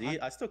World War No, Z.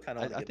 I still kind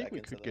of want to I get think back we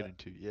into could that. get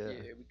into, yeah.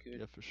 Yeah, we could.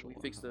 Yeah, for sure.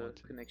 We fix I the want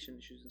to. connection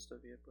issues and stuff.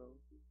 Yeah, probably.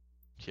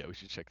 Yeah, we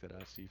should check that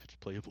out, see if it's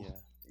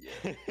playable. Yeah,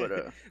 But, But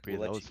yeah, we'll that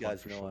let was you fun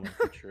guys for know sure. on a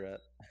future at.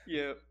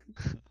 Yeah.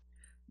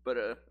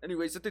 But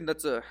anyways, I think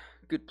that's a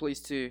good place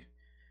to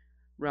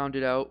round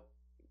it out.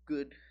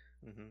 Good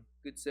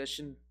good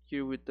session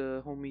here with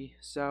the homie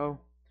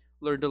Sal.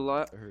 Learned a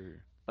lot.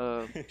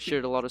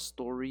 Shared a lot of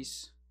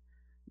stories.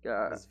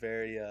 Yeah. It's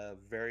very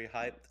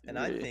hyped, and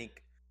I Yeah.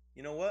 think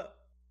you know what?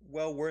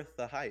 Well worth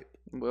the hype.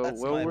 Well, That's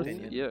well my worth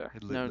opinion. it. Yeah.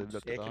 It Now, lived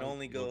up to It the can hype.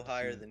 only go Love to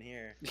higher see than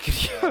here.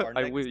 Yeah, Our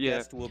I next will. Yeah.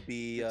 guest will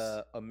be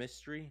Yes. a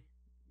mystery.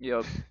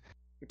 Yep.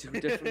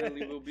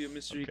 Definitely will be a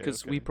mystery Okay,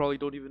 because we okay. probably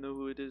don't even know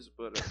who it is.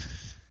 But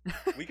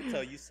We can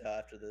tell you Sal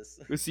after this.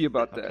 we'll see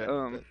about that.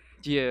 Okay.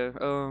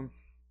 Yeah.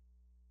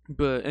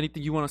 But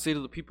anything you want to say to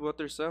the people out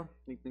there, Sal?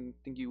 Anything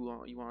you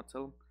want to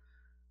tell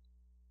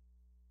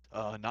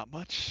them? Not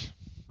much.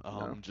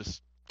 No.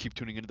 Just keep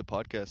tuning into the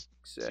podcast.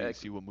 Exactly.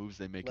 See what moves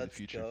they make in the Let's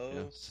future. go.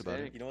 Yeah, that's about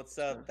it. You know what's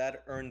up?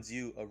 That earns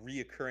you a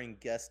reoccurring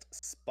guest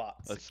spot.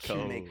 Let's You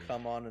may go.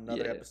 come on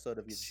another Yeah. episode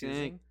of your Sick.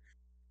 choosing.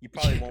 You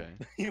probably won't.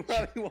 Okay. You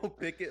probably won't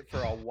pick it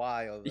for a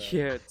while. Though.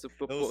 Yeah, it's It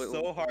was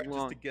so hard just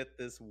long. to get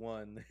this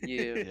one.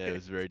 Yeah. Yeah, it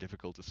was very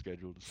difficult to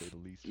schedule, to say the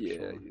least. For Yeah,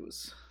 sure. it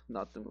was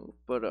not the move.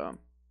 But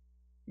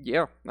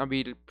yeah, I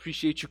mean,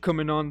 appreciate you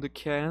coming on the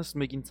cast,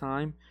 making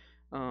time,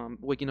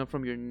 waking up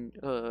from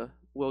your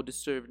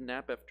well-deserved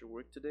nap after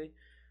work today.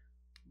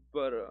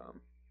 But You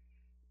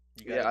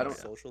Yeah, gotta I do don't-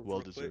 socials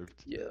Well real quick, deserved.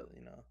 to, Yeah.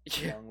 you know,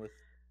 Yeah. along with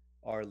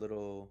our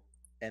little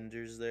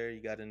enders there.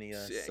 You got any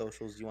Sick.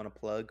 socials you want to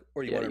plug,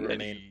 or you Yeah, want to yeah.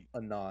 remain Any?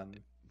 anon?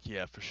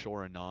 Yeah, for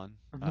sure. Anon.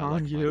 I Anon,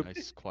 like my yep.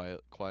 nice,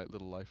 quiet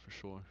little life for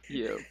sure.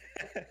 Yep.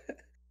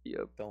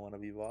 Yep. Don't want to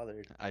be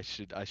bothered. I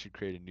should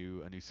create a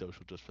new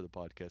social just for the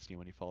podcast. See how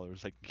many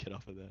followers I can get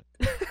off of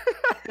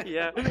that.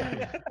 Yeah.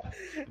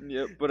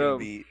 Yeah, but Gonna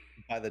be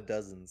by the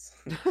dozens.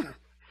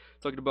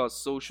 talking about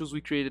socials, we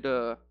created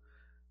a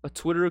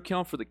Twitter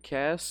account for the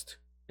cast.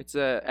 It's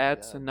at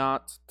Yeah.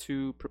 not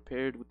too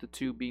prepared, with the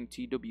two being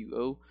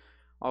TWO,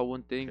 all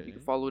one thing. You Okay.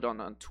 can follow it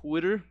on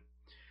Twitter.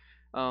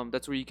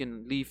 That's where you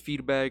can leave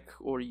feedback,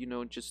 or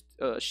just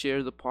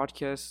share the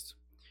podcast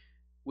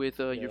with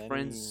Yeah, your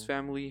friends,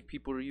 family,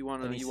 people any you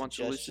want to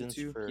listen suggestions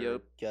to. for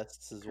Yep.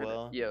 guests as Kinda,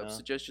 well? yeah,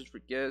 suggestions for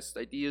guests,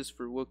 ideas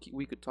for what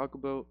we could talk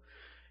about,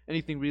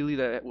 anything really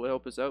that will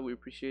help us out. We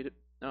appreciate it.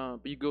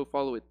 But you go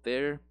follow it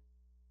there.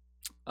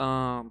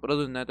 But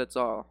other than that, that's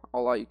all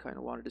I kind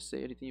of wanted to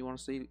say. Anything you want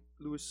to say,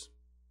 Lewis?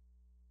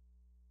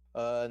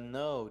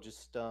 No,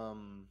 just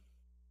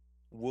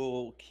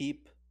we'll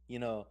keep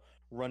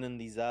running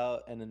these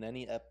out, and in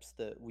any eps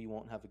that we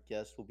won't have a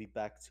guest will be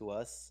back to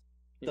us.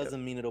 Yep.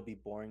 Doesn't mean it'll be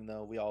boring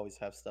though. We always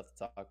have stuff to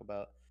talk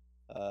about.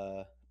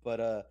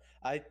 But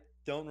I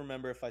don't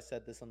remember if I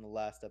said this on the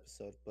last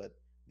episode, but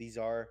these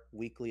are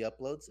weekly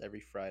uploads every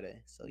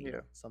Friday, so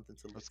Yeah. something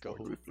to look Let's go. forward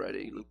to Every at the end of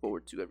Friday, the look week.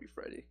 forward to every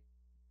Friday.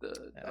 The Yeah, I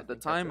the think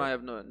that's time it. I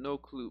have no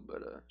clue,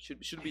 but should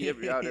be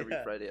every every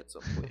Yeah. Friday at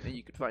some point, and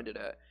you can find it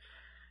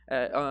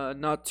at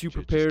not too Just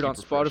prepared keep on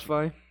refreshing.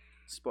 Spotify.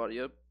 Spotty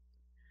up,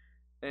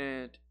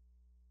 and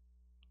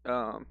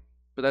but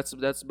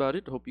that's about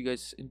it. Hope you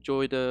guys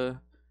enjoyed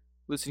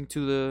listening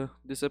to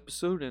this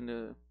episode,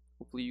 and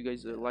hopefully you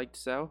guys Yeah. liked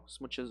Sal as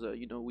much as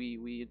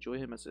we enjoy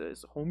him as a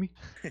homie.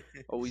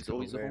 Always go.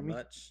 always a Very homie.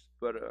 much.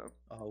 But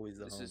Always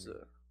the this is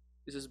homie.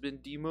 this has been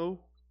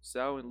Demo,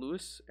 Sal, and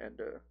Lewis, and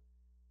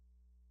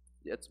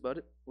yeah, that's about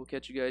it. We'll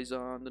catch you guys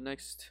on the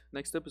next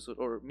episode,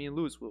 or me and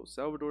Lewis will.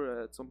 Salvador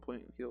at some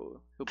point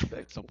he'll be back.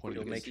 At some point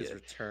He'll Hopefully make you his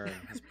guys- return,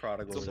 his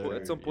prodigal At some point-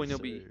 return. at some point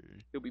Yes,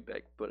 he'll be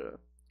back. But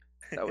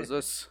that was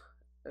us,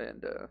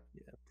 and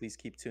Yeah, please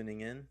keep tuning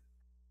in.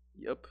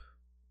 yep,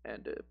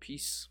 and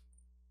peace.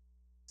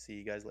 See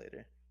you guys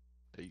later.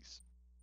 Peace.